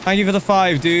 Thank you for the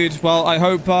 5, dude. Well, I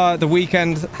hope the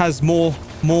weekend has more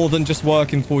than just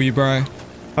working for you, bro.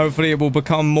 Hopefully it will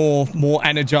become more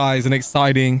energized and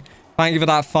exciting. Thank you for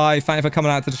that 5. Thank you for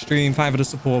coming out to the stream. Thank you for the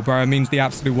support, bro. It means the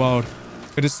absolute world.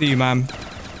 Good to see you, man.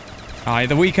 All right,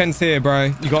 the weekend's here, bro.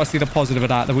 You got to see the positive of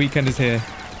that. The weekend is here.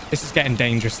 This is getting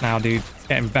dangerous now, dude. It's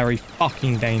getting very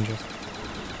fucking dangerous.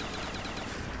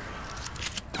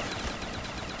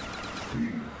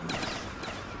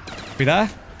 We there?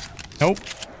 Nope.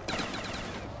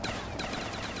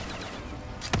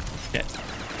 Shit.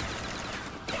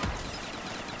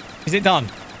 Is it done?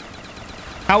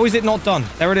 How is it not done?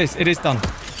 There it is. It is done.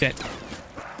 Shit.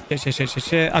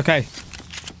 Shit. Okay.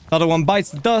 Another one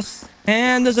bites the dust.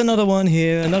 And there's another one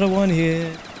here. Another one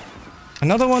here.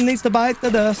 Another one needs to bite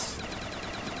the dust.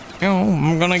 Oh,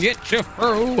 I'm gonna get you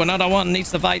through. Another one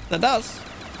needs to bite the dust.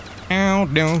 Oh,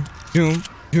 doom, doom,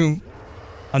 doom.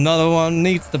 Another one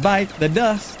needs to bite the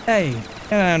dust. Hey.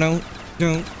 Doom,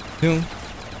 doom, doom.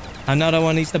 Another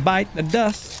one needs to bite the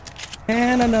dust.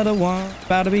 And another one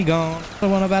about to be gone. Another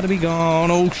one about to be gone.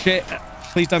 Oh, shit.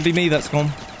 Please don't be me that's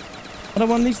gone.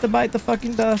 Another one needs to bite the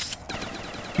fucking dust.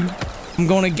 I'm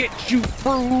gonna get you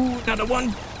through. Another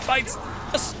one bites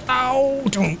dust. Ow.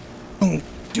 Doom, doom,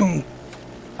 doom.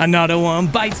 Another one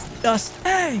bites the dust.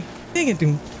 Hey. Ding it.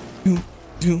 Doom, doom,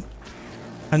 doom.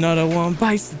 Another one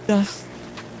bites the dust.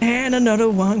 And another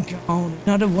one gone.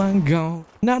 Another one gone.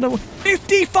 Another one.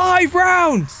 55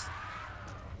 rounds.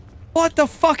 What the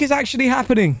fuck is actually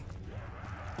happening?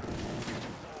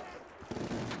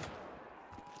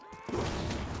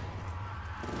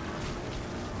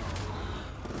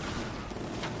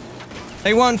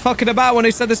 They weren't fucking about when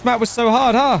they said this map was so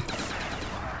hard, huh?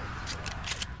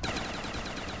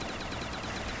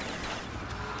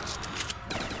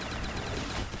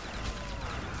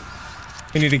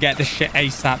 We need to get this shit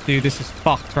ASAP, dude. This is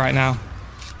fucked right now.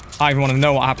 I don't even want to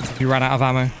know what happens if you run out of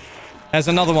ammo. There's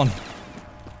another one.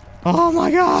 Oh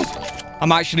my god.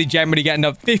 I'm actually generally getting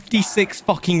up 56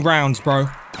 fucking rounds, bro.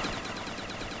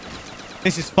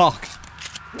 This is fucked.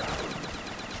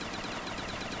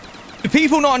 Do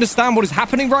people not understand what is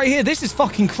happening right here? This is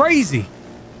fucking crazy.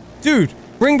 Dude,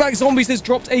 Bring Back Zombies has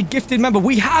dropped a gifted member.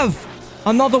 We have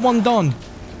another one done.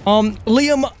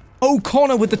 Liam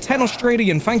O'Connor with the 10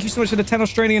 Australian. Thank you so much for the 10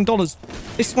 Australian dollars.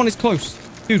 This one is close.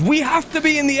 Dude, we have to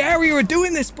be in the area of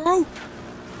doing this, bro.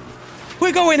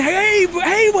 We're going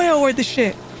haywire with this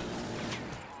shit.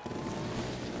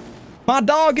 My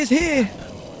dog is here.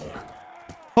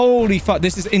 Holy fuck.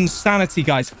 This is insanity,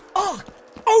 guys. Fuck.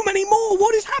 Oh, many more.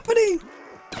 What is happening?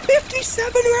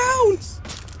 57 rounds.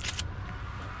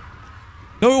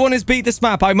 No one has beat this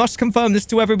map. I must confirm this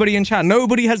to everybody in chat.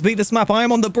 Nobody has beat this map. I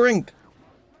am on the brink.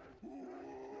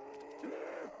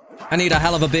 I need a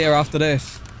hell of a beer after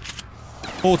this.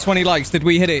 420 likes. Did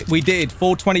we hit it? We did.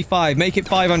 425. Make it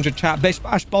 500, chat. Bish,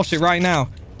 bash, bosh it right now.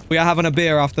 We are having a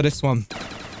beer after this one.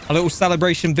 A little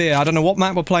celebration beer. I don't know what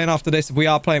map we're playing after this. If we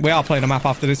are playing a map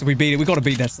after this. If we beat it, we got to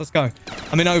beat this. Let's go.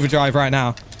 I'm in overdrive right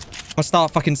now. I'll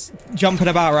start fucking jumping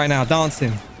about right now.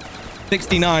 Dancing.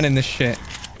 69 in this shit.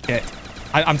 Shit.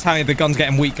 I'm telling you, the gun's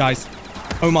getting weak, guys.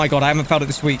 Oh my god, I haven't felt it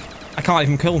this week. I can't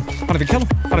even kill him. Can't even kill him.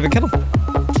 Can't even kill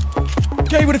him.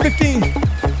 Jay with a 15.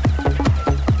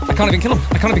 I can't even kill him.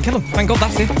 I can't even kill him. Thank god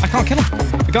that's it. I can't kill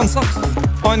him. The gun sucks.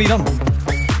 Finally done.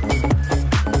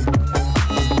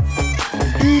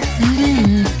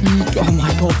 Oh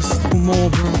my god, there's still more,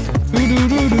 bro.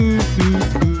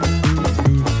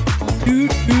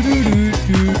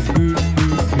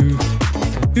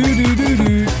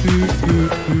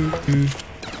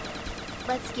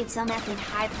 Let's get some effing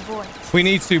hype, boys. We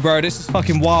need to, bro. This is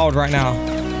fucking wild right now.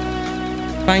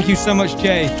 Thank you so much,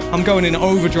 Jay. I'm going in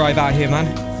overdrive out here, man.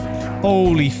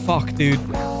 Holy fuck, dude.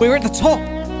 We're at the top.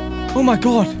 Oh my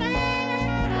god.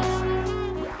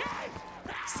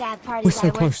 Sad part We're is so I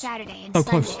work close. Saturday and So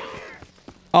Sunday. close.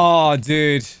 Oh,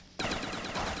 dude.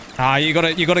 Ah, you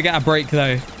gotta get a break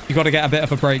though. You gotta get a bit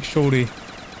of a break, surely.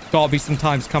 Gotta be some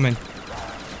times coming.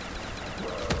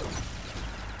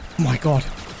 Oh my god.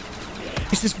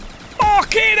 This is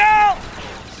fucking hell!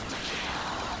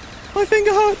 My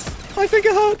finger hurts. My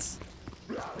finger hurts.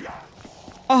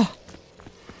 Oh.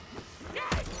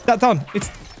 That done. It's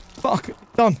fuck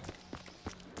done.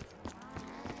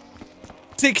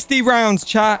 60 rounds,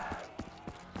 chat.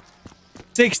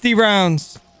 60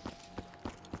 rounds.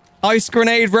 Ice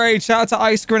Grenade Raid. Shout out to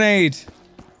Ice Grenade.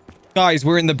 Guys,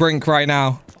 we're in the brink right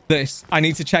now. This. I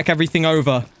need to check everything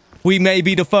over. We may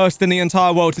be the first in the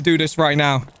entire world to do this right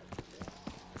now.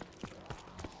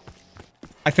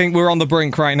 I think we're on the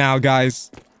brink right now,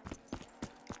 guys.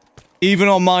 Even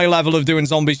on my level of doing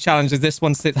zombies challenges, this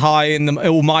one sits high in the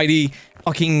almighty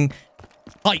fucking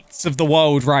heights of the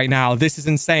world right now. This is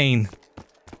insane.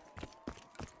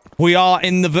 We are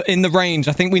in the range.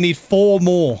 I think we need 4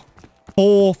 more.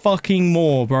 4 fucking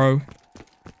more, bro.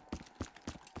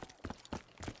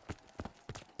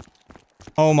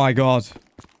 Oh my god.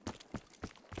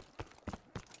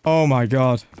 Oh my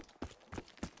god.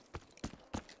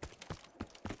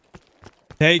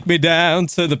 Take me down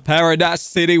to the paradise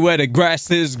city where the grass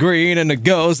is green and the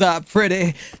girls are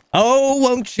pretty. Oh,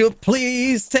 won't you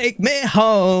please take me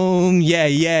home? Yeah,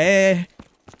 yeah.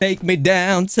 Take me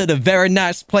down to the very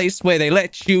nice place where they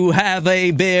let you have a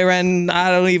beer and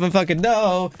I don't even fucking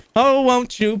know. Oh,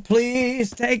 won't you please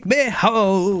take me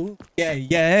home? Yeah,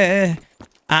 yeah.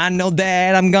 I know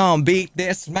that I'm gonna beat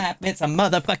this map. It's a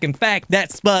motherfucking fact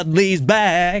that Spuddley's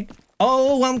back.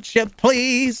 Oh, won't you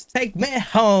please take me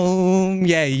home?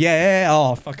 Yeah, yeah.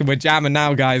 Oh, fucking we're jamming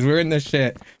now, guys. We're in this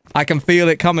shit. I can feel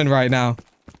it coming right now.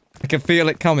 I can feel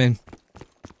it coming.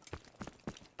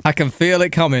 I can feel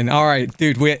it coming. All right,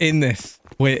 dude, we're in this.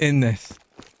 We're in this.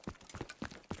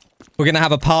 We're going to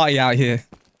have a party out here.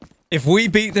 If we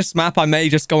beat this map, I may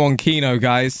just go on Kino,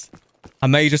 guys. I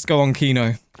may just go on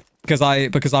Kino because I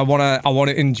want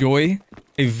to enjoy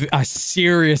a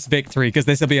serious victory, because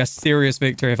this will be a serious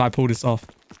victory if I pull this off.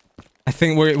 I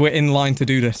think we're in line to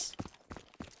do this.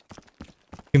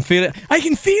 I can feel it. I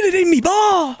can feel it in me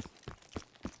bar.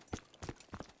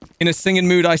 In a singing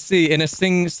mood, I see. In a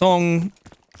sing-song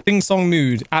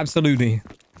mood. Absolutely.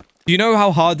 Do you know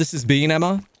how hard this has been,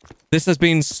 Emma? This has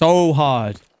been so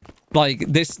hard. Like,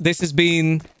 this has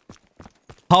been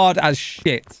hard as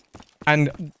shit.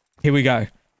 And here we go.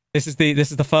 This is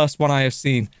the first one I have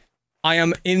seen. I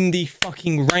am in the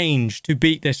fucking range to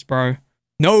beat this, bro.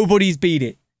 Nobody's beat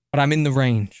it, but I'm in the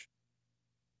range.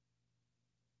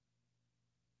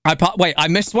 Wait, I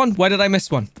missed one? Where did I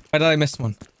miss one? Where did I miss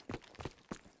one?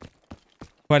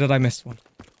 Where did I miss one?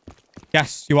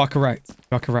 Yes, you are correct.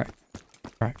 You are correct.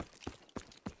 Right.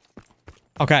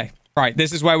 Okay. Right.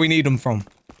 This is where we need them from.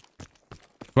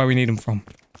 Where we need them from.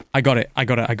 I got it. I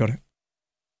got it. I got it.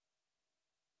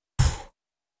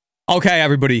 Okay,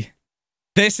 everybody.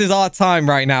 This is our time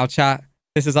right now, chat.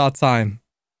 This is our time.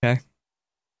 Okay? This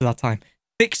is our time.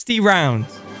 60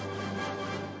 rounds.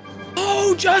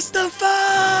 Oh, justified!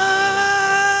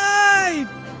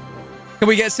 Can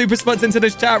we get super spuds into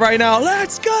this chat right now?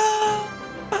 Let's go!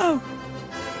 Oh.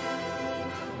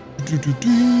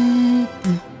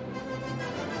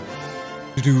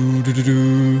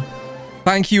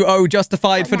 Thank you, Oh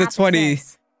Justified, for the 20.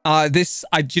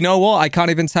 Do you know what? I can't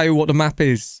even tell you what the map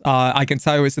is. I can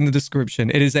tell you it's in the description.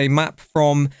 It is a map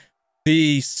from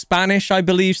the Spanish, I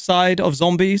believe, side of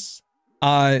zombies.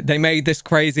 They made this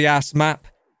crazy ass map.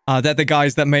 They're the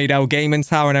guys that made El Gaming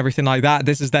Tower and everything like that.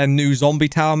 This is their new zombie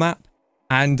tower map.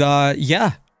 And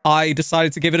yeah, I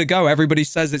decided to give it a go. Everybody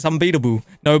says it's unbeatable.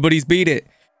 Nobody's beat it.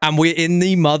 And we're in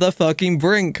the motherfucking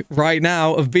brink right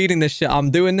now of beating this shit. I'm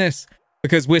doing this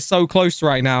because we're so close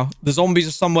right now. The zombies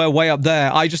are somewhere way up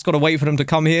there. I just got to wait for them to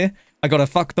come here. I got to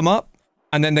fuck them up.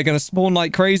 And then they're going to spawn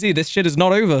like crazy. This shit is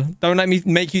not over. Don't let me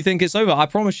make you think it's over. I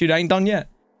promise you, it ain't done yet.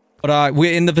 But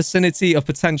we're in the vicinity of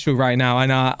potential right now.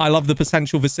 And I love the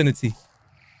potential vicinity.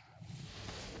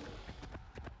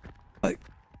 Like,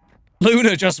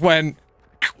 Luna just went...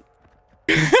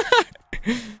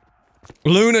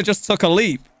 Luna just took a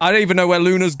leap. I don't even know where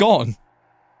Luna's gone.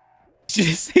 Did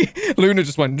you see? Luna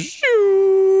just went...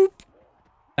 Shoop.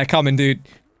 They're coming, dude.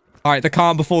 All right, the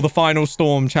calm before the final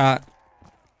storm, chat.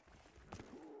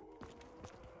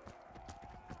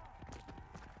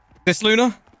 This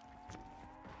Luna?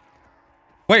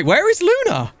 Wait, where is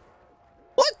Luna?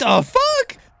 What the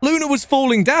fuck? Luna was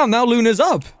falling down. Now Luna's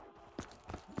up.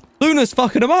 Luna's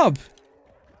fucking him up.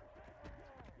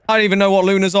 I don't even know what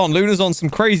Luna's on. Luna's on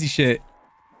some crazy shit.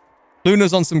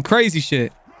 Luna's on some crazy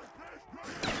shit.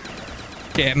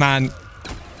 Get it, man.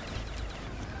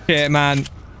 Get it, man.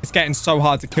 It's getting so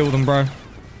hard to kill them, bro.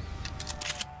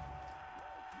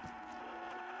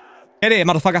 Get it,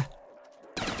 motherfucker.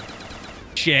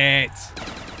 Shit.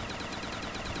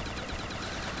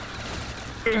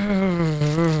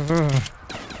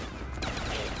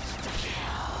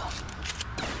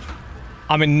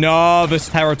 I'm in nervous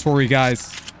territory,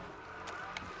 guys.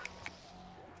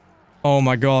 Oh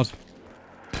my god.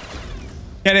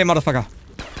 Get in, motherfucker.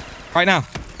 Right now.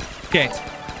 Get.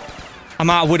 I'm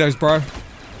out of widows, bro.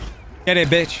 Get it,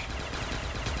 bitch.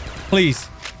 Please.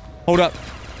 Hold up.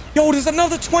 Yo, there's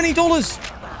another $20.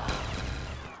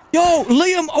 Yo,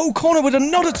 Liam O'Connor with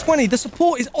another 20. The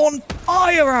support is on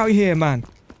fire out here, man.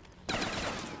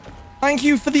 Thank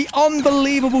you for the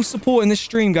unbelievable support in this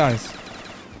stream, guys.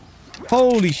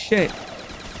 Holy shit.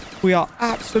 We are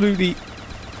absolutely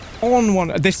on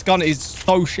one. This gun is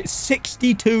so shit.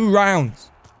 62 rounds.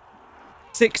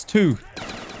 6-2.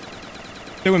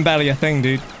 Doing barely a thing,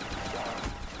 dude.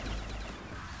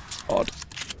 God.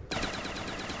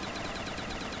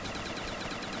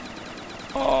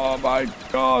 Oh my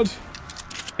god.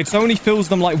 It only fills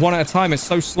them like one at a time. It's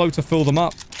so slow to fill them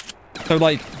up. So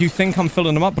like, you think I'm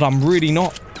filling them up, but I'm really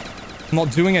not. I'm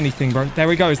not doing anything, bro. There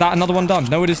we go. Is that another one done?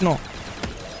 No, it is not.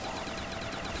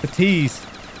 The tease.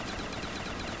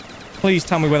 Please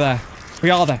tell me we're there. We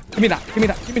are there. Give me that. Give me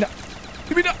that. Give me that.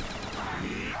 Give me that.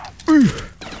 Ooh.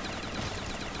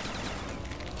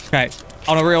 Okay.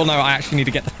 On a real note, I actually need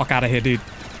to get the fuck out of here, dude.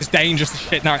 It's dangerous as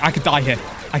shit. No, I could die here.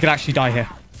 I could actually die here.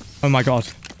 Oh my god.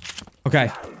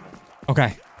 Okay.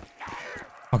 Okay.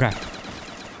 Okay.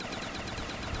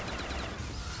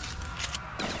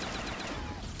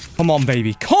 Come on,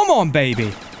 baby. Come on,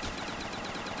 baby.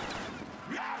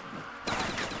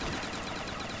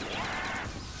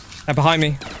 They're behind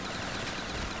me.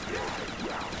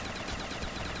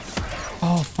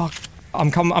 Oh, fuck.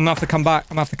 I'm gonna have to come back.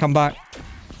 I'm gonna have to come back.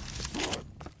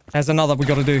 There's another we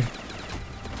gotta do.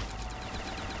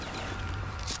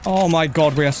 Oh my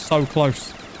god, we are so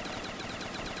close.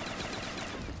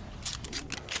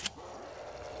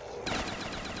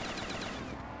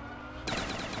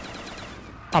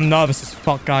 I'm nervous as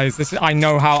fuck, guys. I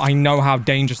know how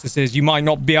dangerous this is. You might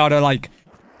not be able to like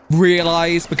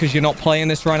realize because you're not playing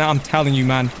this right now. I'm telling you,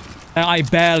 man. I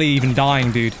barely even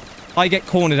dying, dude. If I get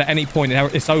cornered at any point,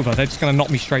 it's over. They're just gonna knock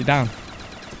me straight down.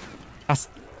 That's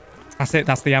it.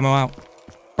 That's the ammo out.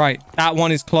 Right, that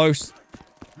one is close.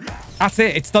 That's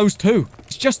it. It's those two.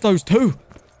 It's just those two.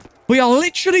 We are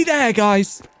literally there,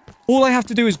 guys. All I have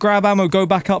to do is grab ammo, go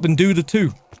back up, and do the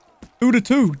two. Do the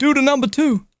two. Do the number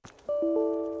two.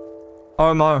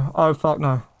 Oh no. Oh fuck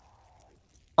no.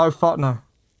 Oh fuck no.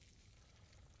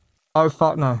 Oh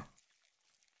fuck no.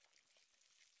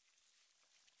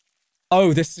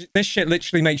 Oh, this shit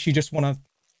literally makes you just want to...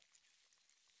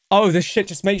 Oh, this shit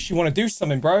just makes you want to do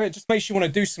something, bro. It just makes you want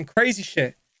to do some crazy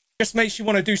shit. Just makes you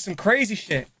want to do some crazy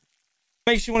shit.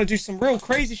 Makes you want to do some real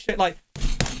crazy shit, like...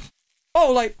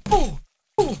 Oh, like... Oh,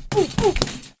 oh, oh, oh.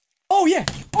 Oh, yeah.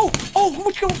 Oh, oh,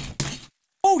 what's going...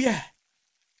 Oh, yeah.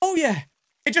 Oh, yeah.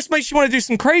 It just makes you want to do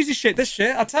some crazy shit, this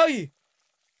shit, I tell you.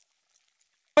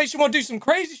 Makes you want to do some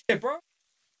crazy shit, bro.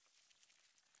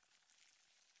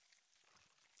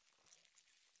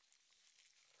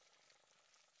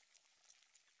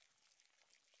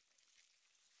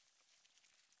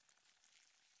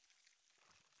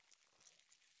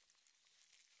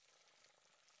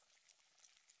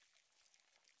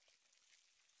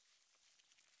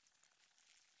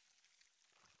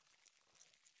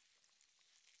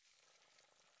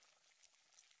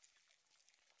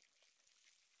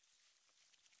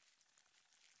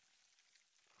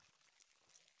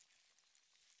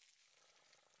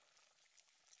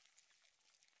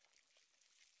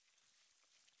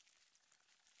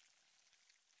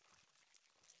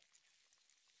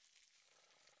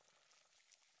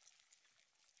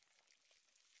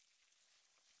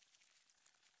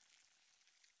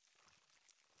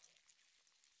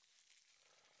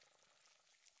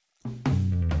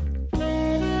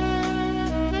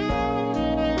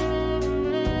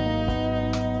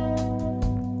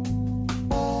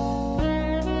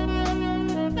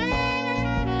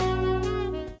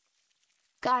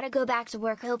 Gotta go back to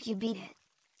work. Hope you beat it.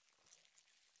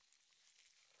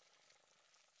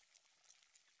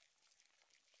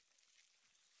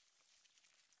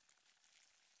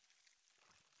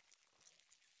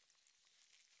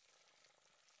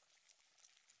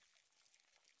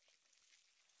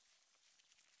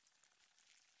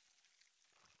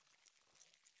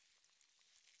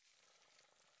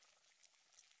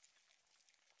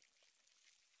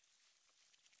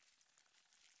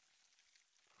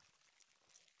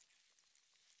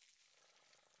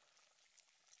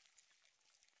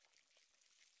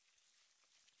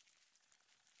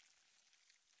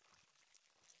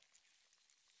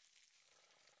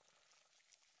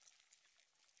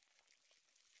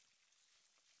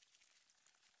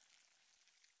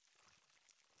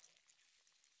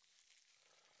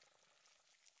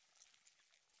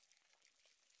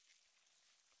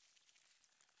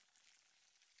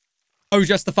 Oh,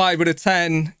 justified with a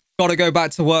 10. Gotta go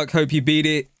back to work. Hope you beat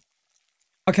it.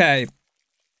 Okay.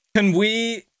 Can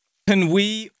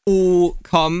we all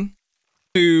come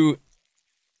to...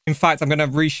 In fact, I'm going to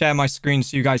reshare my screen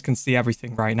so you guys can see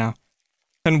everything right now.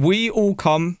 Can we all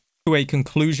come to a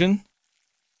conclusion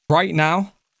right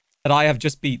now that I have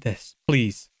just beat this?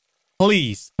 Please.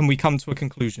 Please, can we come to a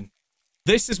conclusion?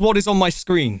 This is what is on my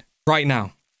screen right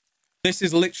now. This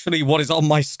is literally what is on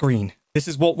my screen. This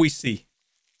is what we see.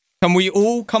 Can we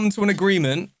all come to an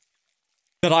agreement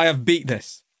that I have beat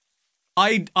this?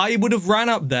 I would have ran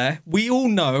up there. We all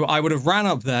know I would have ran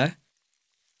up there.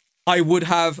 I would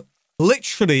have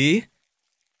literally...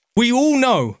 We all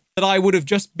know that I would have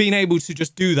just been able to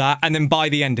just do that and then buy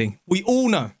the ending. We all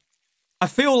know. I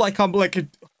feel like I'm like...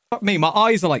 Fuck me, my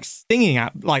eyes are like stinging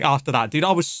at like after that, dude.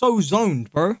 I was so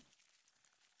zoned, bro.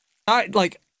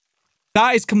 That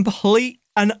is complete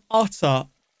and utter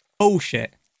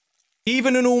bullshit.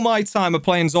 Even in all my time of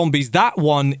playing zombies, that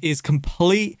one is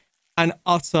complete and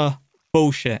utter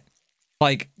bullshit.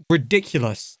 Like,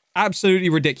 ridiculous. Absolutely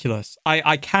ridiculous.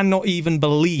 I cannot even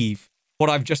believe what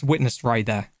I've just witnessed right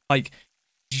there. Like,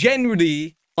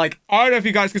 generally, like, I don't know if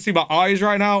you guys can see my eyes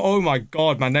right now. Oh my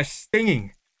god, man, they're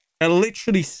stinging. They're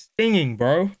literally stinging,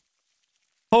 bro.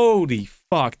 Holy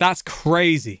fuck, that's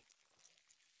crazy.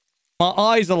 My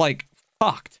eyes are like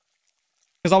fucked.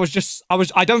 Because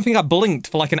I don't think I blinked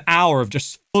for like an hour of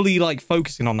just fully like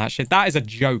focusing on that shit. That is a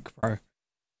joke, bro.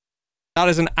 That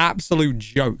is an absolute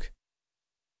joke.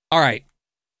 All right.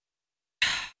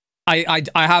 I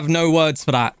have no words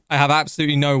for that. I have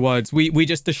absolutely no words. We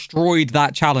just destroyed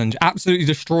that challenge. Absolutely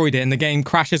destroyed it. And the game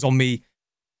crashes on me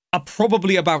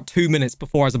probably about 2 minutes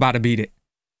before I was about to beat it.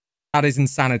 That is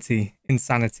insanity.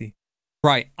 Insanity.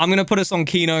 Right. I'm going to put us on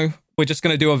Kino. We're just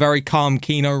going to do a very calm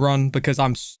Kino run because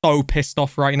I'm so pissed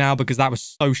off right now because that was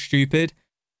so stupid. So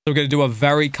we're going to do a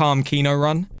very calm Kino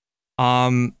run.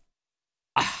 I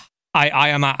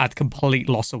am at complete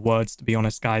loss of words, to be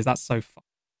honest, guys. That's so fun.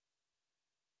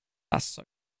 That's so...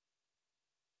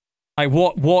 Like,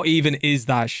 what even is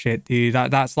that shit, dude?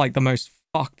 That's like the most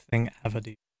fucked thing ever,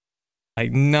 dude.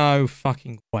 Like, no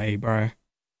fucking way, bro.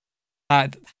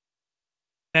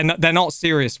 They're not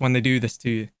serious when they do this to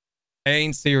you. They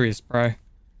ain't serious, bro.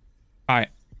 Alright.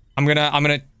 I'm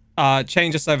gonna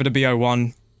change us over to BO1.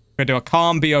 We're gonna do a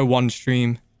calm BO1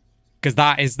 stream. Because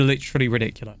that is literally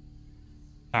ridiculous.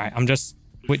 Alright, I'm just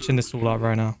switching this all up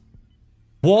right now.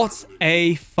 What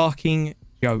a fucking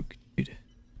joke, dude.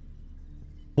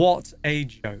 What a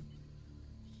joke.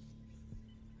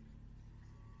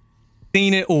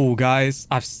 Seen it all, guys.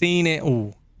 I've seen it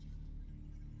all.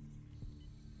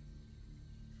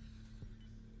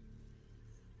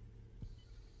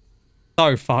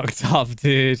 So fucked up,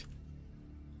 dude.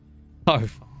 So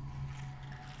fucked.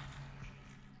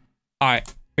 Alright,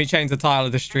 let me change the title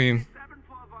of the stream.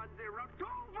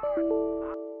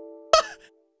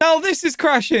 Now this is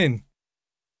crashing.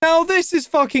 Now this is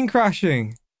fucking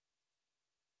crashing.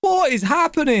 What is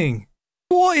happening?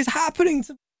 What is happening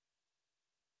to...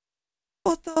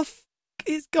 What the fuck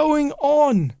is going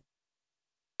on?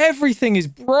 Everything is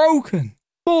broken.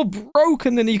 More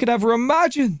broken than you could ever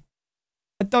imagine.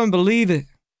 I don't believe it.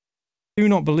 Do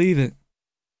not believe it.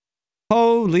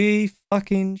 Holy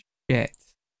fucking shit.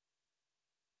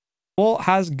 What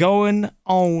has going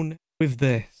on with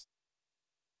this?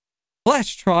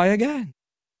 Let's try again.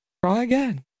 Try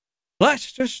again.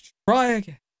 Let's just try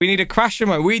again. We need a crasher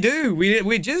mode. We do.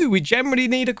 We do. We generally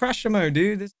need a crasher mode,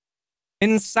 dude. This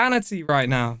insanity right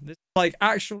now. This is like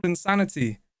actual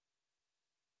insanity.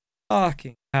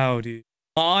 Fucking hell, dude.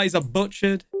 My eyes are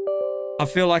butchered. I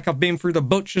feel like I've been through the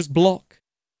butcher's block.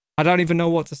 I don't even know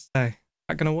what to say. Is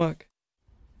that gonna work?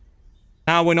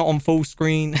 Now we're not on full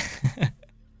screen.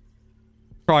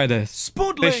 Try this.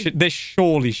 Spuddley. This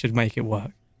surely should make it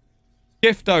work.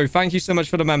 Gifto, thank you so much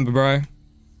for the member, bro.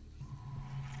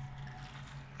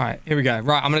 Alright, here we go.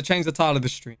 Right, I'm gonna change the title of the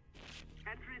stream.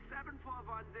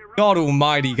 God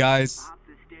almighty, guys.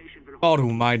 God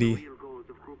almighty.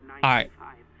 Alright.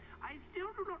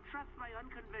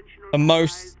 The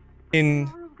most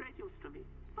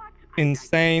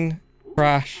insane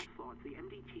crash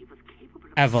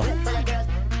ever.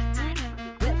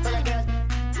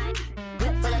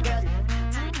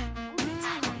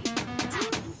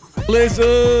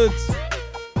 Blizzardz!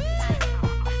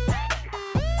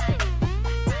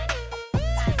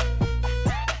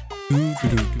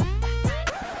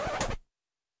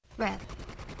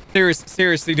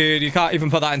 Seriously, dude, you can't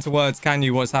even put that into words, can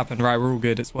you? What's happened? Right, we're all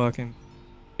good. It's working.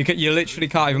 You literally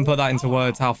can't even put that into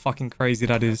words. How fucking crazy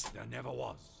that is. There never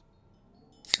was.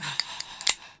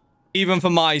 Even for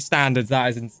my standards, that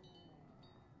is insane.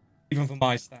 Even for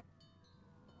my standards.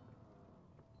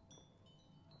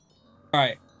 All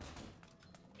right.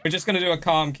 We're just gonna do a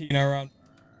calm Kino run.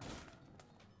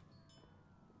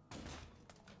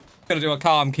 Gonna do a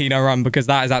calm Kino run because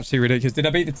that is absolutely ridiculous. Did I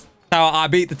beat the tower? I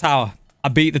beat the tower. I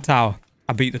beat the tower.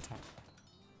 I beat the tower.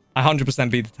 I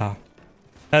 100% beat the tower.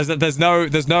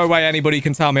 There's no way anybody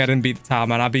can tell me I didn't beat the tower,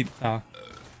 man. I beat the tower.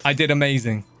 I did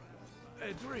amazing.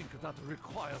 A drink that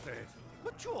requires a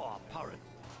mature parent.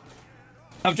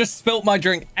 I've just spilt my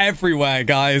drink everywhere,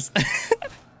 guys.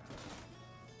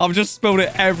 I've just spilled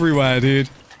it everywhere, dude.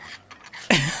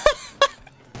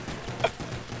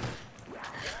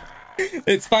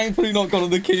 It's thankfully not gone on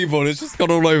the keyboard. It's just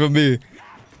gone all over me.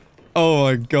 Oh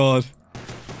my god.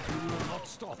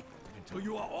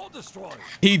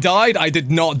 He died? I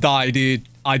did not die, dude.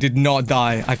 I did not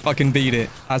die. I fucking beat it.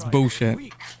 That's bullshit.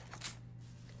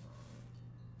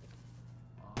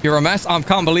 You're a mess. I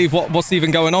can't believe what's even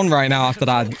going on right now after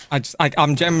that.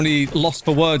 I'm generally lost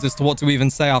for words as to what to even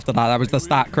say after that. That was just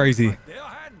that crazy.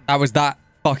 That was that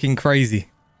fucking crazy.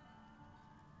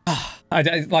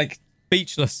 Like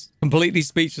speechless, completely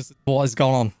speechless at what has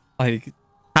gone on. Like,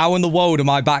 how in the world am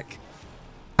I back?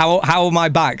 How am I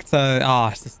back to?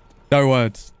 It's just, no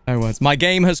words, no words. My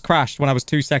game has crashed when I was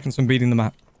 2 seconds from beating the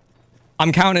map.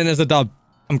 I'm counting as a dub.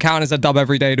 I'm counting as a dub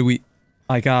every day of the week.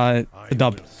 Like a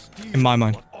dub in my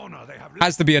mind.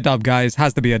 Has to be a dub, guys.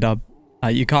 Has to be a dub.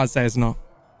 You can't say it's not.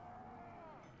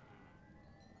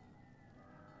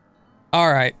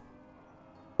 All right.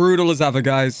 Brutal as ever,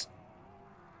 guys.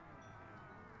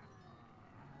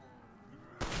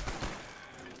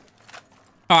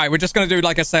 All right, we're just going to do,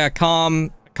 like I say, a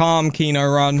calm Kino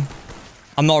run.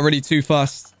 I'm not really too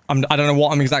fussed. I don't know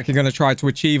what I'm exactly going to try to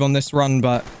achieve on this run,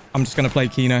 but I'm just going to play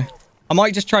Kino. I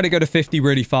might just try to go to 50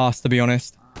 really fast, to be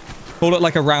honest. Call it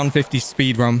like a round 50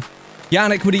 speed run.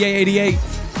 Yannick with the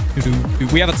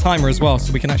 888. We have a timer as well,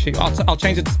 so we can actually... I'll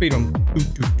change it to speed run.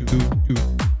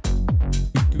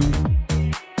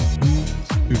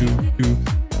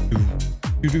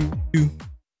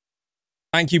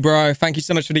 Thank you, bro. Thank you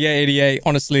so much for the 888.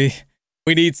 Honestly,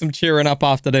 we need some cheering up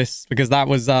after this, because that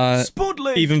was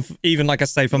Spuddley. Even like I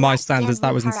say, for my standards,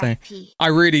 that was insane. I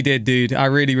really did, dude. I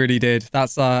really did.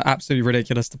 That's absolutely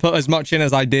ridiculous. To put as much in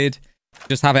as I did,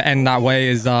 just have it end that way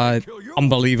is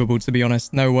unbelievable, to be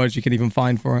honest. No words you can even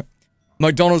find for it.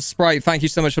 McDonald's Sprite, thank you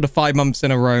so much for the 5 months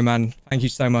in a row, man. Thank you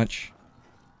so much.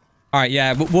 All right,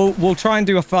 yeah, we'll try and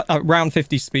do a round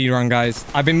 50 speed run, guys.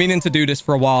 I've been meaning to do this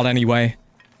for a while anyway.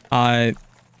 I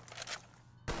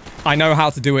know how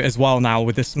to do it as well now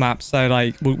with this map, so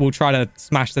like we'll try to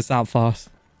smash this out fast.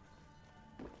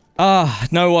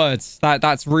 No words.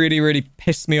 That's really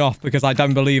pissed me off, because I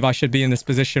don't believe I should be in this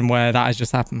position where that has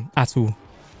just happened at all.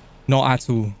 Not at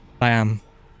all. I am.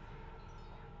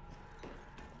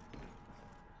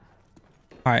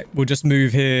 All right, we'll just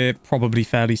move here probably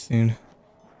fairly soon,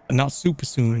 but not super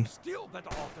soon.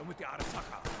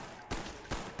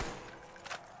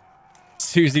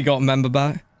 Susie got a member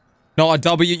back. Not a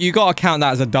W. You gotta count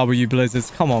that as a W,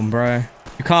 Blizzardz. Come on, bro.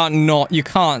 You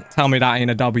can't tell me that ain't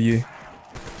a W.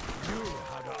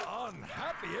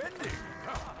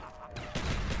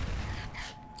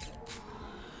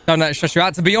 Don't let it stress you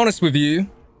out. To be honest with you,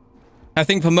 I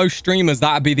think for most streamers,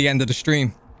 that'd be the end of the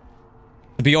stream.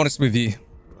 To be honest with you.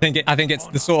 I think it's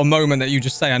the sort of moment that you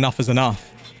just say enough is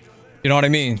enough. You know what I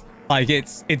mean? Like,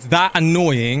 it's that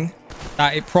annoying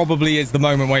that it probably is the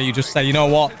moment where you just say, you know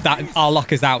what, that our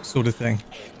luck is out, sort of thing.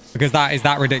 Because that is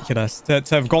that ridiculous. To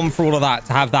have gone through all of that,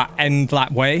 to have that end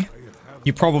that way,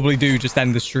 you probably do just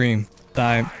end the stream. So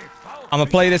I'm gonna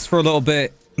play this for a little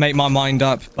bit, make my mind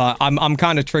up, but I'm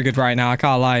kind of triggered right now. I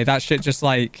can't lie. That shit just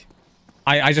like,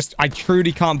 I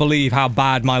truly can't believe how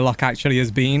bad my luck actually has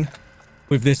been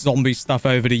with this zombie stuff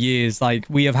over the years. Like,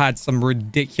 we have had some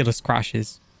ridiculous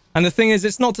crashes. And the thing is,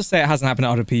 it's not to say it hasn't happened to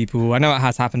other people. I know it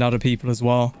has happened to other people as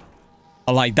well.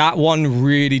 But like, that one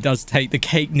really does take the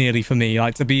cake nearly for me.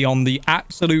 Like, to be on the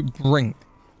absolute brink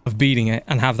of beating it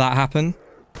and have that happen.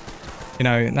 You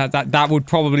know, that would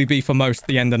probably be for most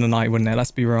the end of the night, wouldn't it?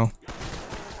 Let's be real.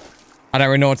 I don't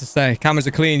really know what to say. Cameras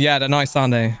are clean. Yeah, they're nice,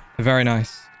 aren't they? They're very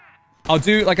nice. I'll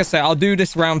do, like I say, I'll do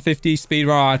this round 50 speed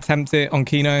run. I'll attempt it on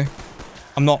Kino.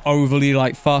 I'm not overly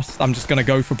like fussed. I'm just going to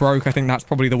go for broke. I think that's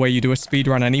probably the way you do a speed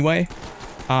run anyway.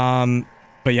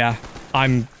 But yeah,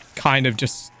 I'm kind of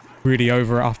just really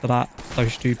over it after that. So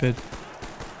stupid.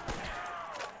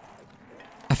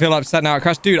 I feel upset now. It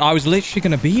crashed. Dude, I was literally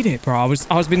going to beat it, bro. I was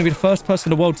going to be the first person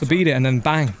in the world to beat it, and then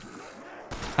bang.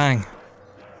 Bang.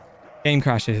 Game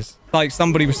crashes. Like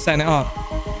somebody was setting it up.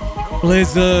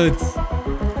 Blizzardz.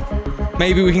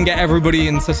 Maybe we can get everybody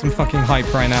into some fucking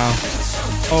hype right now.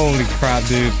 Holy crap,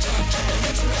 dude.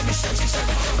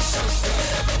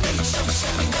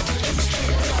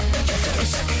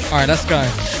 All right, let's go.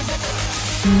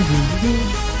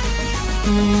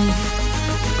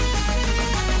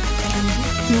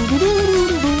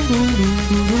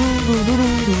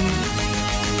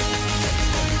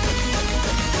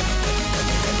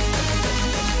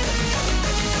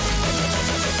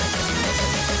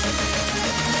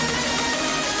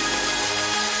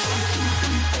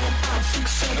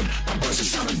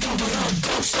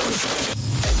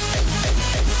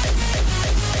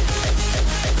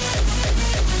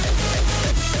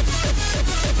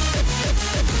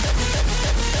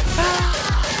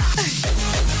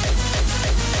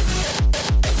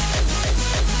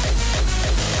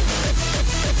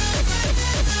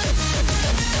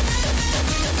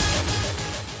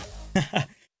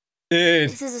 Dude.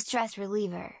 This is a stress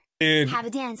reliever. Dude. Have a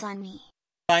dance on me.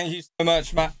 Thank you so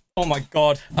much, Matt. Oh my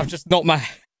god, I've just knocked my...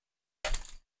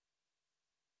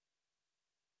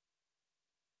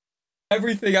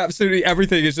 Everything, absolutely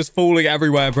everything is just falling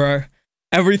everywhere, bro.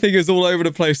 Everything is all over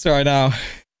the place right now.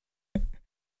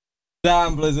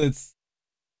 Damn, Blizzards.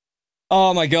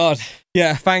 Oh my god.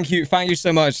 Yeah, thank you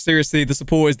so much. Seriously, the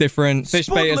support is different.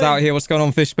 Fishbait is out here. What's going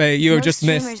on, Fishbait? You have just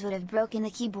missed. Streamers would have broken the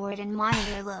keyboard and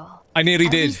monitor low. I nearly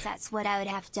At did. least that's what I would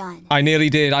have done. I nearly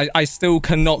did. I still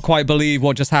cannot quite believe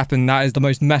what just happened. That is the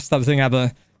most messed up thing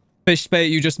ever. Fishbait,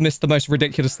 you just missed the most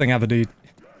ridiculous thing ever, dude.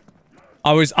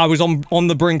 I was on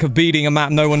the brink of beating a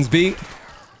map no one's beat.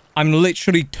 I'm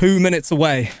literally 2 minutes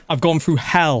away. I've gone through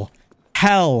hell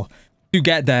to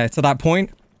get there to that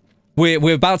point.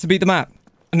 We're about to beat the map,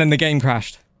 and then the game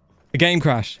crashed. The game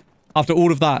crashed after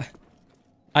all of that.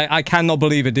 I cannot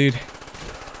believe it, dude.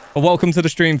 But welcome to the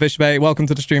stream, Fishbait. Welcome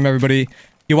to the stream, everybody.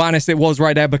 Ioannis, it was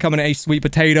right there, becoming a sweet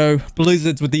potato.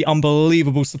 Blizzardz with the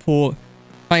unbelievable support.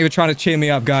 Thank you for trying to cheer me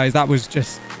up, guys. That was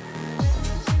just...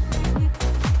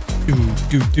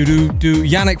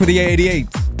 Yannick with the 88.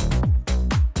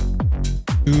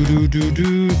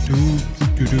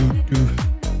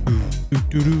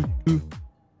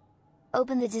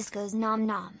 Open the discos nom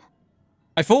nom.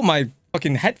 I thought my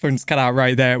fucking headphones cut out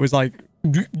right there. It was like...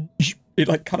 It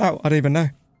like cut out. I don't even know.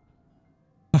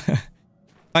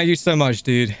 Thank you so much,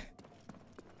 dude.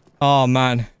 Oh,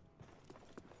 man.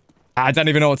 I don't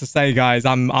even know what to say, guys.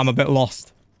 I'm a bit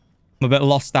lost. I'm a bit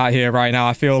lost out here right now.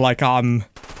 I feel like I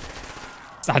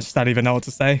just don't even know what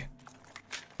to say.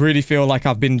 Really feel like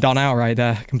I've been done out right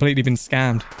there. Completely been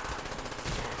scammed.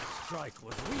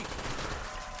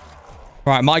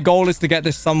 Right, my goal is to get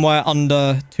this somewhere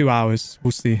under 2 hours.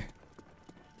 We'll see.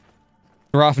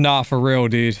 Rough, nah, for real,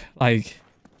 dude. Like,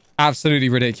 absolutely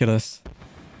ridiculous.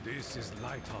 This is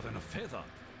lighter than a feather,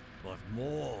 but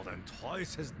more than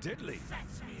twice as deadly.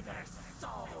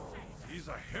 He's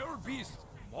a hell beast,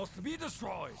 must be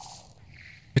destroyed.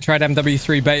 You tried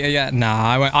MW3 beta yet?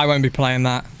 Nah, I won't be playing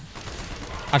that.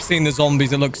 I've seen the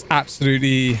zombies. It looks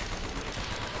absolutely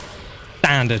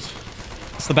standard.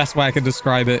 It's the best way I could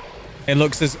describe it. It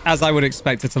looks as I would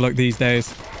expect it to look these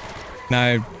days.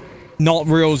 No, not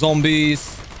real zombies.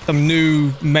 Some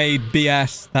new made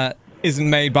BS that isn't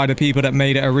made by the people that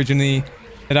made it originally.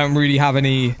 They don't really have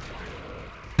any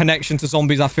connection to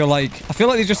zombies. I feel like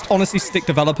they just honestly stick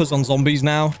developers on zombies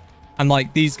now. And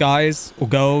like these guys or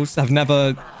girls have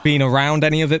never been around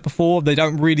any of it before. They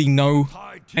don't really know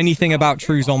anything about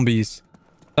true zombies.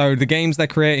 So the games they're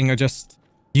creating are just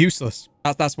useless.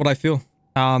 That's what I feel.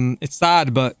 It's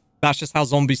sad, but that's just how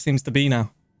zombies seems to be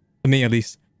now. To me, at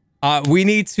least. We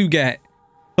need to get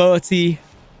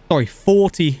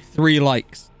 43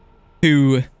 likes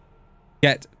to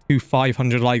get to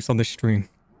 500 likes on this stream.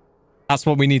 That's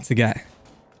what we need to get.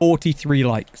 43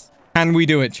 likes. Can we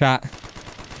do it, chat?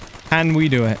 Can we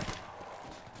do it?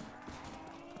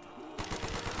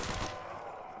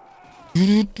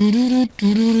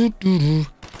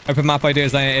 Open map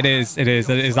ideas. It is.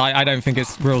 I don't think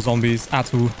it's real zombies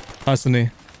at all,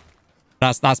 personally.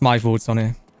 That's my thoughts on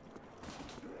it.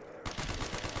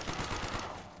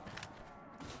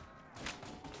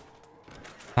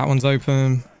 That one's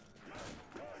open.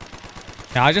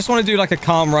 Yeah, I just want to do like a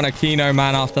calm run of Kino,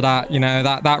 man, after that. You know,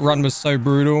 that run was so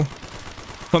brutal.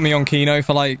 Put me on Kino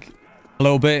for like a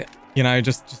little bit. You know,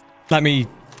 just let me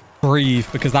breathe,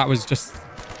 because that was just...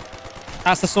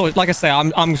 That's the sort of... Like I say,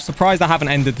 I'm surprised I haven't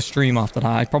ended the stream after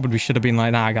that. I probably should have been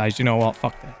like, nah, guys, you know what?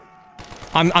 Fuck that.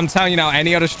 I'm telling you now,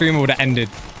 any other streamer would have ended.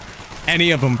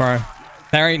 Any of them, bro.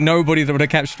 There ain't nobody that would have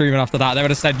kept streaming after that. They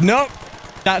would have said, nope,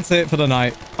 that's it for the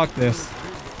night. Fuck this.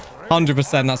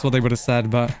 100% that's what they would have said,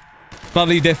 but...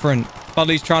 Spuddley different.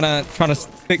 Spuddley's trying to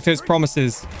stick to his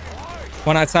promises.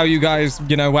 When I tell you guys,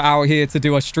 you know, we're out here to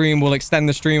do a stream, we'll extend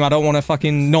the stream. I don't want to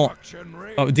fucking not.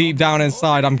 But deep down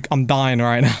inside, I'm dying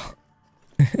right now.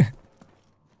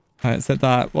 Alright, set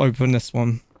that. We'll open this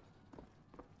one.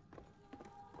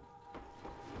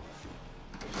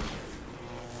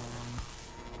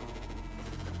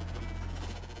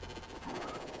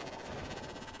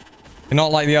 You're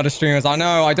not like the other streamers. I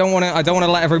know. I don't want to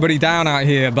let everybody down out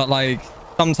here, but like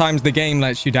sometimes the game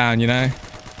lets you down, you know?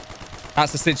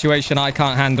 That's a situation I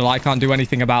can't handle. I can't do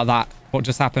anything about that. What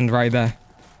just happened right there?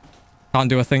 Can't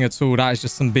do a thing at all. That is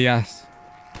just some BS.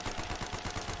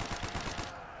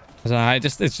 I don't know,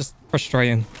 it's just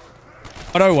frustrating.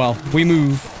 But oh well. We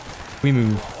move. We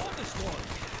move.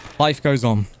 Life goes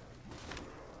on.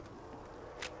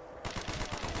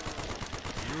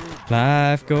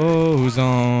 Life goes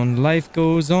on. Life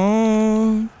goes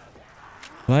on.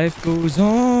 Life goes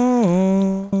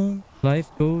on. Life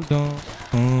goes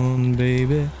on,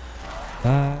 baby.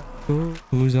 Life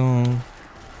goes on.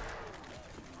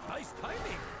 Nice timing.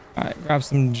 Alright, grab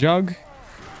some jug.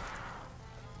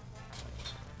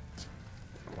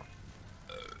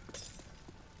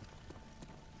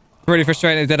 Really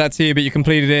frustrating they did that to you, but you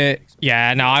completed it.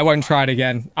 Yeah, no, I won't try it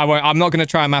again. I'm not going to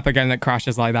try a map again that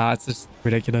crashes like that. It's just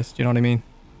ridiculous. Do you know what I mean?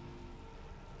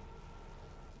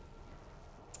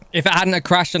 If it hadn't have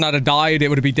crashed and I'd have died, it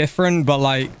would be different. But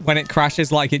like when it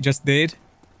crashes like it just did,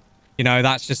 you know,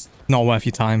 that's just not worth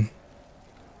your time.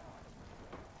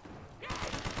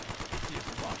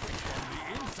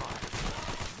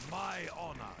 My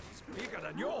honor is bigger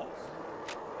than yours.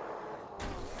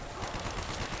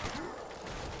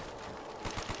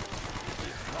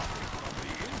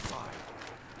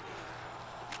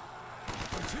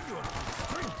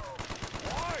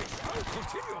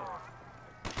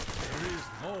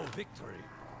 No victory,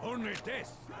 only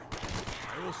death.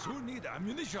 I will soon need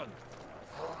ammunition.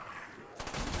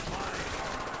 Mine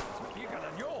is bigger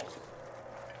than yours.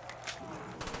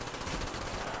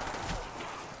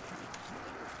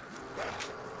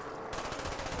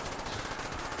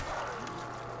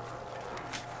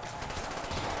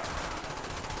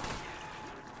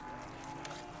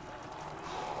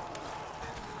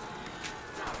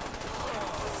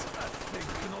 That thing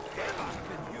cannot ever have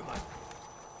been human.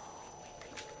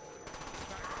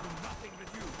 Nothing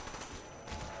with you.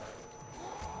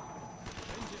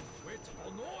 Engine quit for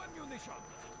no ammunition.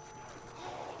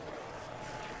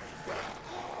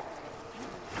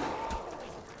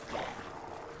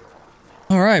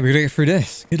 All right, we're going to get through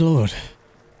this. Good lord.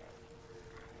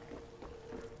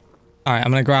 All right,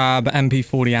 I'm going to grab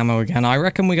MP40 ammo again. I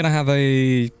reckon we're going to have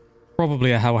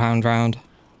probably a Hellhound round. I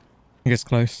think it's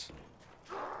close.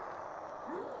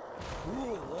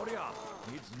 Cruel warrior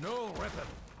needs no weapon.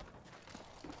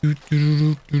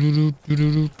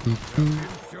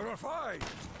 Purified.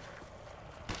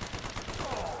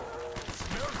 It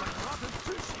smells like rotten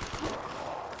sushi.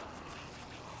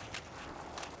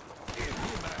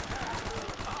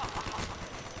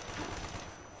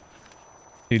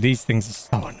 Dude, these things are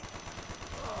so annoying.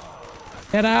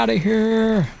 Get out of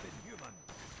here.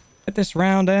 Get this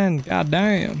round in. God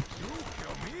damn.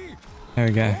 There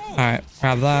we go. All right,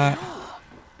 grab that.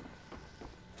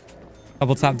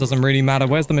 Double tap doesn't really matter.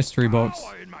 Where's the mystery box?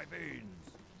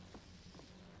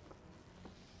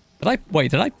 Did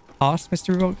I pass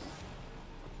mystery box?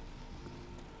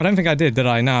 I don't think I did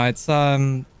I? No, it's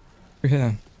through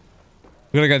here.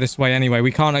 We gotta go this way anyway.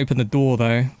 We can't open the door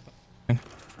though.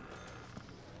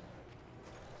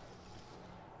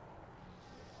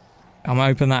 I'm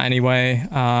gonna open that anyway.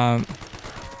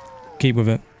 Keep with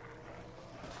it.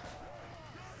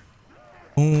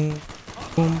 Boom,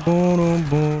 boom, boom,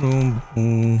 boom,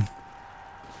 boom,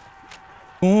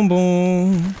 boom,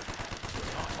 boom.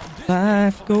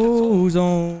 Life goes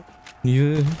on.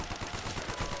 Yeah.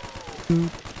 Ooh,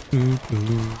 ooh,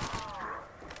 ooh.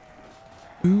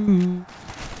 Ooh.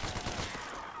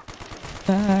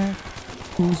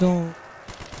 Life goes on.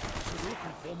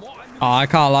 Oh, I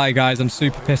can't lie, guys. I'm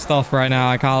super pissed off right now.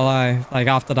 I can't lie. Like,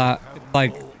 after that, it,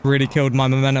 like, really killed my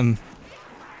momentum.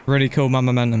 Really killed my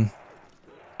momentum.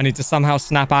 I need to somehow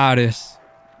snap out of this.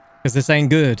 Because this ain't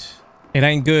good. It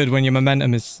ain't good when your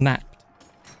momentum is snapped.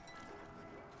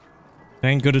 It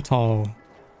ain't good at all.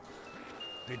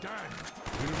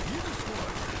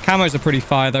 Camos are pretty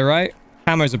fire, though, right?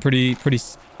 Camos are pretty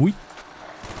sweet.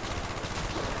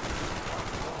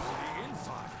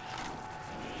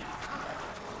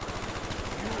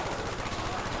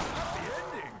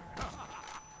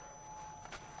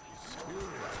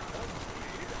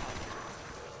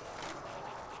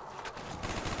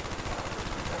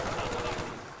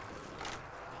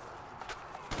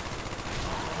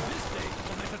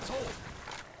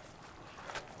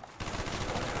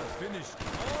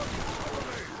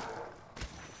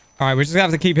 Alright, we just have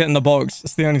to keep hitting the box.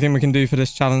 It's the only thing we can do for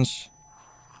this challenge.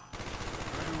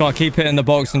 Gotta keep hitting the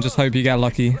box and just hope you get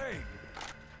lucky.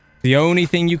 The only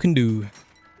thing you can do.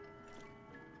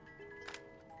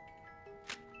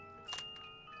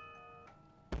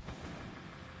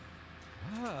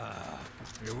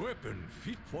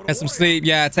 Get some sleep.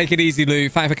 Yeah, take it easy, Lou.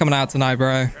 Thanks for coming out tonight,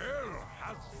 bro.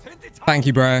 Thank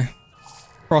you, bro.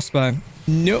 Crossbow.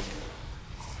 Nope.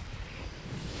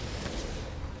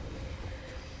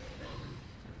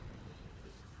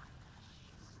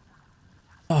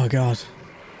 Oh god.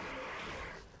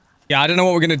 Yeah, I don't know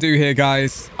what we're gonna do here,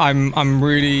 guys. I'm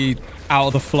really out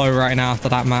of the flow right now after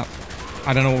that map.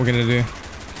 I don't know what we're gonna do.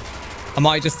 I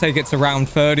might just take it to round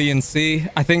 30 and see.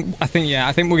 I think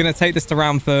we're gonna take this to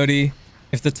round 30.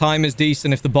 If the time is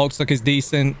decent, if the box look is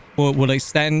decent, we'll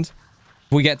extend.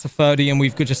 If we get to 30 and we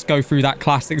could just go through that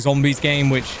classic zombies game,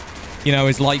 which you know,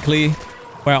 is likely,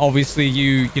 where obviously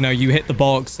you hit the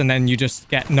box and then you just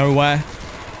get nowhere,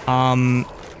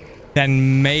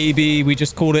 then maybe we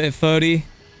just called it at 30.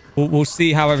 We'll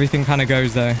see how everything kind of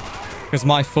goes though, because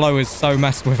my flow is so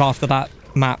messed with after that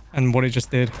map and what it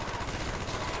just did.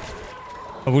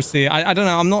 But we'll see. I don't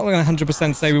know. I'm not going to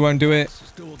 100% say we won't do it.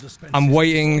 I'm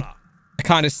waiting to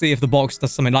kind of see if the box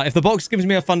does something. Like, if the box gives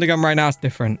me a thunder gun right now, it's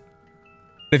different.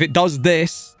 But if it does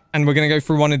this, and we're going to go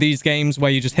through one of these games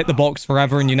where you just hit the box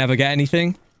forever and you never get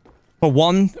anything. For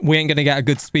one, we ain't going to get a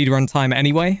good speedrun time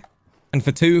anyway. And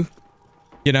for two,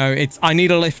 you know, I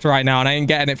need a lift right now and I ain't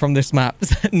getting it from this map.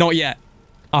 Not yet.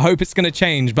 I hope it's going to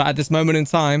change. But at this moment in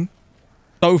time,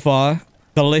 so far,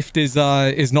 the lift is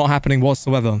not happening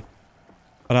whatsoever.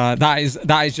 But that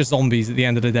is just zombies at the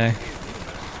end of the day.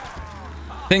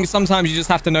 I think sometimes you just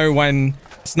have to know when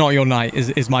it's not your night,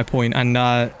 is my point. And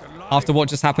after what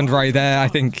just happened right there, I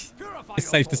think it's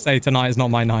safe to say tonight is not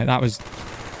my night. That was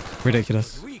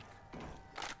ridiculous.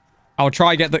 I'll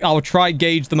try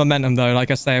gauge the momentum though. Like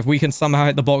I say, if we can somehow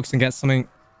hit the box and get something,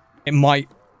 it might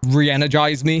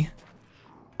re-energize me.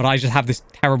 But I just have this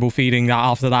terrible feeling that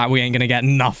after that, we ain't gonna get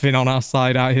nothing on our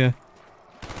side out here.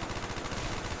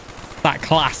 That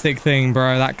classic thing,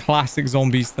 bro. That classic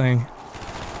zombies thing.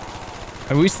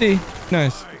 Oh, we see.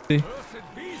 Nice. See.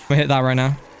 We'll hit that right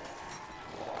now.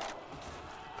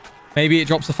 Maybe it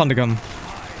drops a thunder gun.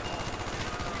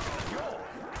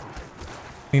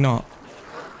 Maybe not.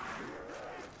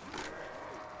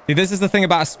 See, this is the thing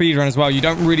about a speedrun as well. You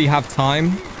don't really have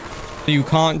time. So you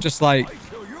can't just like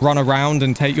run around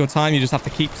and take your time. You just have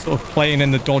to keep sort of playing in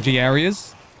the dodgy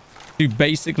areas to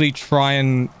basically try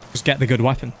and just get the good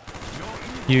weapon.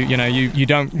 You know, you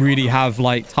don't really have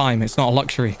like time. It's not a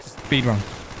luxury. It's a speedrun.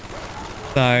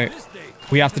 So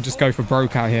we have to just go for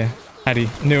broke out here. Eddie,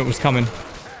 knew it was coming.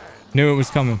 Knew it was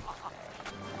coming.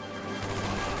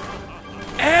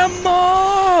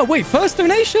 Emma! Wait, first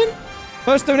donation?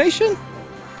 First donation?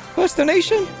 First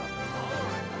donation?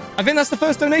 I think that's the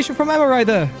first donation from Emma right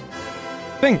there.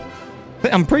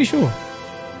 I'm pretty sure.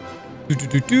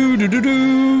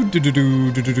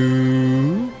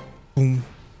 Boom.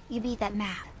 You beat that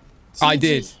map. I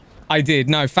did. I did.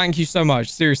 No, thank you so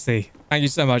much. Seriously. Thank you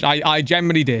so much. I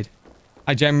genuinely did.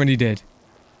 I genuinely did.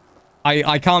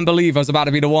 I can't believe I was about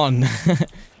to be the one.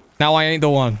 Now I ain't the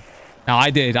one. No,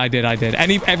 I did.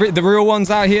 The real ones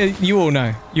out here, you all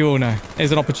know. You all know.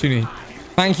 There's an opportunity.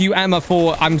 Thank you, Emma,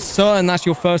 for... I'm certain that's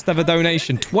your first ever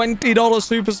donation. $20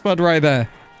 super spud right there.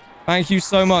 Thank you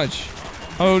so much.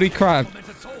 Holy crap.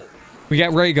 We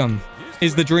get ray gun.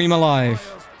 Is the dream alive?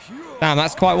 Damn,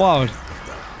 that's quite wild.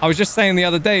 I was just saying the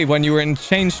other day when you were in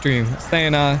Shane's stream,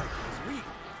 saying,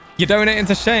 you're donating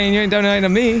to Shane, you ain't donating to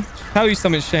me. Tell you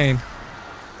something, Shane.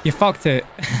 You fucked it.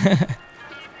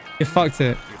 You fucked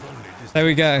it. There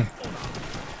we go.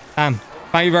 Damn.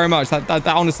 Thank you very much. That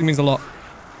honestly means a lot.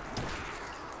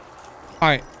 All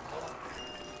right.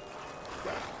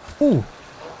 Ooh.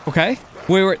 Okay.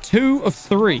 We're at 2 of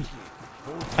 3.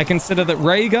 I consider that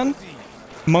ray gun,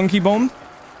 monkey bomb,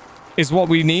 is what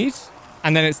we need.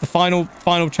 And then it's the final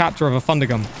chapter of a thunder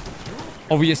gun.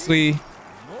 Obviously,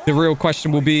 the real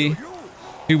question will be,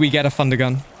 do we get a thunder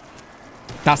gun?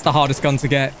 That's the hardest gun to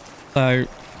get. So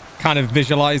kind of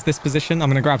visualize this position. I'm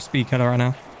going to grab speed killer right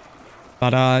now.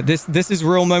 But this is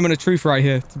real moment of truth right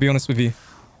here, to be honest with you.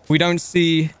 If we don't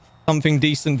see something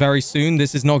decent very soon,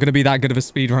 this is not going to be that good of a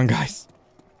speed run, guys.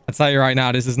 I'll tell you right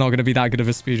now, this is not going to be that good of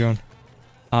a speed run.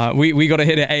 We got to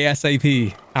hit it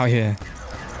ASAP out here.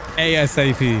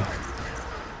 ASAP.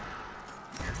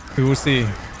 We will see.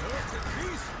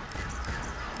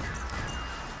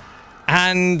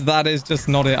 And that is just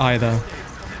not it either.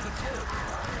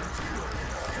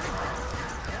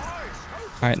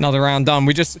 All right, another round done.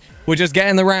 We're just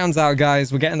getting the rounds out,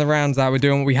 guys. We're getting the rounds out. We're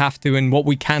doing what we have to and what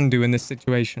we can do in this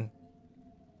situation.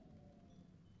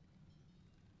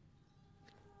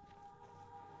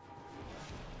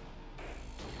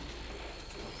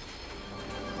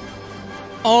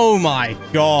 Oh my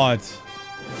god.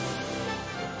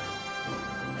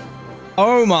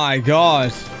 Oh my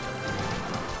god.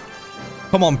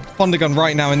 Come on, thunder gun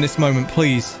right now in this moment,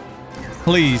 please.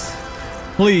 Please.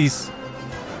 Please.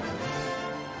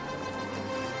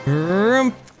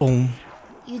 Boom.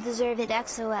 You deserve it,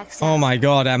 XOXO. Oh my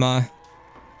god, Emma.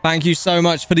 Thank you so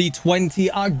much for the 20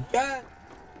 again.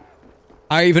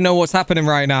 I even know what's happening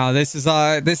right now. This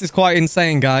is quite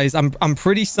insane, guys. I'm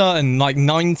pretty certain, like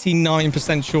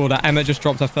 99% sure that Emma just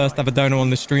dropped her first ever donor on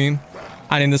the stream.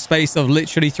 And in the space of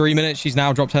literally 3 minutes, she's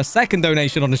now dropped her second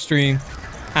donation on the stream.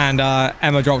 And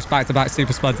Emma drops back-to-back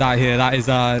super spuds out here. That is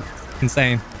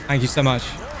insane. Thank you so much.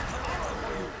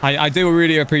 I do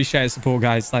really appreciate the support,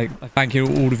 guys. Like, thank you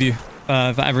to all of you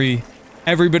for every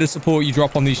bit of support you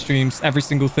drop on these streams. Every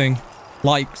single thing.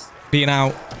 Likes, being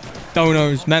out,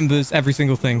 donos, members, every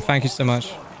single thing. Thank you so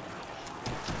much.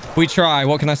 We try.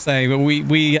 What can I say? But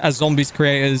we as Zombies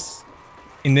creators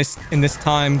in this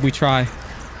time, we try.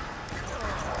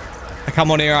 I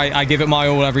come on here, I give it my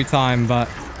all every time, but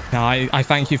no, I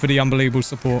thank you for the unbelievable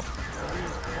support.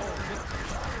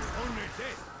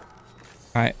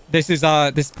 All right,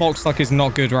 this box luck is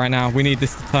not good right now. We need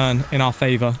this to turn in our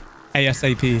favor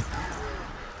ASAP.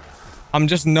 I'm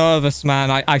just nervous,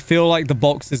 man. I feel like the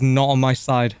box is not on my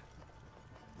side.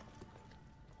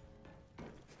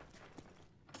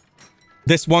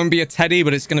 This won't be a teddy,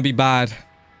 but it's going to be bad.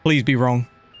 Please be wrong.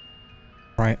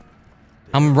 Right.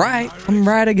 I'm right. I'm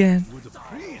right again.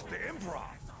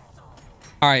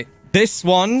 All right. This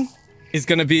one is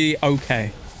going to be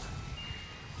okay.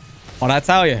 What'd I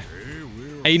tell you?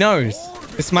 He knows.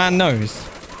 This man knows.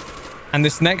 And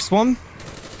this next one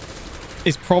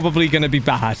is probably going to be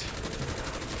bad.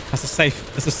 That's a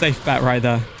safe bet right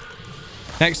there.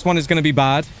 Next one is going to be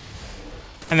bad.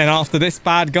 And then after this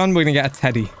bad gun, we're going to get a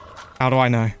teddy. How do I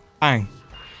know? Bang.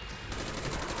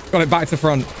 Got it back to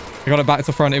front. I got it back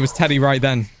to front. It was teddy right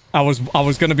then. I was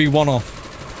going to be one off.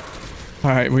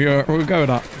 All right, we'll go with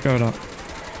that. Go with that.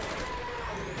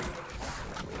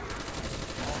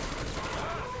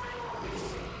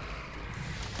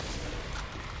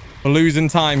 We're losing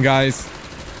time, guys.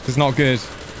 It's not good.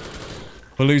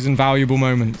 We're losing valuable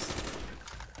moments.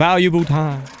 Valuable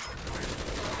time.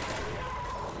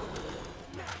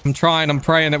 I'm trying. I'm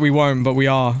praying that we won't, but we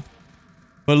are.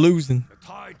 We're losing.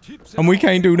 And we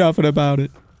can't do nothing about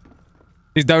it.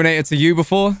 She's donated to you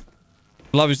before.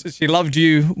 She loved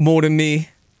you more than me.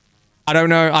 I don't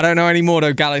know anymore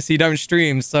though, Galaxy. You don't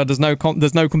stream, so there's no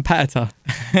competitor.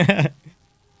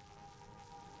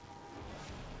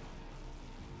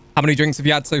 How many drinks have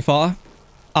you had so far?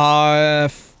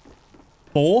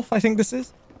 Fourth, I think this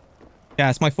is. Yeah,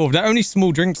 it's my fourth. They're only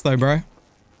small drinks though, bro. It's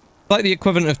like the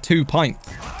equivalent of 2 pints.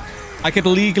 I could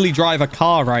legally drive a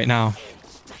car right now.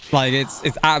 Like,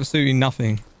 it's absolutely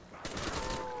nothing.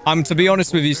 I'm, to be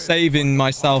honest with you, saving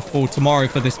myself for tomorrow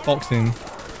for this boxing.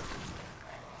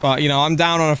 But, you know, I'm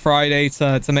down on a Friday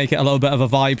to make it a little bit of a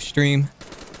vibe stream.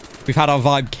 We've had our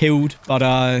vibe killed, but,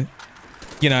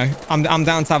 you know, I'm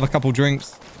down to have a couple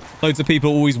drinks. Loads of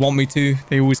people always want me to.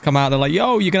 They always come out, they're like,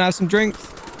 yo, you gonna have some drinks?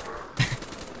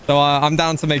 So, I'm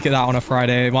down to make it that on a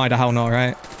Friday. Why the hell not,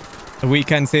 right? The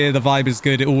weekend's here, the vibe is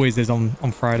good. It always is on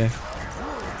Friday.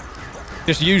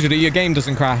 Just usually your game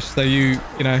doesn't crash, so you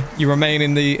know, you remain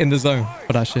in the zone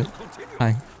for that shit.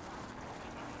 Bang.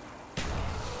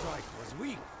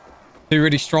 2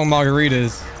 really strong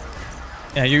margaritas.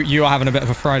 Yeah, you are having a bit of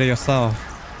a Friday yourself.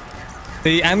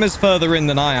 The Emma's further in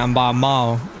than I am by a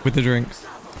mile with the drinks.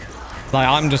 Like,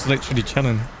 I'm just literally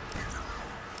chilling.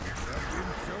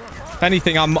 If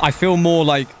anything, I feel more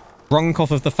like drunk off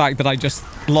of the fact that I just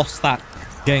lost that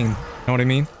game. You know what I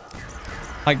mean?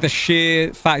 Like, the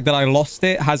sheer fact that I lost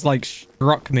it has, like,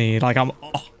 struck me. Like, I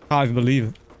can't even believe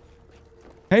it.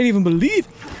 I can't even believe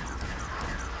it.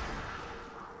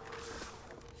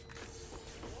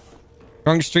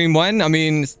 Drunk stream when? I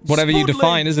mean, whatever you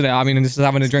define, isn't it? I mean, this is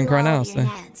having a drink right now, so.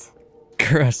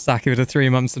 Saki with the 3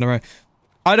 months in a row.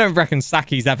 I don't reckon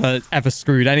Saki's ever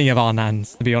screwed any of our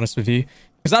nans, to be honest with you.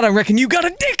 Because I don't reckon you got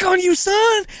a dick on you,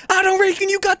 son. I don't reckon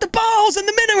you got the balls and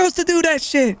the minerals to do that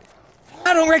shit.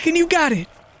 I don't reckon you got it.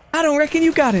 I don't reckon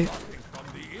you got it.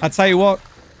 I tell you what,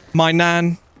 my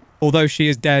nan, although she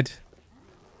is dead,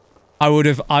 I would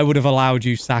have allowed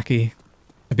you, Saki,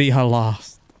 to be her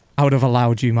last. I would have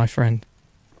allowed you, my friend.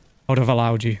 I would have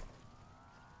allowed you.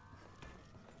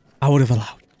 I would have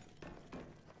allowed.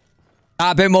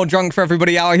 A bit more drunk for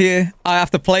everybody out here. I have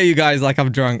to play you guys like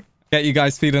I'm drunk. Get you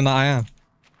guys feeling that I am.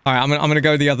 All right, I'm gonna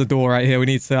go the other door right here. We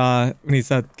need to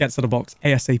get to the box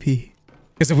ASAP.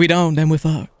 Because if we don't, then we're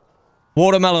fucked.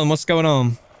 Watermelon, what's going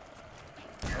on?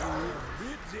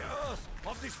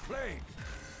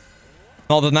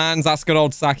 Not the nans, that's good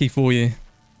old Saki for you.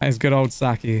 That is good old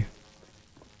Saki.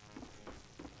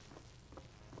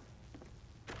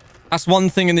 That's one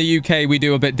thing in the UK we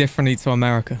do a bit differently to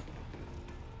America.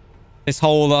 This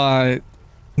whole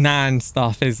nan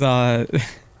stuff is like,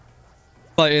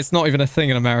 it's not even a thing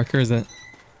in America, is it?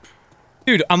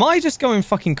 Dude, am I just going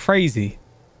fucking crazy?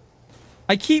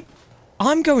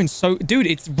 I'm going so... Dude,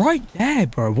 it's right there,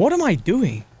 bro. What am I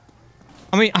doing?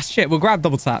 I mean, shit, we'll grab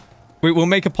double tap. We'll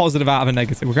make a positive out of a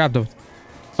negative. We'll grab double.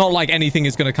 It's not like anything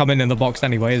is going to come in the box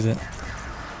anyway, is it?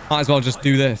 Might as well just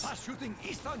do this.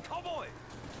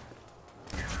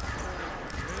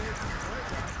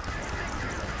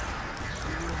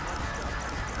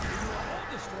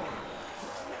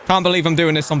 Can't believe I'm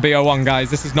doing this on BO1,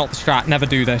 guys. This is not the strat. Never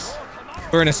do this.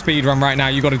 We're in a speed run right now.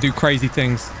 You got to do crazy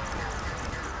things.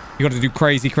 You got to do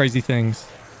crazy, crazy things.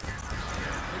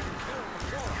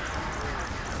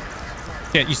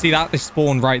 Yeah, you see that? They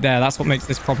spawned right there. That's what makes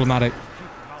this problematic.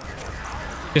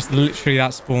 Just literally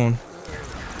that spawn.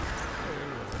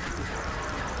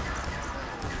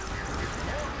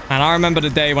 And I remember the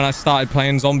day when I started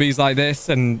playing zombies like this,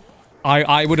 and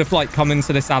I would have like come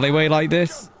into this alleyway like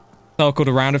this, circled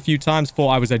around a few times, thought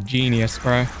I was a genius,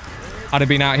 bro. I'd have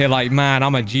been out here like, man,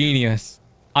 I'm a genius.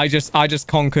 I just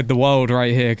conquered the world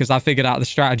right here because I figured out the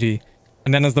strategy.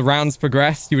 And then as the rounds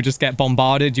progressed, you would just get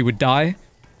bombarded, you would die.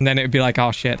 And then it would be like,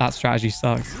 oh shit, that strategy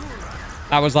sucks.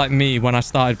 That was like me when I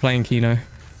started playing Kino.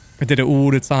 I did it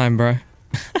all the time, bro.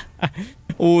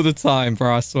 All the time,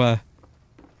 bro, I swear.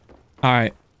 All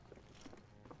right.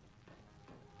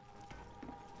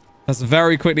 Let's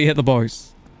very quickly hit the boys.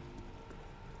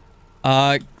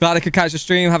 Glad I could catch the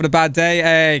stream. Having a bad day.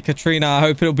 Hey, Katrina, I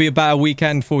hope it'll be a better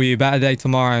weekend for you. Better day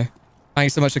tomorrow.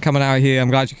 Thanks so much for coming out here. I'm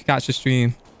glad you could catch the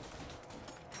stream.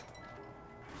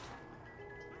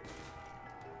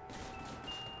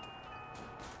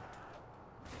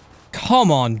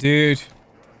 Come on, dude.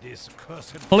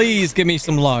 Please give me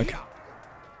some luck.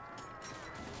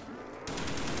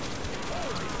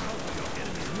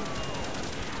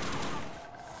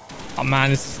 Oh man,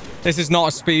 this is not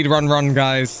a speed run,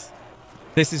 guys.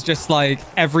 This is just like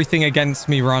everything against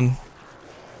me run.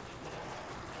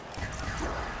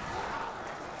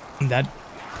 I'm dead.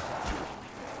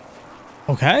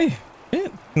 Okay. Yeah,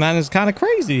 man is kind of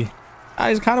crazy.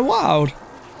 That is kind of wild.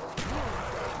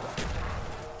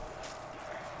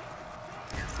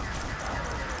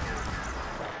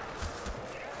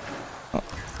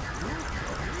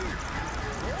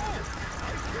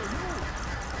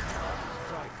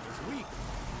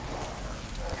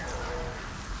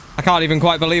 I can't even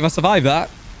quite believe I survived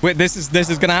that. Wait, this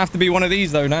is gonna have to be one of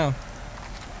these though now.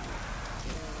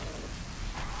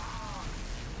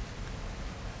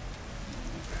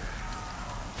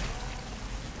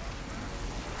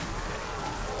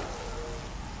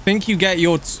 I think you get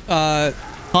your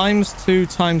times 2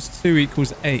 times 2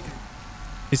 equals 8.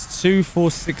 It's 2, 4,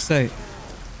 6, 8.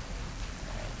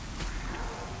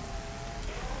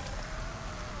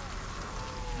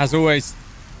 As always,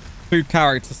 true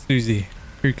character, Susie.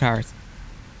 True character.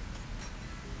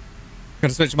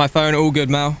 Gotta switch my phone. All good,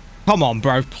 Mel. Come on,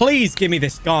 bro. Please give me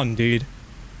this gun, dude.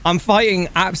 I'm fighting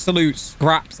absolute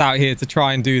scraps out here to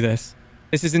try and do this.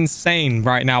 This is insane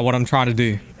right now what I'm trying to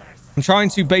do. I'm trying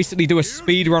to basically do a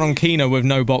speed run on Kino with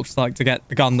no box luck to get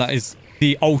the gun that is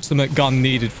the ultimate gun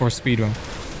needed for a speed run.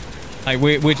 Like,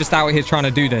 we're just out here trying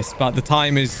to do this, but the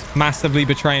time is massively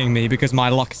betraying me because my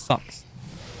luck sucks.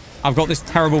 I've got this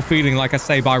terrible feeling, like I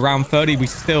say, by round 30, we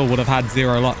still would have had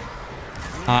 0 luck.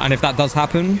 And if that does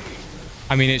happen,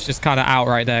 I mean, it's just kind of out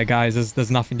right there, guys. There's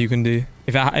nothing you can do.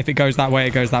 If it goes that way,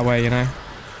 it goes that way, you know?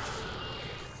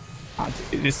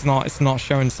 It's not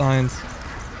showing signs.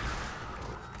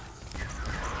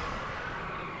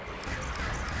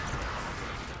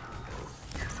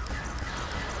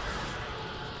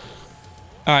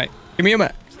 All right, give me a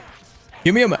max.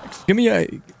 Give me a max. Give me a.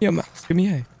 Give me a max. Give me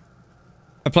a.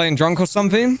 I'm playing drunk or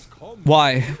something?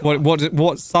 Why?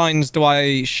 What signs do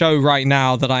I show right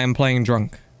now that I am playing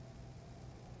drunk?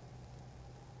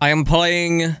 I am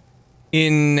playing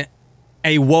in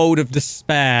a world of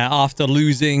despair after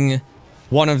losing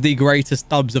one of the greatest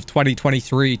dubs of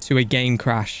 2023 to a game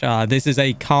crash. This is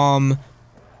a calm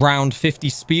round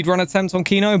 50 speedrun attempt on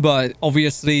Kino, but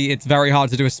obviously it's very hard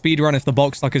to do a speedrun if the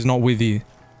box luck is not with you.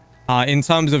 In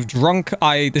terms of drunk,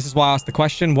 this is why I asked the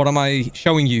question, what am I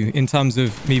showing you in terms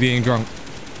of me being drunk?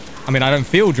 I mean, I don't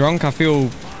feel drunk. I feel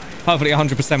perfectly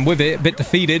 100% with it. A bit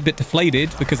defeated, bit deflated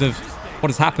because of what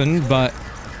has happened. But,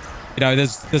 you know,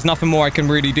 there's nothing more I can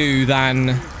really do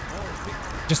than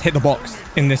just hit the box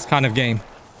in this kind of game.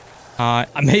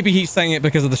 Maybe he's saying it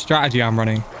because of the strategy I'm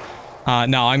running.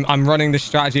 No, I'm running this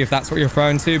strategy, if that's what you're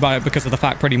referring to, but because of the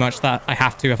fact pretty much that I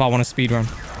have to if I want to speedrun.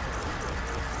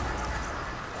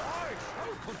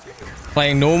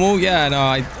 Playing normal? Yeah, no,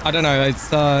 I don't know.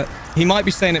 It's he might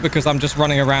be saying it because I'm just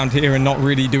running around here and not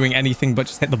really doing anything but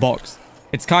just hit the box.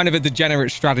 It's kind of a degenerate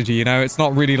strategy, you know? It's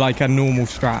not really like a normal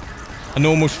strat. A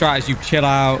normal strat is you chill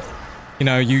out, you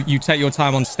know, you take your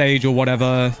time on stage or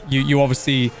whatever. You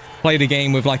obviously play the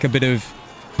game with like a bit of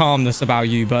calmness about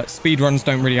you, but speedruns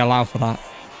don't really allow for that.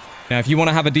 You know, if you want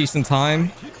to have a decent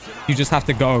time, you just have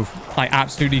to go. Like,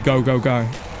 absolutely go, go, go.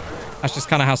 That's just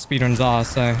kind of how speedruns are,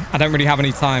 so I don't really have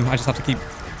any time. I just have to keep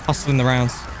hustling the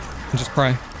rounds and just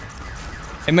pray.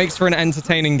 It makes for an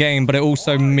entertaining game, but it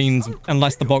also means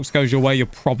unless the box goes your way, you're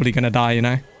probably going to die, you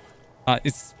know?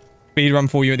 It's speed run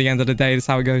for you at the end of the day. That's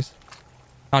how it goes.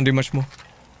 Can't do much more.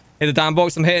 Hit the damn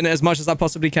box. I'm hitting it as much as I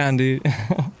possibly can, dude.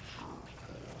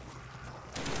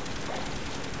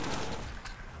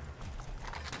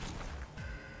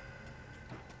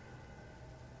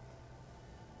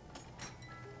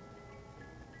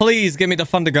 Please give me the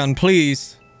thunder gun,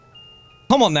 please.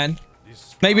 Come on, then.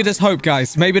 Maybe there's hope,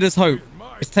 guys. Maybe there's hope.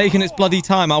 It's taken its bloody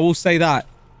time. I will say that.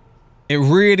 It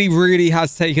really, really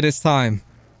has taken its time.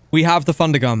 We have the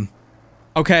thunder gun.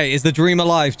 Okay, is the dream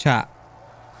alive, chat?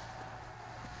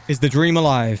 Is the dream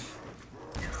alive?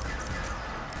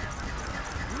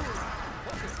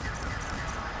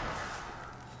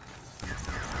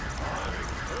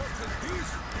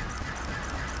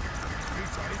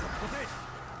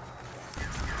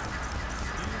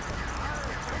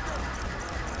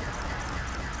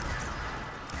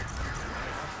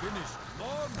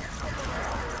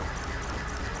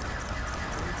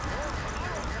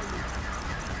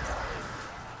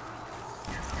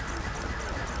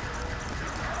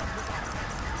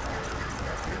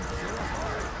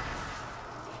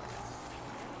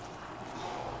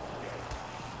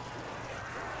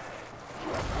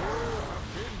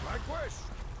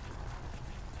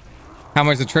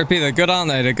 Camos are trippy. They're good,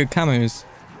 aren't they? They're good camos.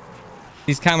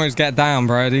 These camos get down,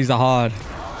 bro. These are hard.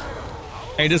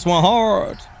 They just want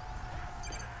hard.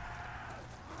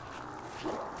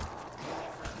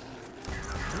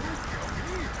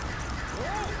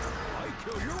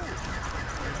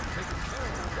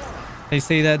 They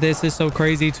say that this is so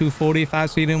crazy. 245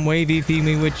 sweet and wavy. Feed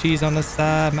me with cheese on the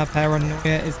side. My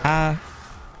paranoia is high.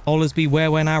 Always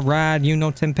beware when I ride. You know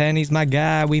 10 pennies, my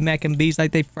guy. We making beats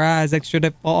like they fries. Extra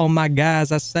to all my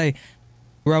guys. I say,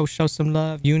 bro, show some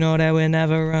love. You know that we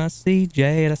never run.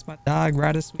 CJ, that's my dog.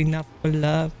 Rider sweet enough for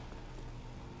love.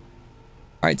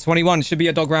 All right, 21. Should be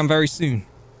a dog round very soon.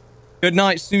 Good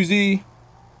night, Susie.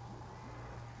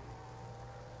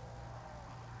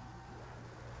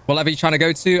 Whatever you're trying to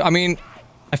go to. I mean,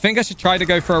 I think I should try to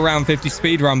go for a round 50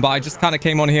 speed run, but I just kind of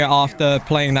came on here after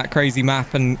playing that crazy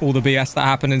map and all the BS that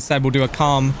happened and said we'll do a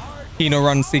calm Kino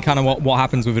run, see kind of what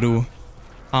happens with it all.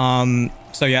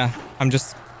 So yeah, I'm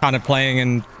just kind of playing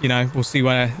and, you know, we'll see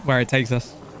where it takes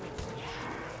us.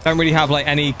 Don't really have like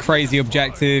any crazy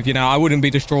objective, you know. I wouldn't be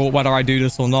distraught whether I do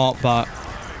this or not, but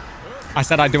I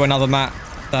said I'd do another map.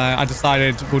 So I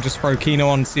decided we'll just throw Kino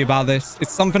on and see about this.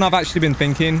 It's something I've actually been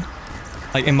thinking,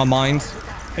 like in my mind.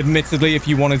 Admittedly, if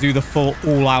you want to do the full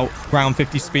all-out round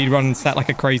 50 speed run and set like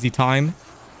a crazy time,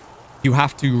 you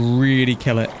have to really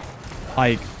kill it.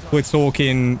 Like, we're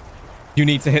talking, you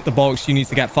need to hit the box, you need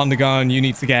to get thunder gun, you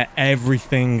need to get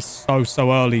everything so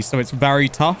early. So it's very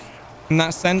tough in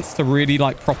that sense to really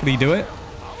like properly do it.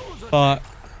 But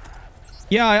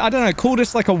yeah, I don't know. Call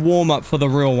this like a warm-up for the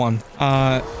real one.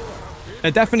 They're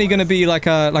definitely going to be like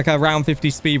a round 50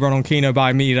 speed run on Kino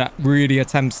by me that really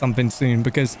attempts something soon,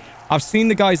 because I've seen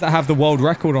the guys that have the world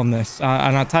record on this,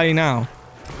 and I'll tell you now,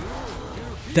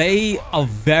 they are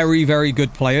very, very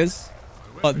good players.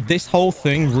 But this whole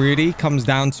thing really comes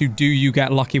down to, do you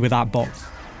get lucky with that box?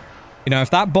 You know, if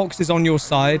that box is on your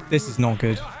side, this is not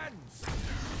good.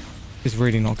 It's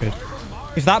really not good.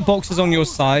 If that box is on your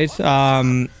side,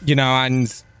 you know,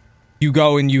 and you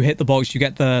go and you hit the box, you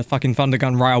get the fucking thunder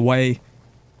gun right away,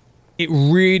 it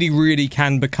really, really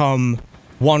can become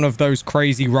one of those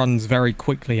crazy runs very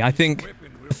quickly. I think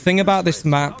the thing about this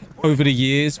map over the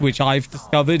years, which I've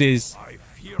discovered, is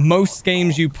most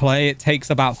games you play, it takes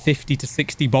about 50 to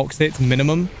 60 box hits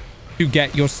minimum to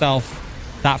get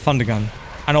yourself that thunder gun.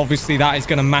 And obviously that is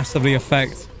going to massively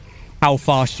affect how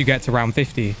fast you get to round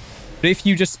 50. But if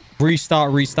you just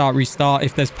restart,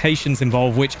 if there's patience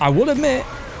involved, which I will admit,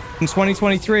 in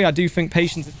 2023, I do think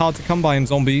patience is hard to come by in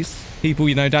zombies. People,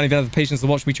 you know, don't even have the patience to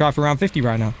watch me try for round 50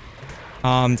 right now.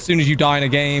 As soon as you die in a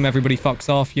game, everybody fucks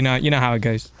off. You know how it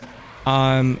goes.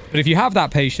 But if you have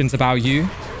that patience about you,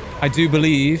 I do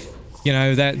believe, you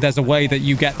know, there's a way that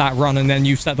you get that run and then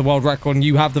you set the world record and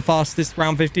you have the fastest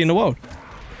round 50 in the world.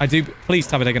 I do. Please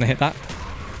tell me they're going to hit that.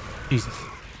 Jesus.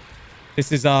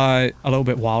 This is a little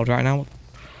bit wild right now.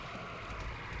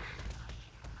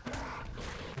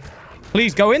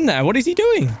 Please go in there. What is he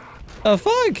doing? The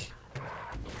fuck?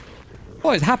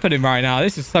 What is happening right now?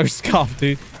 This is so scuffed,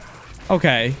 dude.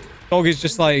 Okay. Dog is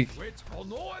just like...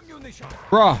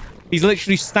 Bruh. He's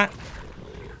literally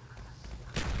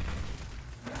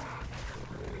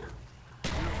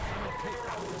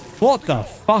What the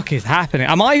fuck is happening?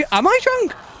 Am I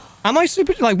drunk? Am I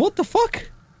super... Like, what the fuck?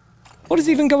 What is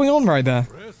even going on right there?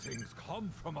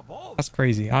 That's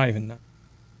crazy. I don't even know.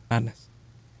 Madness.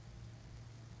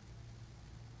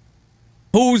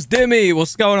 Who's Dimmy?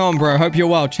 What's going on, bro? Hope you're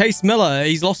well. Chase Miller,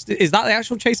 he's lost. Is that the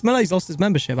actual Chase Miller? He's lost his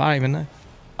membership. I don't even know.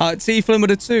 T Flynn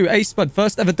with a 2. A Spud,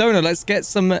 first ever donor. Let's get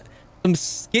some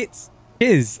skits.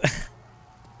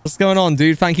 What's going on,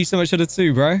 dude? Thank you so much for the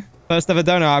 2, bro. First ever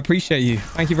donor. I appreciate you.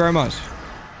 Thank you very much.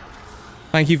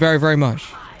 Thank you very, very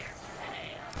much.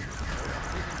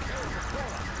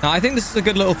 Now, I think this is a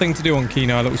good little thing to do on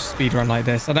Kino, a little speed run like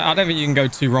this. I don't think you can go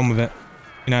too wrong with it.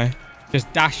 You know,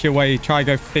 just dash your way, try to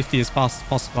go 50 as fast as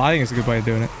possible. I think it's a good way of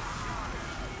doing it.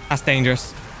 That's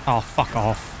dangerous. Oh, fuck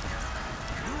off.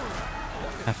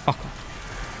 Yeah, fuck off.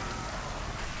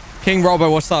 King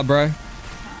Robo, what's up, bro?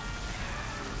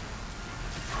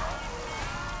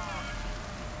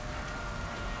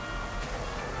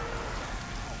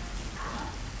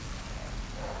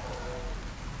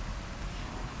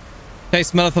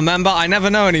 Chase Miller for member. I never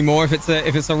know anymore if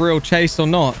it's a real chase or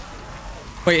not.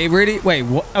 Wait, it really? Wait,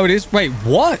 what? Oh, it is. Wait,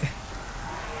 what?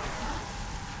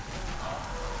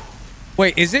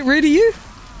 Wait, is it really you?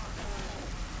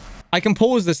 I can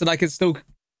pause this and I can still.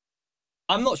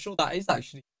 I'm not sure that is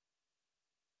actually.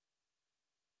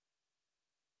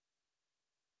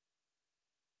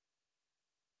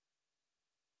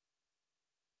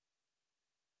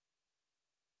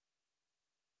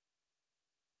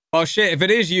 Oh shit, if it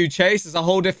is you, Chase, it's a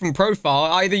whole different profile.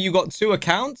 Either you got 2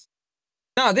 accounts.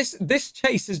 No, this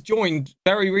Chase has joined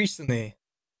very recently.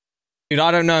 Dude,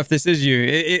 I don't know if this is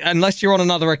you. Unless you're on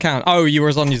another account. Oh, you were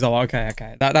on yours. Okay,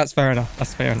 okay. That's fair enough.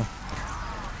 That's fair enough.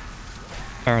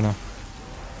 Fair enough.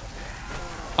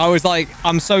 I was like,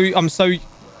 I'm so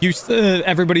used to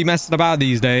everybody messing about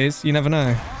these days. You never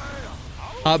know.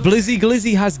 Blizzy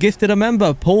Glizzy has gifted a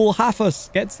member. Paul Haffus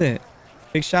gets it.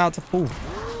 Big shout out to Paul.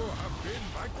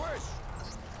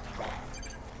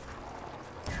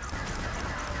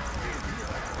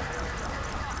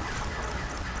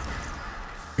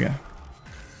 Yeah.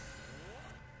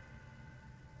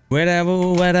 Whatever,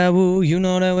 you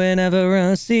know that whenever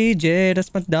I see CJ,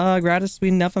 that's my dog, rather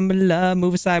sweet, nothing but love.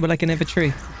 Move aside, but like an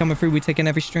infantry. Coming through, we taking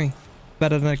every string.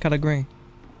 Better than a cut of green.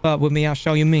 But with me, I'll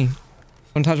show you me.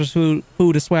 Don't touch with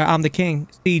food to swear I'm the king.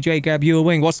 CJ, grab you a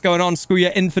wing. What's going on, Screw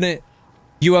Your Infinite?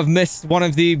 You have missed one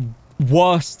of the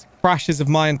worst crashes of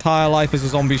my entire life as a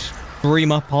zombie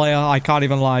streamer player. I can't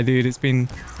even lie, dude. It's been...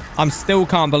 I'm still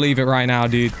can't believe it right now,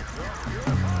 dude.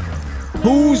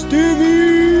 Who's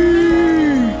Dimmy?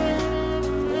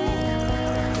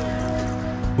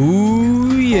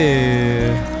 Ooh,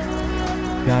 yeah.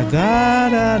 Da, da,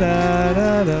 da, da,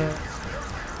 da, da.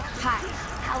 Hi,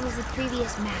 how was the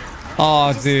previous map?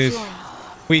 Oh, dude.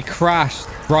 We crashed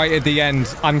right at the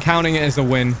end. I'm counting it as a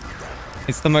win.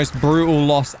 It's the most brutal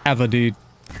loss ever, dude.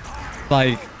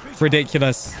 Like,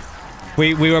 ridiculous.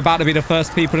 We were about to be the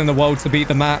first people in the world to beat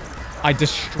the map. I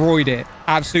destroyed it.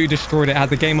 Absolutely destroyed it. I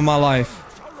had the game of my life.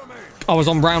 I was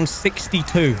on round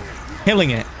 62.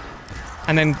 Killing it.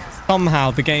 And then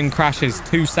somehow the game crashes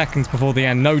 2 seconds before the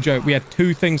end. No joke. We had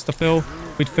 2 things to fill.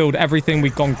 We'd filled everything.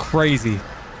 We'd gone crazy.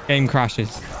 Game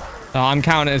crashes. So I'm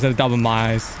counting it as a dub in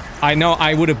my eyes. I know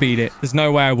I would have beat it. There's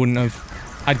no way I wouldn't have.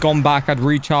 I'd gone back. I'd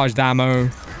recharged ammo.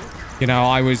 You know,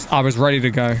 I was ready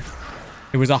to go.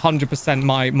 It was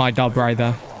 100% my dub right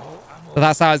there. So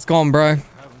that's how it's gone, bro.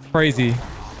 Crazy.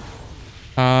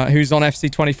 Who's on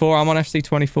FC24? I'm on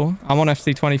FC24. I'm on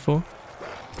FC24.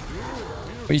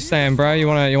 What are you saying, bro? You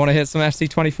wanna hit some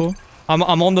FC24?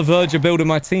 I'm on the verge of building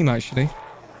my team actually.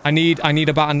 I need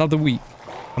about another week.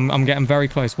 I'm getting very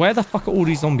close. Where the fuck are all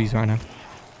these zombies right now?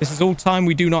 This is all time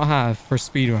we do not have for a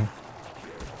speedrun.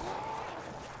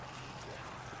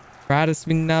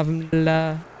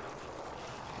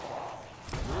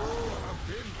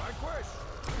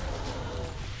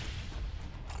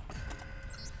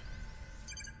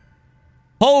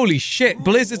 Holy shit,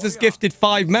 Blizzardz has gifted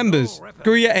 5 members.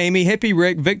 Screw Ya, Amy, Hippie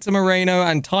Rick, Victor Moreno,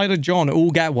 and Tyler John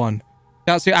all get one.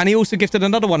 That's it. And he also gifted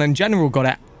another one, and General got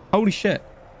it. Holy shit.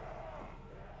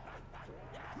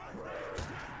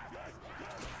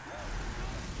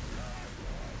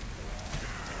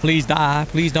 Please die.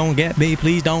 Please don't get me.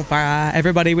 Please don't fire.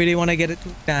 Everybody really want to get it to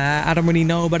die. I don't really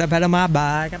know, but I bet on my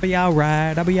bike. I'll be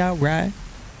alright. I'll be alright.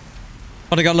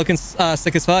 But I got looking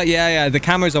sick as fuck. Yeah. The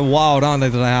cameras are wild, aren't they,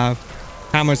 that I have?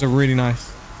 Cameras are really nice.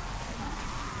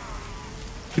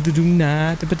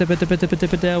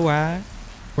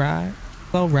 Right.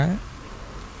 All right.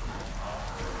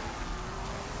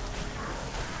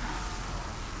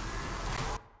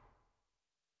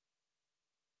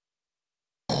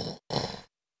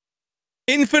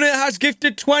 Infinite has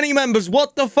gifted 20 members.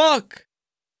 What the fuck?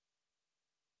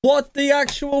 What the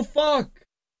actual fuck?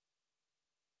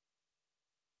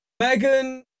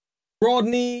 Megan,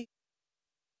 Rodney,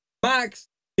 Max,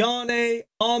 Yane,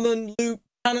 Armand, Luke,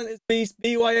 Talent is Beast,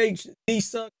 BYH,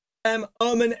 Disa, M,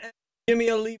 Erman, Jimmy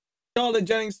Ali, Charlotte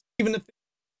Jennings, Stephen the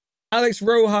Alex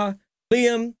Roja,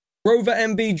 Liam, Rover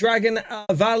MB, Dragon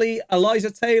Valley,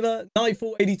 Eliza Taylor,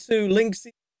 Nightfall82,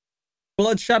 Linksy,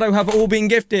 Blood Shadow have all been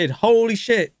gifted. Holy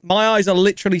shit. My eyes are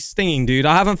literally stinging, dude.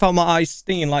 I haven't felt my eyes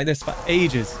stinging like this for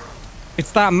ages.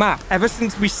 It's that map. Ever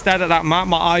since we stared at that map,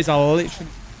 my eyes are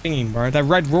literally stinging, bro. They're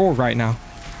red raw right now.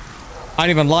 I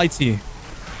don't even lie to you.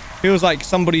 Feels like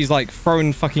somebody's like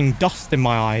throwing fucking dust in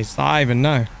my eyes. I don't even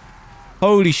know.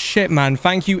 Holy shit, man.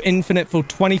 Thank you, Infinite, for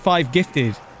 25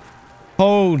 gifted.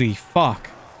 Holy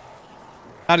fuck.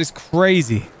 That is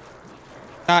crazy.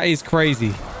 That is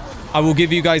crazy. I will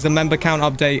give you guys a member count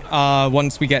update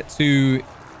once we get to,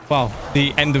 well,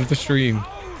 the end of the stream.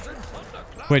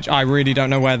 Which I really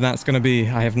don't know where that's going to be.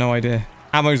 I have no idea.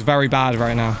 Ammo's very bad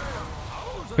right now.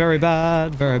 Very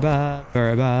bad, very bad,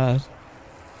 very bad.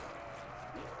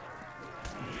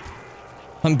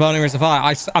 I'm burning as a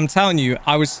fire. I'm telling you,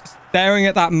 I was staring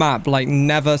at that map like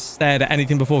never stared at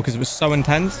anything before because it was so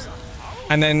intense.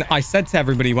 And then I said to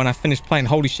everybody when I finished playing,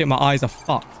 holy shit, my eyes are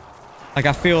fucked. Like,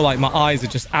 I feel like my eyes are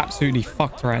just absolutely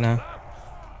fucked right now.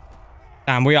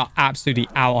 Damn, we are absolutely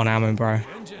out on ammo, bro.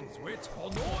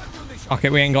 Okay,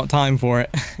 we ain't got time for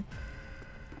it.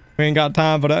 We ain't got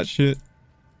time for that shit.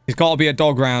 It's got to be a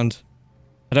dog round.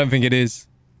 I don't think it is.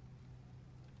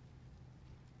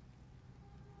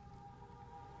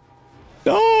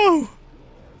 No!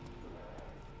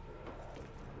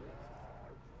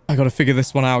 I gotta figure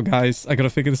this one out, guys. I gotta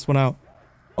figure this one out.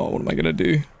 Oh, what am I gonna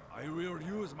do?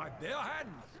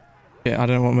 Yeah, I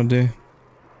don't know what I'm gonna do.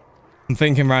 I'm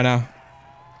thinking right now.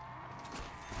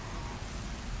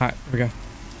 Alright, here we go.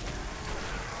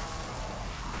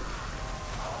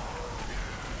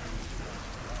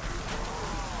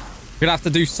 We're gonna have to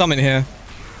do something here.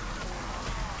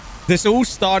 This all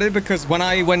started because when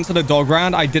I went to the dog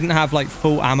round, I didn't have like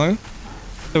full ammo.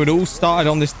 So it all started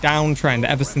on this downtrend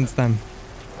ever since then.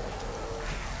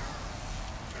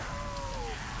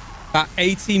 At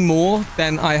 80 more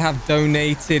than I have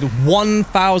donated.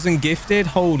 1,000 gifted.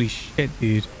 Holy shit,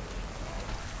 dude.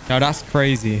 No, that's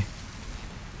crazy.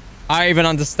 I don't even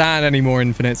understand anymore,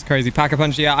 Infinite. It's crazy.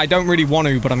 Pack-a-punch, yeah, I don't really want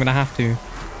to, but I'm going to have to.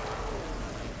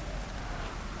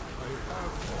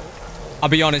 I'll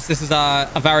be honest, this is a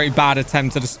very bad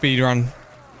attempt at a speedrun.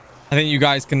 I think you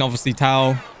guys can obviously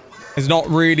tell. There's not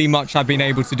really much I've been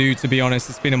able to do, to be honest.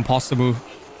 It's been impossible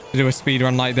to do a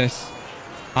speedrun like this.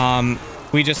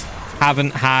 We just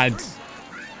haven't had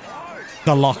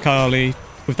the luck early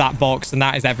with that box, and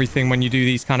that is everything when you do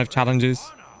these kind of challenges.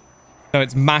 So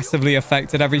it's massively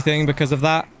affected everything because of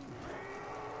that.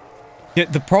 Yeah,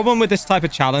 the problem with this type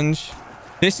of challenge,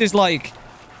 this is like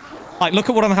look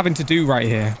at what I'm having to do right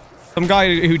here. Some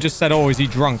guy who just said, oh, is he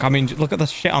drunk? I mean, look at the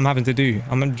shit I'm having to do.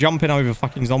 I'm jumping over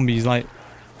fucking zombies like,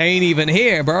 ain't even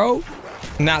here, bro.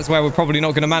 And that's where we're probably not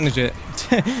going to manage it.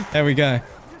 There we go.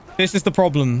 This is the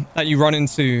problem that you run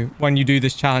into when you do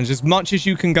this challenge. As much as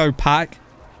you can go pack,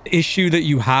 the issue that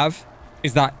you have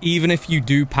is that even if you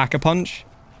do pack a punch,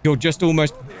 you're just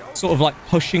almost sort of like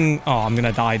pushing... Oh, I'm going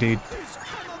to die, dude.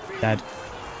 Dead.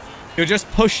 You're just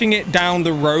pushing it down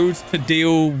the road to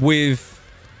deal with,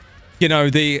 you know,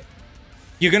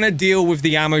 you're going to deal with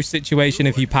the ammo situation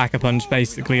if you pack a punch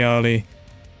basically early.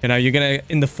 You know, you're going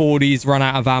to, in the 40s, run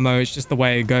out of ammo. It's just the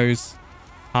way it goes.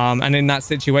 And in that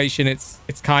situation, it's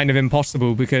kind of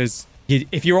impossible because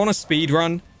if you're on a speed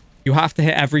run, you have to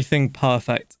hit everything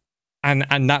perfect.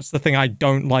 And that's the thing I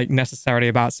don't like necessarily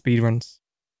about speedruns.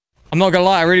 I'm not gonna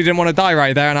lie, I really didn't want to die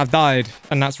right there, and I've died.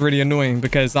 And that's really annoying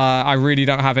because I really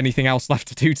don't have anything else left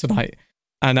to do tonight.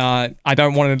 And I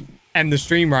don't want to end the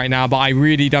stream right now, but I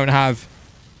really don't have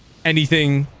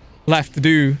anything left to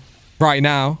do right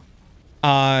now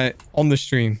on the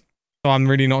stream. So I'm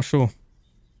really not sure.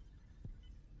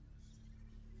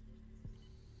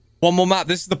 One more map.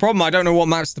 This is the problem. I don't know what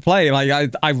maps to play.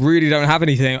 Like, I really don't have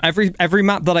anything. Every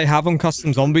map that I have on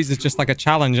Custom Zombies is just like a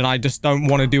challenge, and I just don't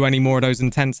want to do any more of those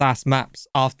intense-ass maps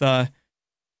after,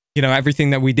 you know,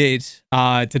 everything that we did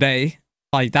today.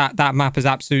 Like, that map has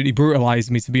absolutely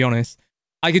brutalized me, to be honest.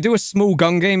 I could do a small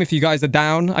gun game if you guys are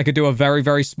down. I could do a very,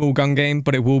 very small gun game,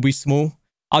 but it will be small.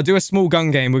 I'll do a small gun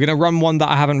game. We're going to run one that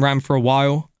I haven't ran for a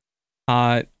while.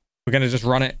 We're going to just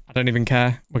run it. I don't even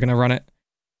care. We're going to run it.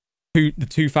 The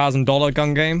 $2,000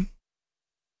 gun game.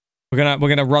 We're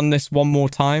gonna run this one more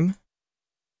time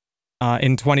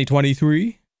in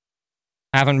 2023.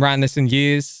 I haven't ran this in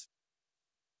years,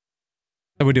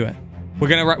 so we'll do it. We're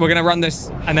gonna run this,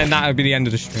 and then that would be the end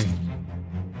of the stream.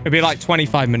 It'll be like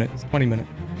 25 minutes, 20 minutes.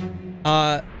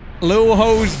 Lil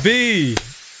Hose B.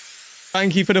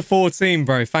 Thank you for the 14,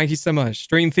 bro. Thank you so much.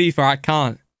 Stream FIFA. I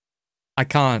can't. I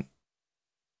can't.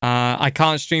 I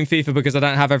can't stream FIFA because I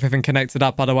don't have everything connected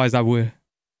up. Otherwise, I would.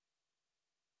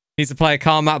 Need to play a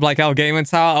car map like El Gaming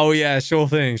Tower? Oh, yeah. Sure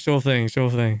thing. Sure thing. Sure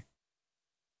thing.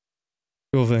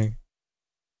 Sure thing.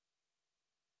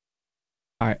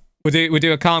 All right. We'll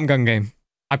do a calm gun game.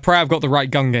 I pray I've got the right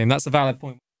gun game. That's a valid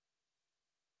point.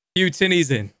 You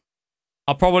tinnies in.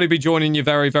 I'll probably be joining you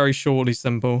very, very shortly,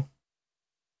 Simple.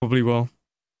 Probably will.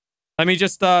 Let me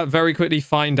just very quickly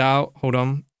find out. Hold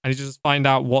on. I need to just find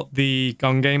out what the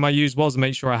gun game I used was and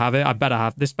make sure I have it. I better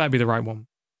have. This better be the right one.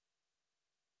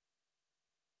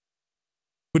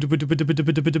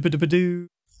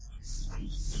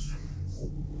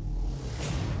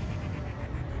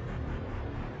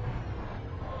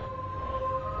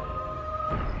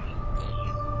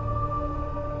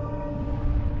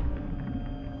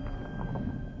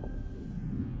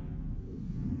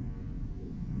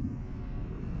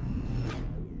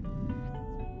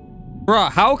 Bruh,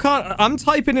 how can't... I'm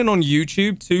typing in on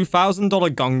YouTube,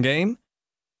 $2,000 gun game,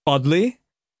 Spuddley,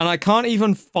 and I can't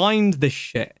even find this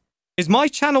shit. Is my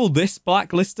channel this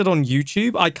blacklisted on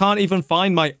YouTube? I can't even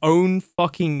find my own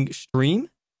fucking stream?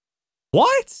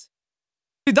 What?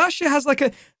 Dude, that shit has like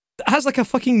a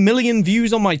fucking million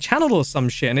views on my channel or some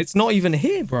shit, and it's not even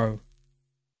here, bro.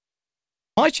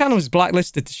 My channel is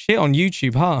blacklisted to shit on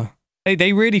YouTube, huh?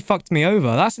 They really fucked me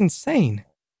over. That's insane.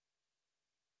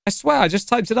 I swear, I just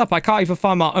typed it up. I can't even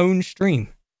find my own stream.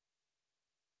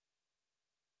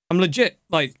 I'm legit,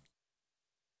 like...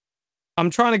 I'm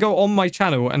trying to go on my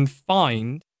channel and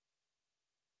find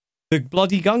the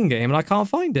bloody gun game, and I can't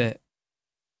find it.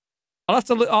 I'll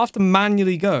have to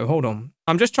manually go. Hold on.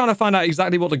 I'm just trying to find out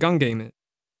exactly what the gun game is.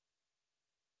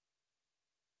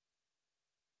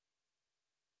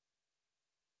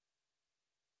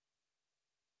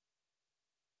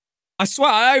 I swear,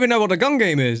 I don't even know what the gun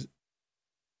game is.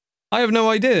 I have no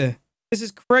idea. This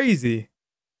is crazy.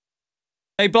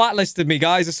 They blacklisted me,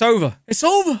 guys. It's over. It's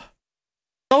over.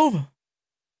 It's over.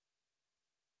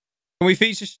 Can we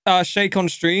feature Shake on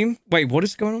stream? Wait, what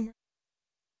is going on?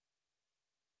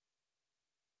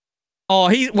 Oh,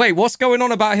 wait, what's going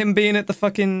on about him being at the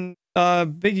fucking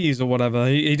Biggies or whatever?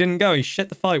 He didn't go. He shit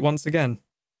the fight once again.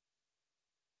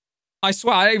 I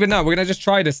swear, I don't even know. We're going to just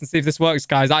try this and see if this works,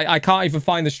 guys. I can't even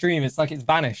find the stream. It's like it's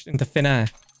vanished into thin air.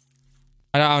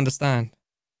 I don't understand.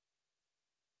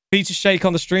 Feature Shake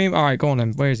on the stream? All right, go on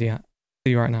then. Where is he at?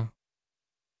 See you right now.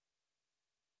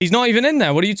 He's not even in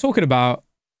there. What are you talking about?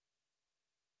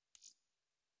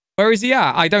 Where is he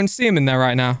at? I don't see him in there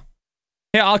right now.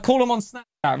 Here, I'll call him on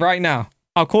Snapchat right now.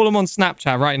 I'll call him on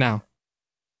Snapchat right now.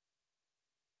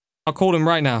 I'll call him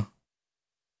right now.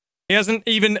 He hasn't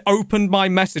even opened my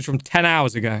message from 10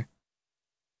 hours ago.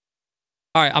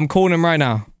 All right, I'm calling him right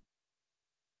now.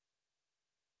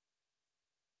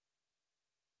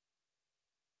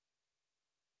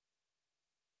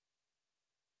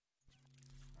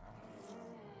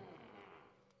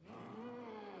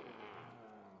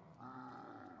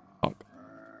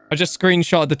 I just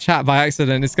screenshotted the chat by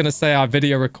accident. It's going to say I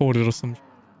video recorded or something.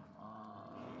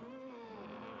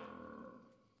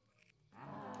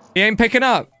 He ain't picking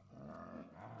up.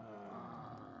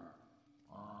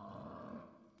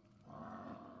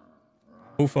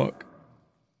 Oh, fuck.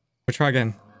 We'll try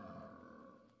again.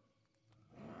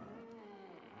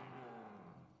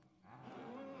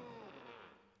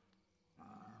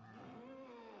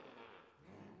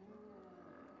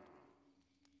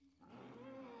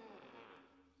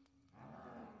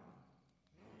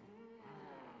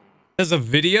 There's a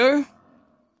video?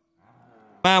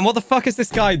 Man, what the fuck is this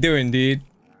guy doing, dude?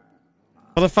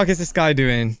 What the fuck is this guy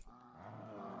doing?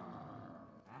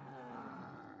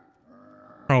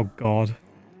 Oh, God.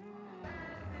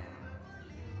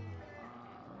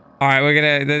 Alright, we're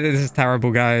gonna... This is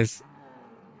terrible, guys.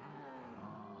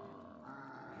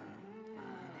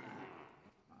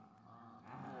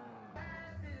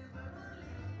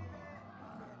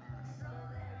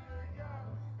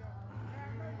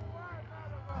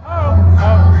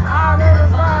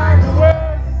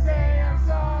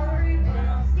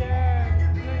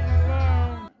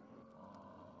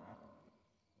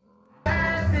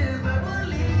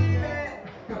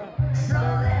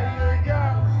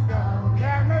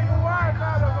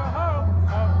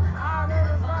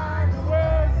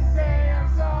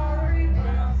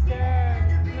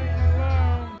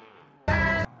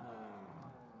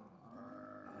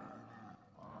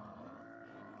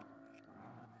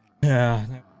 Yeah.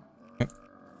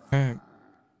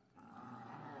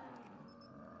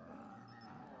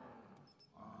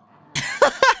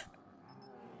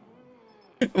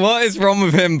 What is wrong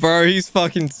with him, bro? He's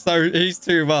fucking so... He's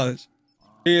too much.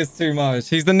 He is too much.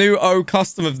 He's the new O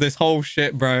custom of this whole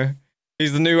shit, bro.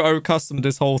 He's the new O custom of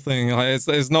this whole thing. Like,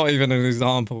 it's not even an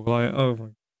example. Like,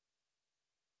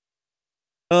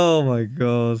 oh my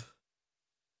god.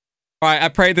 Alright, I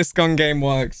pray this gun game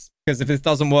works. Because if this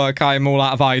doesn't work, I am all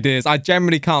out of ideas. I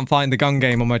generally can't find the gun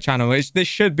game on my channel. This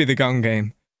should be the gun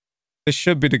game. This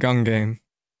should be the gun game.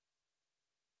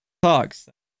 Sucks.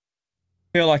 I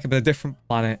feel like I'm on a different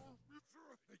planet.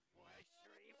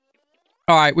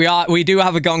 Alright, we do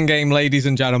have a gun game, ladies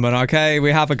and gentlemen, okay?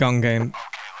 We have a gun game.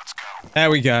 There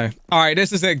we go. Alright,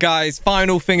 this is it, guys.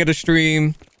 Final thing of the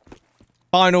stream.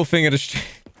 Final thing of the stream.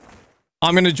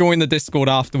 I'm gonna join the Discord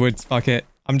afterwards. Fuck it.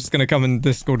 I'm just gonna come in the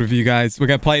Discord with you guys. We're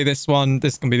gonna play this one.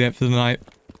 This is gonna be it for the night.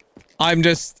 I'm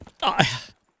just...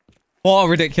 what a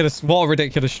ridiculous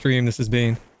stream this has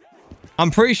been.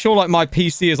 I'm pretty sure, like, my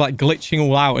PC is, like, glitching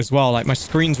all out as well. Like, my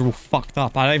screens are all fucked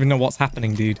up. I don't even know what's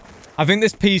happening, dude. I think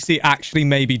this PC actually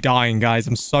may be dying, guys.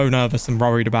 I'm so nervous and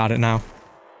worried about it now.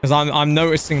 Because I'm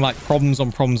noticing, like, problems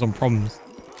on problems on problems.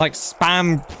 Like,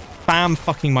 spam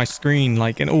fucking my screen,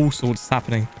 like, and all sorts is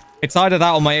happening. It's either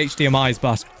that or my HDMI's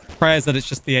bust. Prayers that it's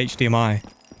just the HDMI.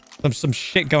 Some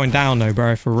shit going down, though,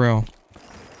 bro, for real.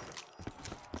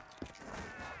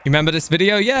 You remember this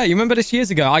video? Yeah, you remember this years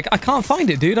ago. I can't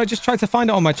find it, dude. I just tried to find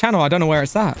it on my channel. I don't know where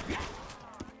it's at.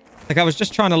 Like, I was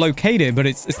just trying to locate it, but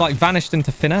it's like vanished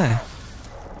into thin air.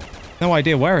 No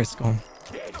idea where it's gone.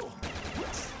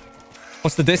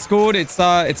 What's the Discord? It's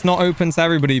not open to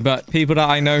everybody, but people that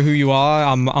I know who you are,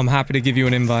 I'm happy to give you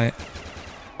an invite.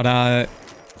 But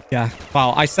yeah.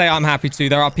 Well, I say I'm happy to.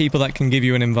 There are people that can give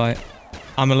you an invite.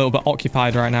 I'm a little bit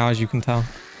occupied right now, as you can tell.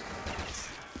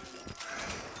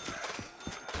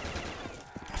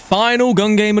 Final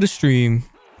gun game of the stream.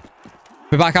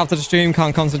 We're back after the stream.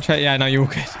 Can't concentrate. Yeah, no, you're all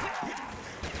good.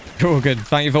 You're all good.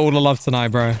 Thank you for all the love tonight,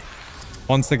 bro.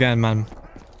 Once again, man.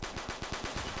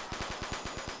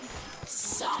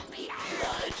 Zombie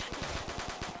blood.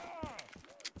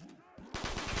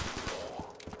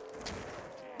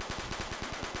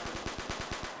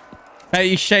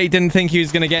 Hey, Shay didn't think he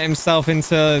was going to get himself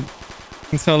into a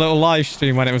little live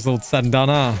stream when it was all said and done,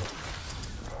 huh?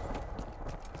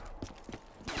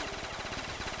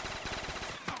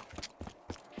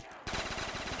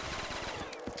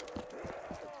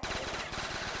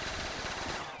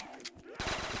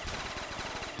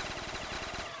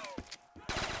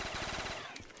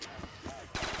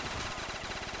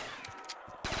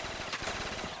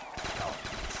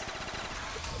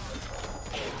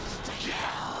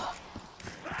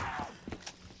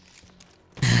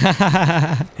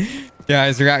 Yeah,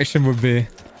 his reaction would be...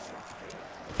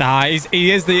 Nah, I'm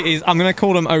gonna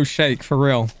call him O'Shake, for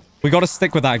real. We gotta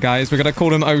stick with that, guys. We're gonna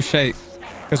call him O'Shake.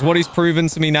 Because what he's proven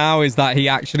to me now is that he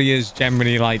actually is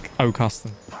generally, like,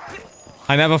 O-custom.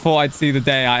 I never thought I'd see the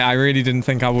day. I really didn't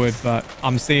think I would, but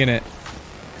I'm seeing it.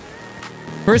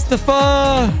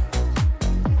 Christopher!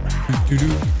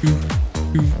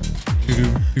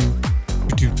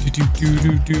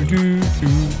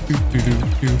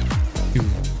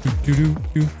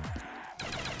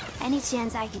 Any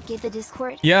chance I could get the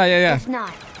Discord? Yeah. If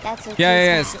not, that's okay.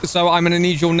 Yeah. So I'm gonna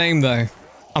need your name, though.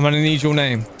 I'm gonna need your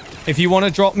name. If you want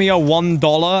to drop me a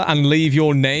 $1 and leave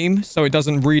your name so it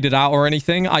doesn't read it out or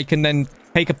anything, I can then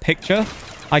take a picture.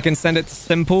 I can send it to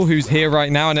Simple, who's here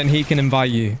right now, and then he can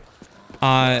invite you.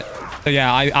 So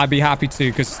yeah, I'd be happy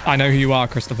to, because I know who you are,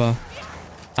 Christopher.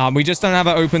 We just don't have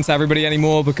it open to everybody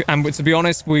anymore, and to be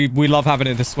honest, we love having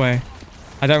it this way.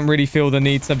 I don't really feel the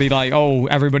need to be like, oh,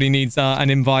 everybody needs an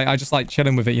invite. I just like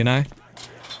chilling with it, you know?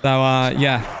 So,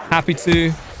 yeah, happy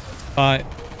to. But,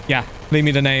 yeah, leave me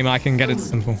the name. I can get it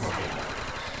simple.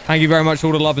 Thank you very much for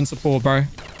all the love and support, bro.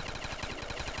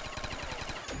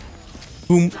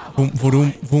 Boom, boom,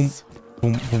 boom, boom,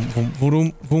 boom, boom, boom,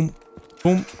 boom, boom,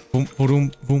 boom, boom,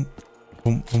 boom, boom,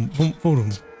 boom, boom, boom,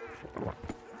 boom.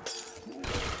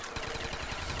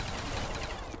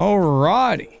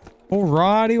 Alrighty.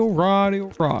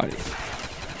 Alrighty.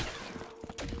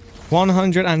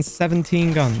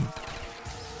 117 guns.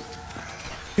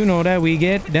 You know that we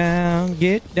get down.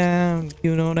 You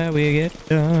know that we get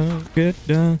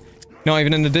down. Not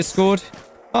even in the Discord?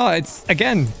 Oh, it's,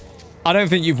 again, I don't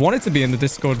think you've wanted to be in the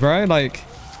Discord, bro. Like,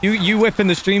 you whip in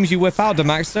the streams, you whip out the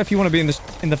max stuff. You want to be in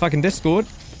the fucking Discord?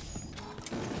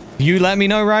 You let me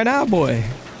know right now, boy.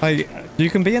 Like, you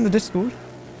can be in the Discord.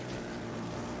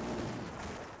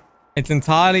 It's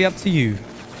entirely up to you.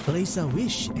 Place a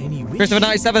wish, any wish. Christopher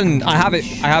 97, I have it.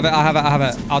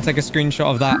 I'll take a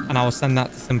screenshot of that and I will send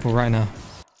that to Simple right now.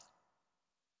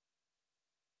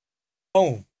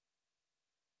 Oh.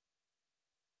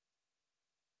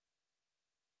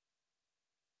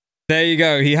 There you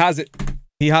go. He has it.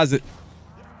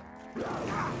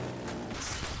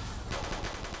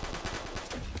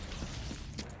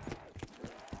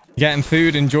 Getting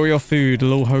food. Enjoy your food,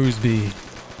 little Hoseby.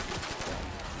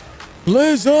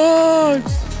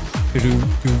 Blizzardz!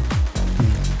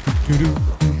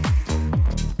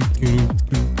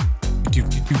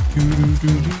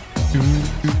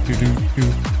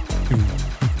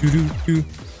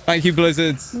 Thank you,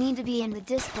 Blizzardz. Need to be in the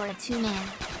Discord of 2-man.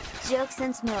 Jokes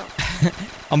and smoke.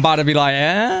 I'm about to be like,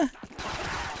 eh?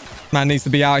 Man needs to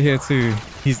be out here too.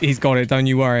 He's got it. Don't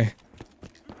you worry.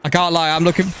 I can't lie. I'm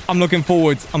looking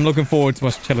forward to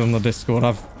us chilling on the Discord.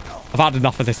 I've had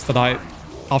enough of this tonight.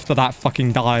 After that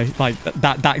fucking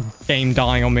that game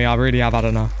dying on me, I really have had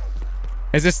enough.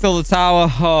 Is this still the tower?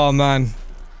 Oh man,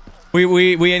 we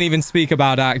ain't even speak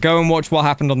about that. Go and watch what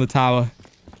happened on the tower.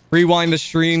 Rewind the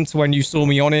stream to when you saw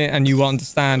me on it, and you will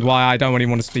understand why I don't really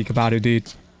want to speak about it,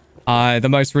 dude. The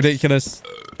most ridiculous,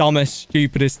 dumbest,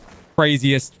 stupidest,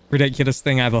 craziest, ridiculous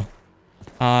thing ever.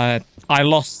 I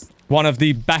lost one of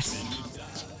the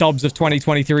best dubs of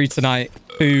 2023 tonight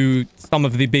to some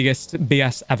of the biggest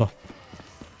BS ever.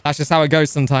 That's just how it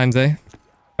goes sometimes, eh?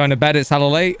 Going to bed, it's hella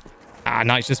late.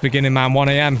 Night's just beginning, man. 1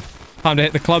 a.m. Time to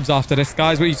hit the clubs after this,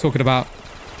 guys. What are you talking about?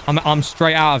 I'm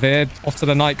straight out of here. Off to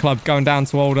the nightclub, going down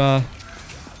to old, listen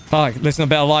to a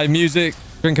bit of live music,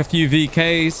 drink a few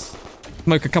VKs,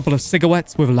 smoke a couple of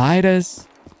cigarettes with lighters,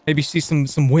 maybe see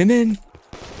some women,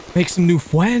 make some new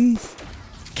friends.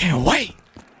 Can't wait.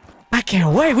 I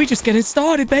can't wait. We just getting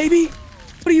started, baby.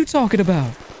 What are you talking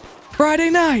about? Friday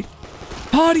night.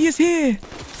 Party is here.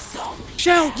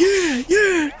 Shout, yeah,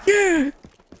 yeah, yeah.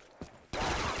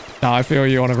 Nah, I feel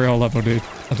you on a real level, dude.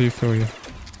 I do feel you.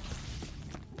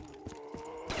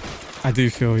 I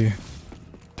do feel you.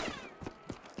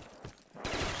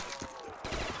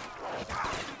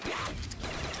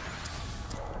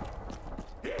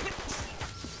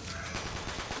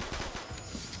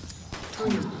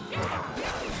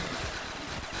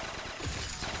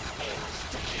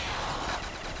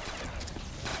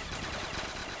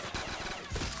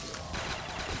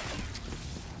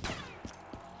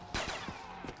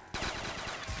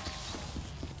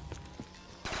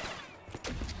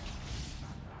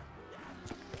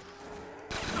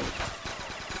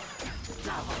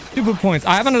 Super points.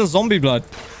 I haven't had a zombie blood.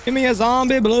 Give me a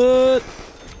zombie blood.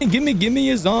 Give me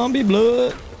a zombie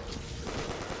blood.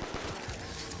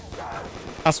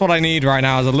 That's what I need right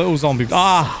now is a little zombie.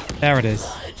 Ah, there it is.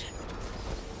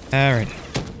 There it is.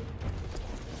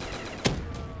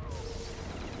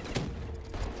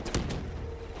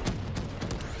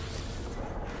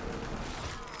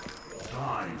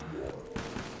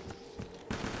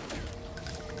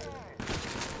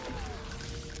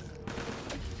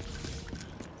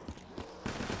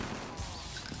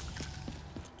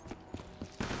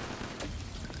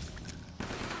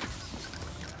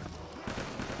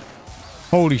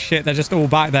 Holy shit, they're just all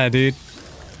back there, dude.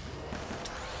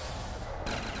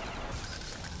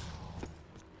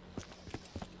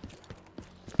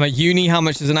 I'm at uni. How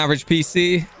much is an average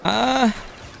PC?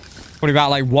 Probably about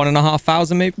like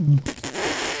 1,500 maybe.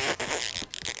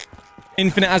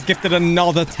 Infinite has gifted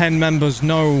another 10 members.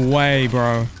 No way,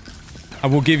 bro. I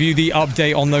will give you the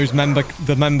update on those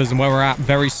members and where we're at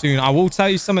very soon. I will tell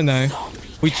you something though.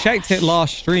 We checked it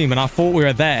last stream and I thought we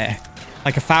were there.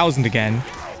 Like 1,000 again.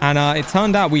 And it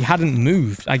turned out we hadn't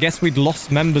moved. I guess we'd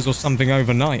lost members or something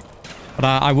overnight. But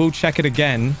I will check it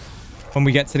again when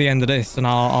we get to the end of this. And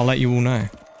I'll let you all know.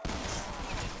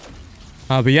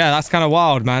 But yeah, that's kind of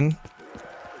wild, man.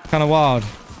 Kind of wild.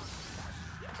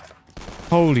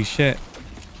 Holy shit.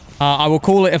 I will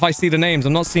call it if I see the names.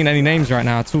 I'm not seeing any names right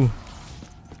now at all.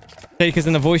 Shaker's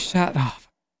in the voice chat. Oh.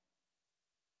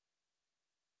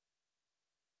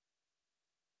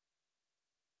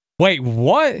 Wait,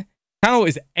 what? Channel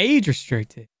is age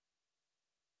restricted.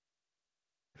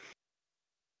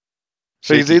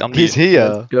 So he's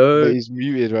here. But he's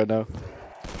muted right now.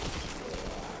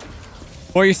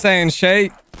 What are you saying,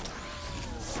 Shake?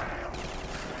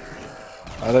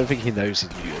 I don't think he knows he's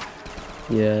muted.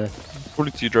 Yeah.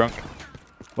 Probably too drunk.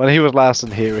 When he was last in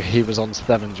here, he was on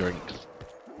 7 drinks.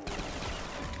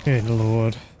 Good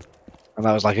lord. And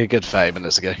that was like a good 30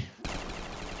 minutes ago.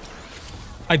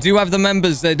 I do have the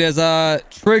members. There's a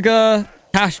Trigger,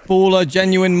 Cash Baller,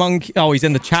 Genuine Monkey. Oh, he's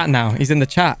in the chat now. He's in the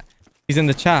chat. He's in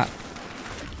the chat.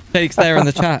 Shake's there in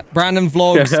the chat. Brandon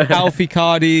Vlogs, Alfie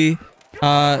Cardi,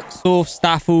 Surf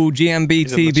Staffel, GMB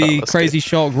TB, Crazy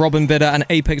Shock, Robin Bidder, and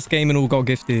Apex Gaming all got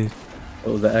gifted.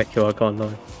 Oh, the echo, I can't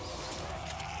lie.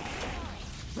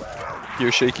 Yo,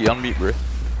 Shaky, unmute, bro.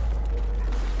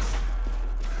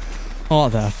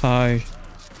 What the fuck?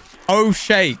 Oh,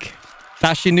 Shake.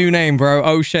 That's your new name, bro.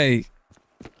 Oh, Shake.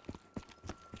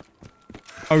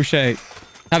 Oh, Shake.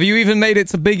 Have you even made it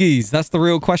to Biggie's? That's the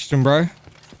real question, bro.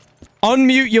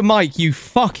 Unmute your mic, you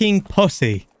fucking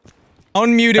pussy.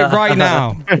 Unmute it right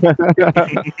now.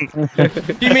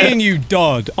 You mean you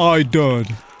dud? I dud.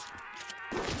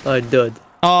 I dud.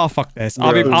 Oh, fuck this.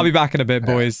 I'll be back in a bit,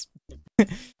 boys.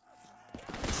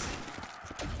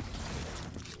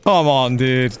 Come on,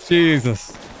 dude.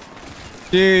 Jesus.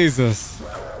 Jesus.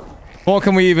 What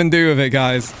can we even do with it,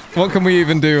 guys? What can we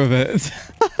even do with it?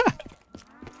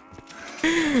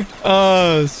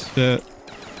 Oh, shit.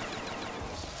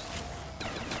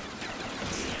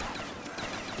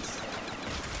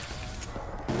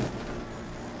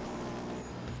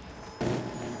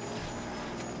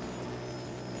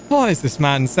 What is this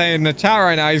man saying in the chat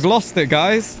right now? He's lost it,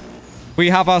 guys. We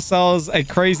have ourselves a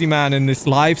crazy man in this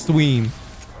live stream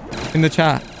in the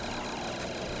chat.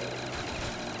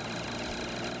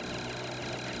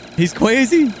 He's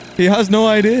crazy. He has no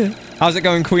idea. How's it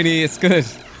going, Queenie? It's good.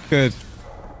 Good.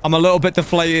 I'm a little bit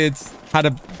deflated. Had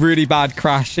a really bad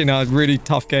crash in a really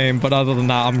tough game, but other than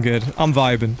that, I'm good. I'm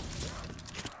vibing.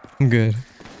 I'm good.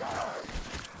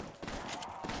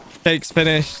 Shake's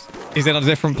finished. He's in a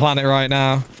different planet right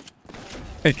now.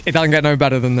 It doesn't get no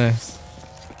better than this.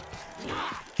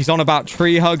 He's on about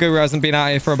Tree Hugger, who hasn't been out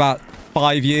here for about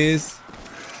 5 years.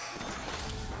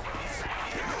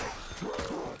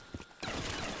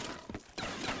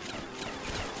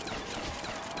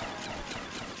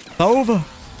 It's over.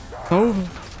 It's over.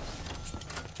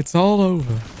 It's all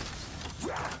over.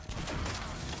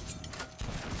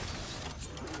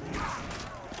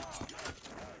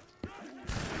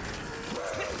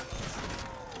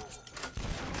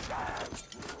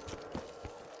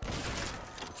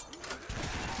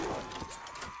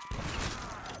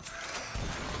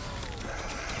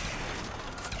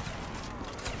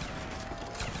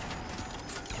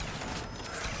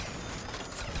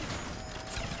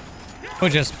 We're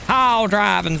just power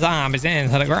driving zombies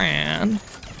into the ground.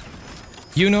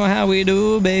 You know how we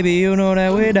do, baby. You know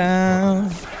that we're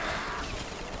down.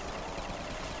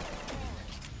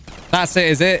 That's it,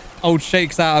 is it? Old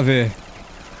Shake's out of here.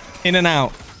 In and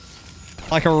out.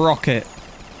 Like a rocket.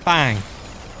 Bang.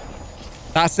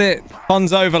 That's it.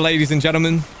 Fun's over, ladies and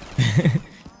gentlemen.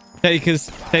 Shaker's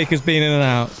been in and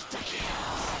out.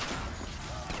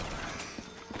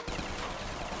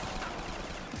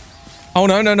 Oh,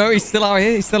 no, no, no. He's still out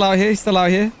here. He's still out here. He's still out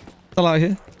here. Still out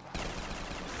here.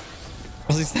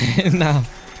 What's he saying now?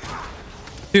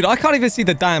 Dude, I can't even see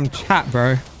the damn chat,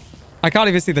 bro. I can't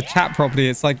even see the chat properly.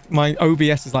 It's like my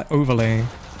OBS is like overlaying.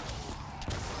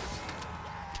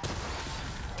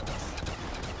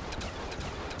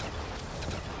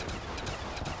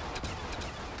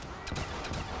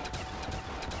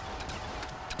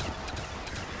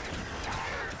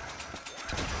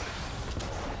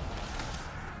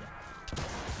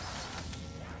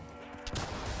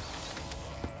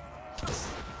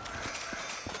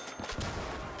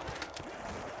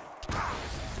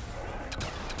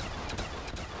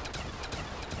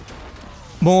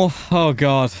 More. Oh,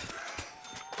 God.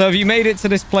 So have you made it to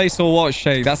this place or what,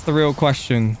 Shay? That's the real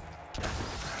question.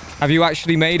 Have you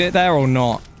actually made it there or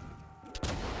not?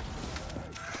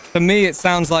 For me, it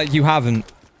sounds like you haven't.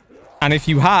 And if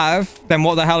you have, then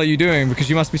what the hell are you doing? Because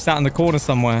you must be sat in the corner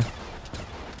somewhere.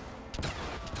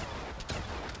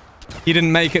 You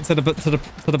didn't make it to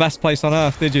the best place on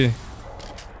Earth, did you?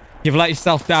 You've let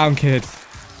yourself down, kid.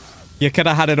 You could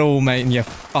have had it all, mate, and you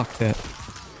fucked it.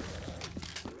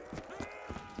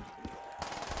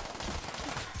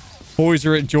 Boys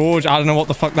are at George. I don't know what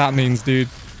the fuck that means, dude.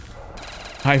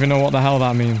 I don't even know what the hell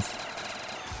that means.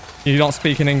 You're not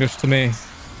speaking English to me.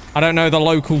 I don't know the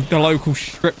local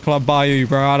strip club by you,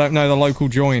 bro. I don't know the local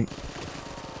joint.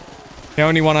 The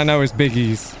only one I know is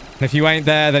Biggie's. And if you ain't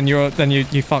there, then you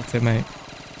fucked it, mate.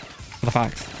 For the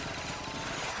facts.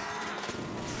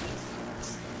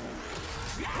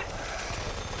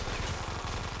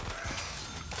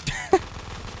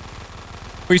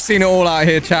 We've seen it all out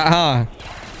here, chat, huh?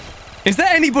 Is there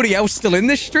anybody else still in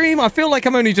this stream? I feel like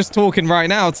I'm only just talking right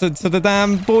now to the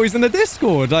damn boys in the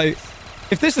Discord. Like,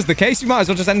 if this is the case, you might as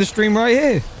well just end the stream right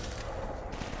here.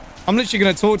 I'm literally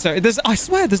going to talk to her. I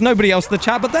swear, there's nobody else in the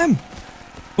chat but them.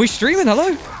 We streaming,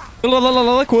 hello?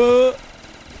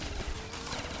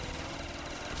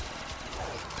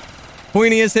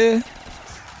 Queenie is here.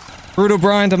 Brutal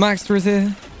Brian to Maxter is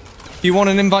here. Do you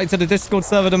want an invite to the Discord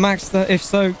server to Maxter? If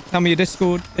so, tell me your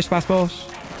Discord. Ishbash Bosh.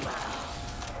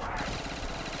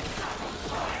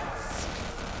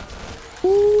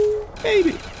 Ooh,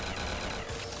 baby.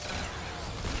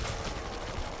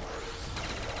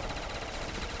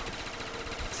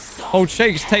 Old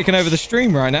Shake's taking over the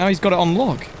stream right now. He's got it on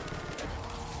lock.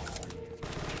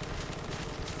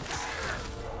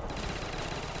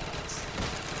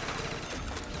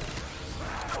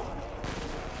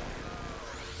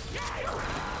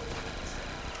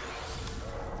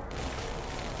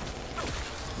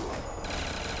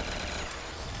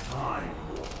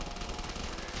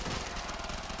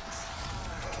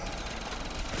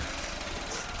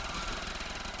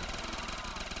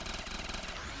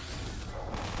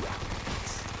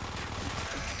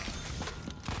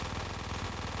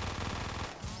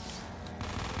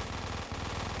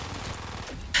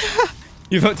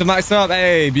 You've hooked to max up.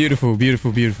 Hey, beautiful,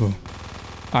 beautiful, beautiful.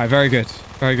 All right, very good.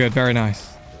 Very good. Very nice.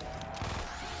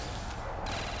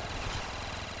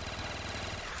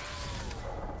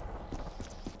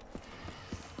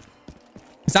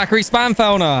 Zachary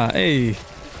Spamfelner. Hey.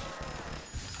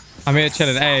 I'm here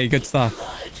chilling. Hey, good stuff.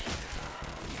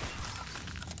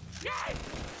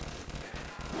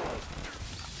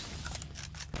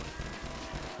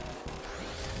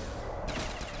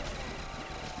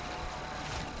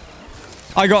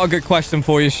 I got a good question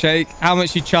for you, Shake. How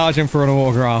much you charging for an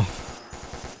autograph?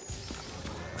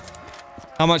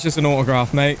 How much is an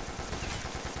autograph, mate?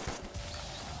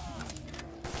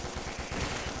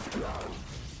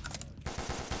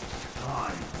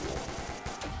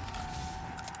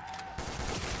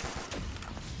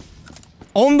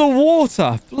 On the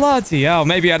water. Bloody hell.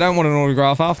 Maybe I don't want an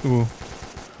autograph after all.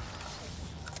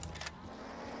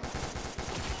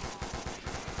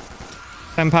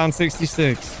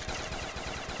 £10.66.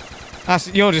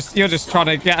 You're just trying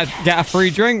to get a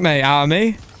free drink, mate, out of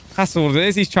me. That's all it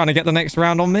is. He's trying to get the next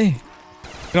round on me. You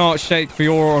know what, Shake? For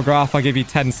your autograph, I'll give you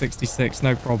 $10.66.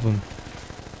 No problem.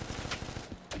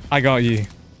 I got you.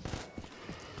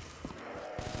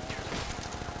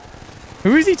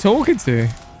 Who is he talking to?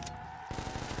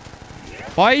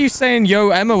 Why are you saying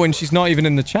yo Emma when she's not even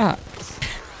in the chat?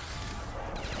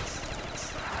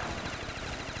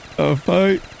 Oh,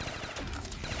 fuck.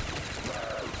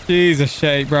 Jesus,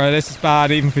 Shake, bro. This is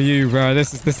bad even for you, bro.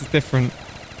 This is different.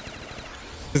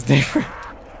 This is different.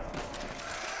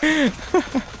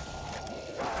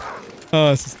 Oh,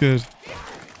 this is good.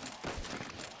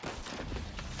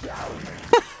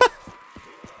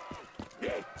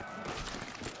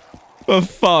 For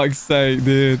fuck's sake,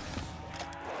 dude.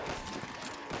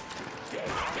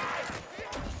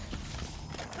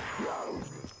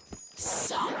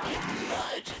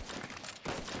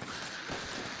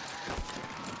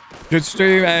 Good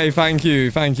stream. Hey, thank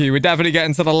you. Thank you. We're definitely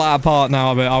getting to the latter part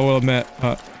now of it, I will admit.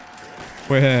 But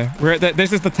we're here.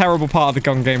 This is the terrible part of the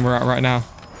gun game we're at right now.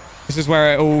 This is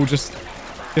where it all just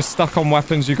stuck on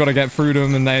weapons. You got to get through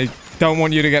them and they don't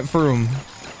want you to get through them.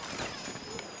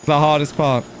 It's the hardest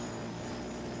part.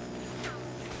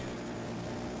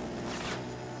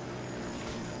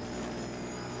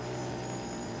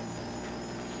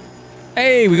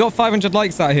 Hey, we got 500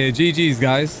 likes out here. GG's,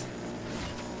 guys.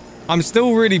 I'm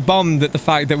still really bummed at the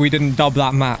fact that we didn't dub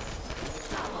that map.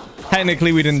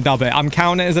 Technically, we didn't dub it. I'm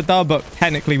counting it as a dub, but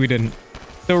technically we didn't.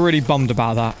 Still really bummed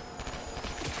about that.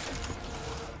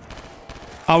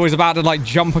 I was about to, like,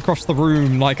 jump across the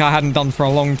room like I hadn't done for a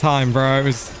long time, bro.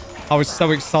 I was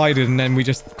so excited, and then we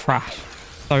just crashed.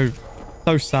 So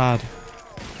sad.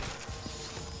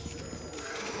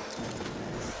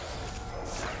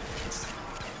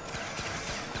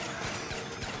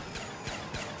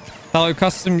 Hello,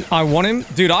 custom. I want him.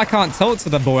 Dude, I can't talk to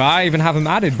the boy. I even have him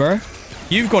added, bro.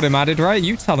 You've got him added, right?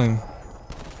 You tell him.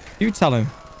 You tell him.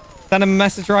 Send him a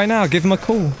message right now. Give him a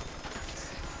call.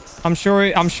 I'm sure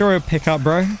he'll pick up,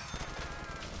 bro.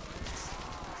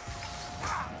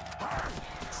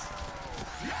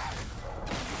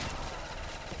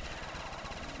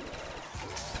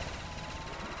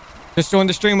 Just joined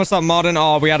the stream. What's up, Martin?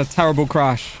 Oh, we had a terrible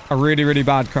crash. A really, really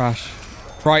bad crash.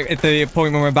 Right at the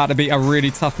point when we're about to beat a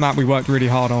really tough map we worked really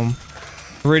hard on.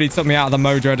 Really took me out of the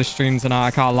mojo of the stream tonight,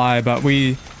 I can't lie. But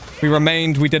we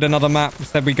remained. We did another map. We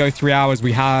said we'd go 3 hours.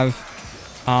 We have.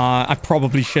 I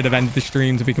probably should have ended the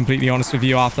stream, to be completely honest with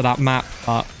you, after that map.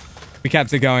 But we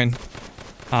kept it going.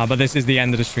 But this is the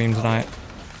end of the stream tonight.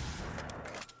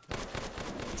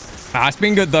 It's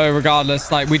been good, though,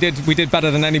 regardless. Like, we did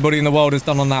better than anybody in the world has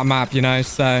done on that map, you know?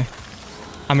 So,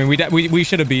 I mean, we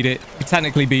should have beat it. We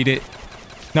technically beat it.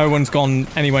 No one's gone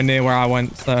anywhere near where I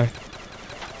went, so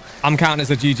I'm counting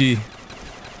as a GG.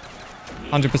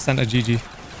 100% a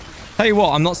GG. Tell you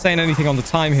what, I'm not saying anything on the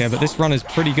time here, but this run is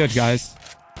pretty good, guys.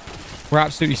 We're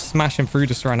absolutely smashing through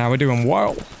this right now. We're doing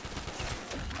well.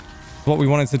 What we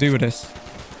wanted to do with this.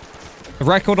 The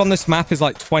record on this map is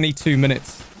like 22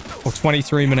 minutes or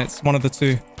 23 minutes, one of the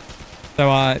two.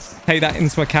 So take that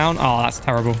into account. Oh, that's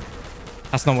terrible.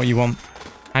 That's not what you want.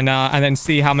 And then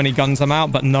see how many guns I'm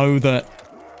out, but know that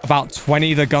about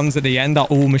 20 of the guns at the end are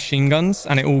all machine guns,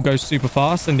 and it all goes super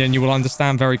fast, and then you will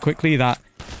understand very quickly that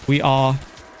we are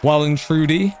well and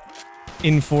truly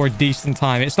in for a decent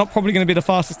time. It's not probably going to be the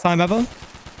fastest time ever,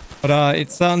 but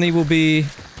it certainly will be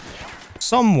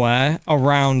somewhere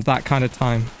around that kind of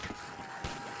time.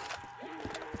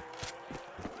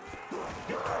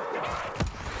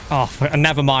 Oh,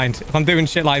 never mind. If I'm doing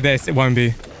shit like this, it won't be.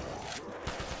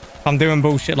 If I'm doing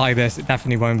bullshit like this, it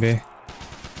definitely won't be.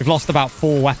 We've lost about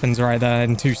 4 weapons right there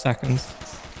in 2 seconds.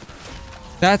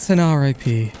 That's an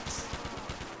RIP.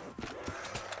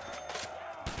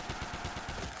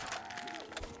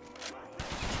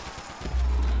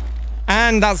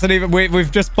 And that's an even...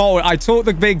 We've just bottled... I talk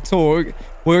the big talk.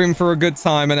 We're in for a good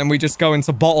time. And then we just go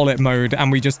into bottle it mode.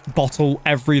 And we just bottle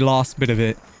every last bit of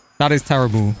it. That is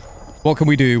terrible. What can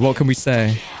we do? What can we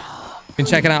say? Been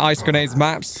checking out Ice Grenade's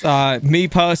maps. Me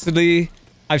personally,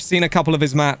 I've seen a couple of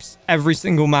his maps. Every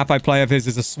single map I play of his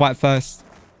is a sweat fest.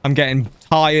 I'm getting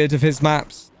tired of his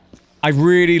maps. I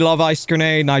really love Ice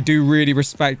Grenade, and I do really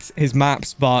respect his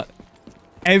maps, but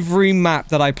every map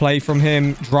that I play from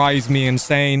him drives me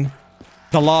insane.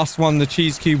 The last one, the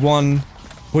Cheese Cube one,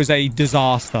 was a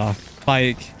disaster.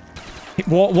 Like,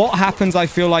 what happens, I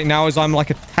feel like now, is I'm like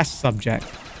a test subject.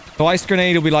 So Ice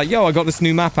Grenade will be like, yo, I got this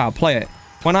new map out, play it.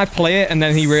 When I play it and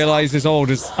then he realizes, oh,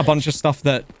 there's a bunch of stuff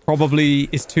that probably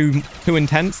is too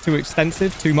intense, too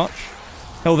extensive, too much,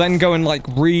 he'll then go and like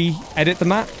re-edit the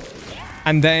map.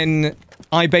 And then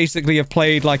I basically have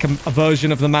played like a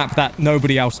version of the map that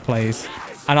nobody else plays.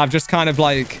 And I've just kind of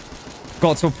like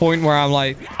got to a point where I'm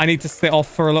like, I need to sit off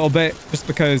for a little bit just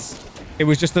because it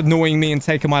was just annoying me and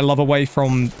taking my love away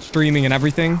from streaming and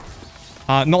everything.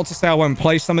 Not to say I won't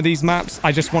play some of these maps.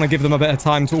 I just want to give them a bit of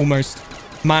time to almost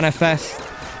manifest,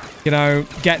 you know,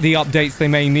 get the updates they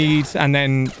may need, and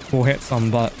then we'll hit some.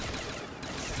 But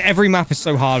every map is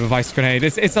so hard with Ice Grenade.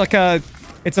 It's like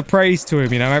it's a praise to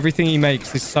him, you know. Everything he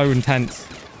makes is so intense,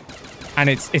 and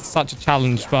it's such a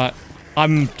challenge. But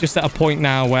I'm just at a point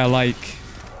now where, like,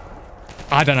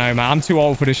 I don't know, man. I'm too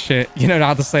old for this shit. You know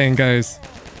how the saying goes.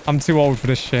 I'm too old for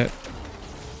this shit.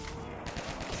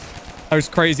 Those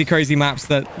crazy, crazy maps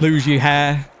that lose your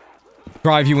hair,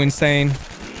 drive you insane.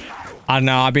 I don't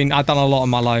know. I've done a lot in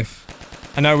my life.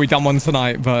 I know we done one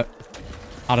tonight, but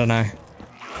I don't know.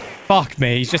 Fuck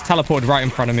me. He's just teleported right in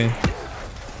front of me.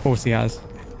 Of course he has.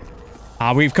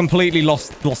 We've completely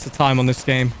lost the time on this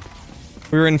game.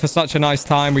 We were in for such a nice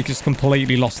time. We just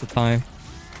completely lost the time.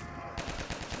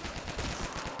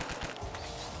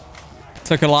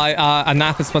 Took a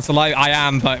nap and spent a light. I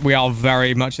am, but we are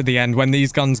very much at the end. When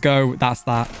these guns go, that's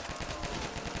that.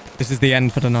 This is the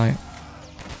end for the night.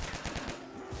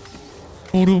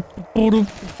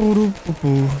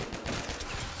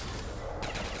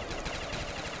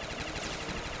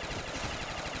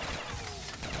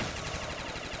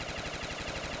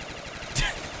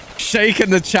 Shake in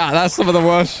the chat. That's some of the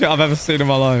worst shit I've ever seen in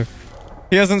my life.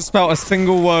 He hasn't spelt a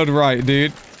single word right,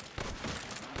 dude.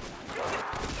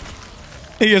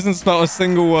 He hasn't spelled a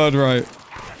single word right.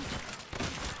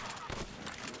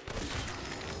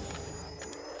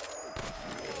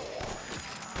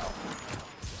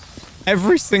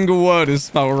 Every single word is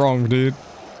spelled wrong, dude.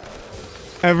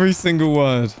 Every single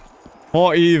word.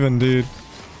 What even, dude?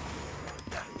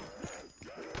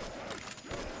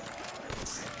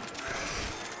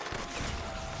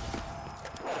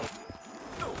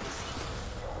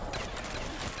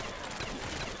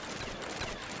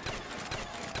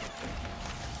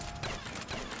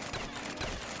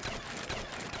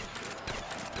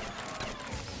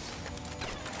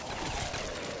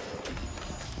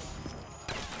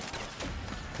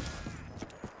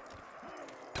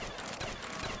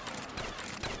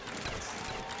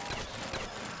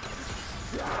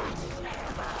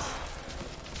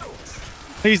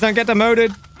 Please don't get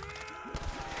demoted.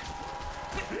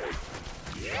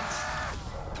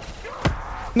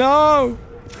 No.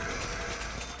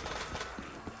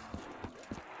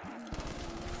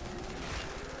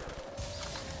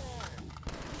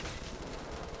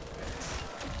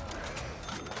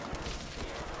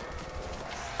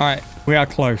 All right, we are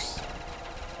close.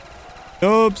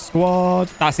 Dub squad.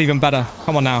 That's even better.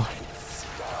 Come on now.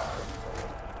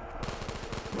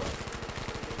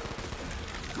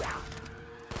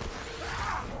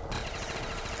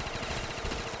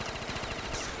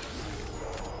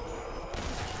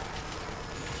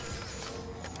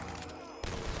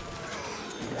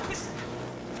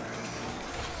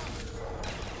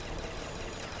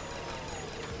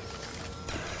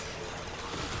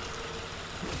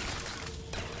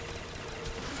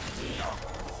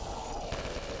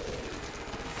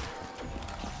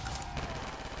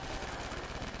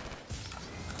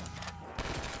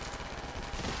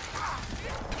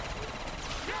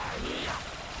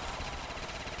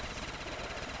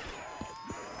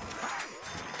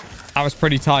 That was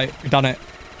pretty tight. We've done it.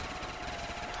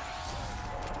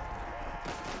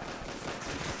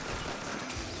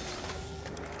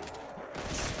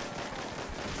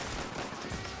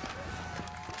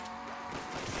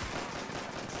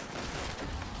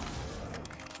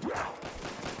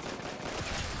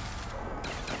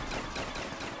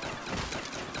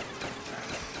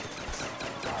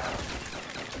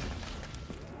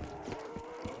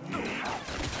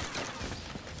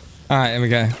 All right, here we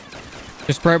go.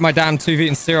 Just broke my damn 2 feet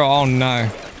in zero. Oh no,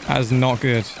 that is not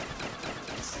good.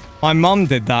 My mum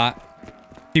did that.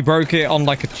 She broke it on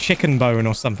like a chicken bone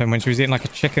or something when she was eating like a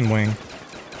chicken wing.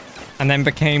 And then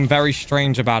became very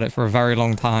strange about it for a very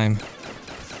long time.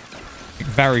 Like,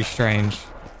 very strange.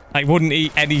 Like, wouldn't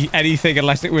eat anything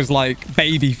unless it was like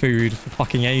baby food for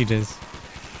fucking ages.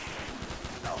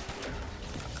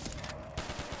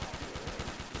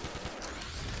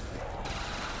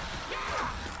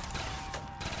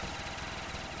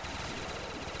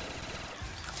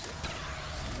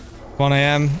 One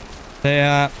AM.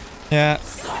 Yeah. Yeah.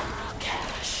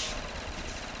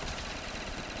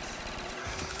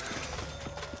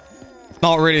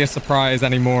 Not really a surprise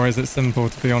anymore, is it? Simple,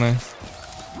 to be honest.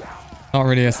 Not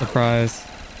really a surprise.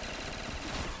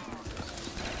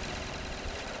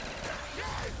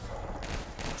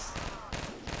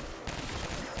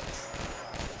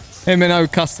 Him and no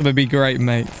customer be great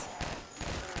mates.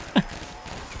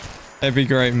 They'd be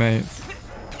great mates.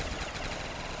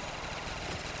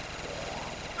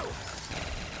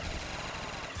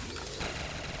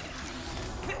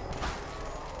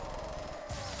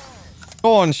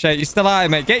 Go on, Shake. You're still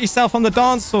out, mate. Get yourself on the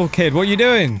dance floor, kid. What are you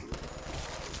doing?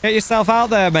 Get yourself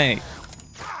out there, mate.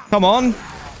 Come on.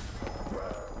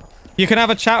 You can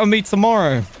have a chat with me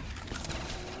tomorrow.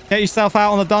 Get yourself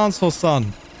out on the dance floor,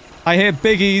 son. I hear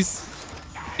Biggie's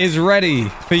is ready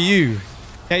for you.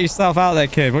 Get yourself out there,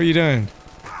 kid. What are you doing?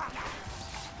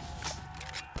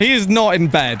 He is not in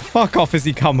bed. Fuck off as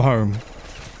he come home.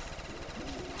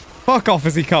 Fuck off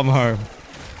as he come home.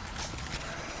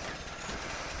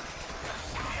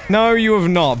 No, you have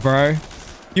not, bro.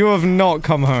 You have not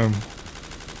come home.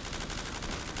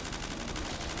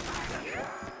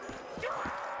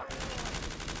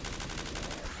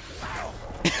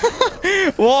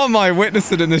 What am I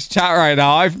witnessing in this chat right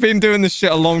now? I've been doing this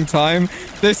shit a long time.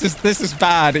 This is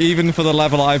bad, even for the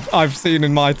level I've seen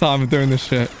in my time of doing this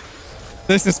shit.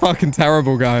 This is fucking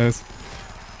terrible, guys.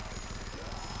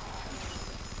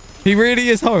 He really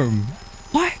is home.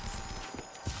 What?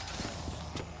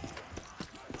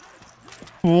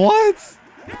 What?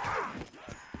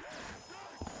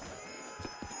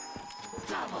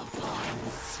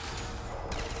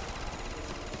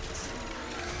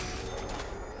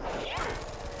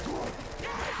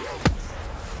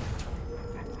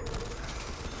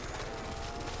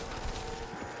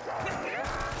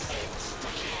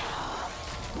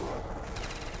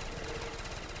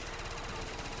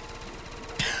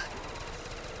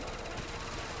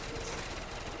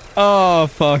 Oh,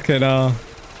 fucking hell.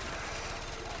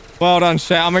 Well done,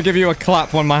 shit. I'm gonna give you a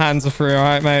clap when my hands are free,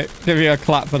 alright, mate? Give you a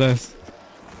clap for this.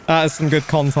 That is some good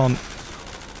content.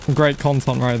 Some great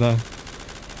content right there.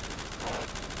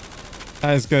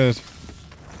 That is good.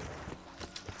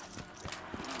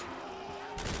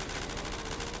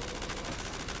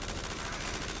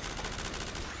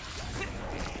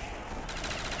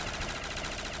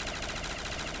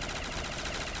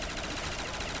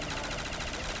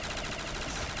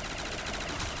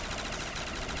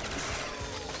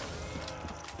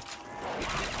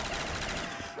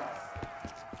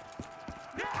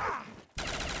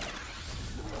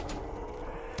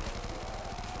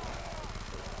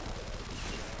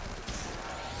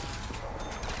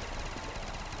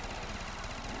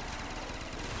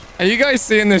 Are you guys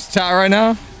seeing this chat right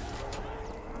now?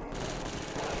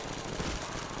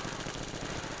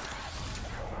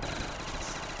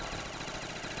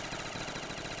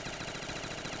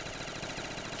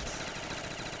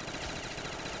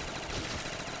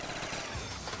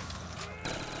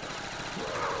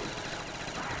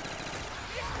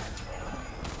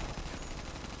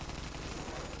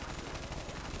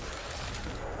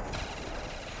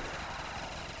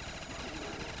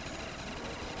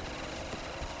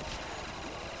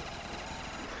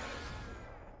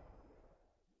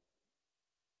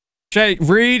 Jake,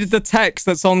 read the text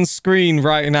that's on screen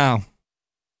right now.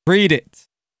 Read it.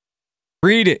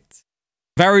 Read it.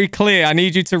 Very clear. I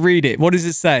need you to read it. What does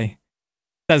it say?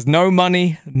 It says, no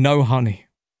money, no honey.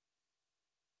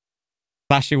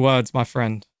 Flashy words, my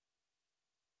friend.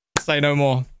 Say no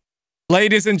more.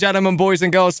 Ladies and gentlemen, boys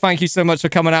and girls, thank you so much for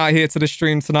coming out here to the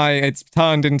stream tonight. It's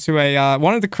turned into a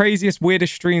one of the craziest,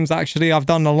 weirdest streams, actually, I've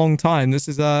done in a long time. This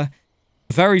is a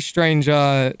very strange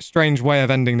way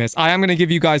of ending this. I am going to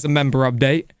give you guys a member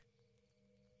update.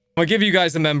 I'll give you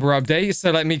guys a member update,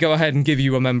 so let me go ahead and give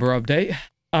you a member update.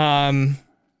 I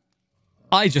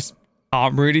just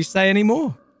can't really say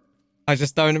anymore. I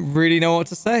just don't really know what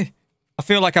to say. I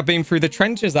feel like I've been through the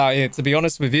trenches out here, to be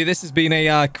honest with you. This has been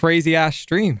a crazy-ass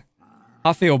stream.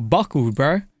 I feel buckled,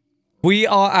 bro. We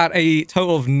are at a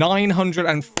total of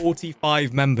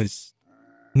 945 members.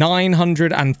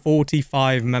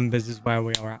 945 members is where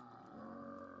we are at.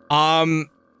 I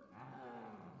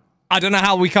I don't know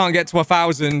how we can't get to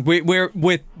 1,000.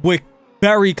 We're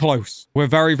very close. We're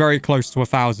very, very close to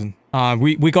 1,000.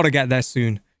 We got to get there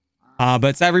soon.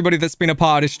 But to everybody that's been a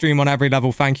part of this stream on every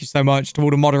level, thank you so much. To all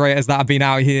the moderators that have been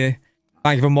out here,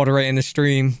 thank you for moderating the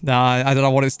stream. I don't know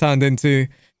what it's turned into.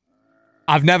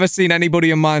 I've never seen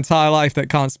anybody in my entire life that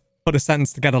can't put a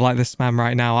sentence together like this man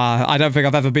right now. I don't think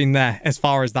I've ever been there as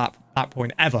far as that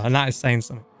point ever, and that is saying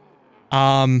something.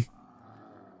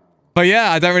 But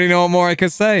yeah, I don't really know what more I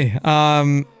could say.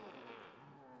 I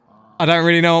don't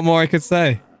really know what more I could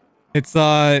say. It's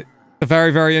a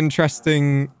very, very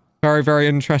interesting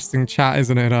chat,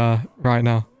 isn't it, right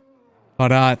now?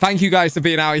 But thank you guys for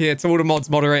being out here. To all the mods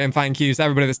moderating, thank you. To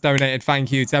everybody that's donated,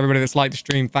 thank you. To everybody that's liked the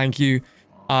stream, thank you.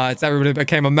 To everybody that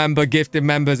became a member, gifted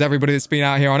members, everybody that's been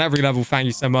out here on every level, thank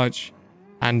you so much.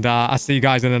 And I'll see you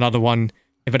guys in another one.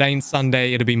 If it ain't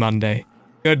Sunday, it'll be Monday.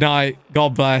 Good night.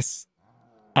 God bless.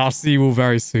 I'll see you all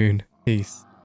very soon. Peace.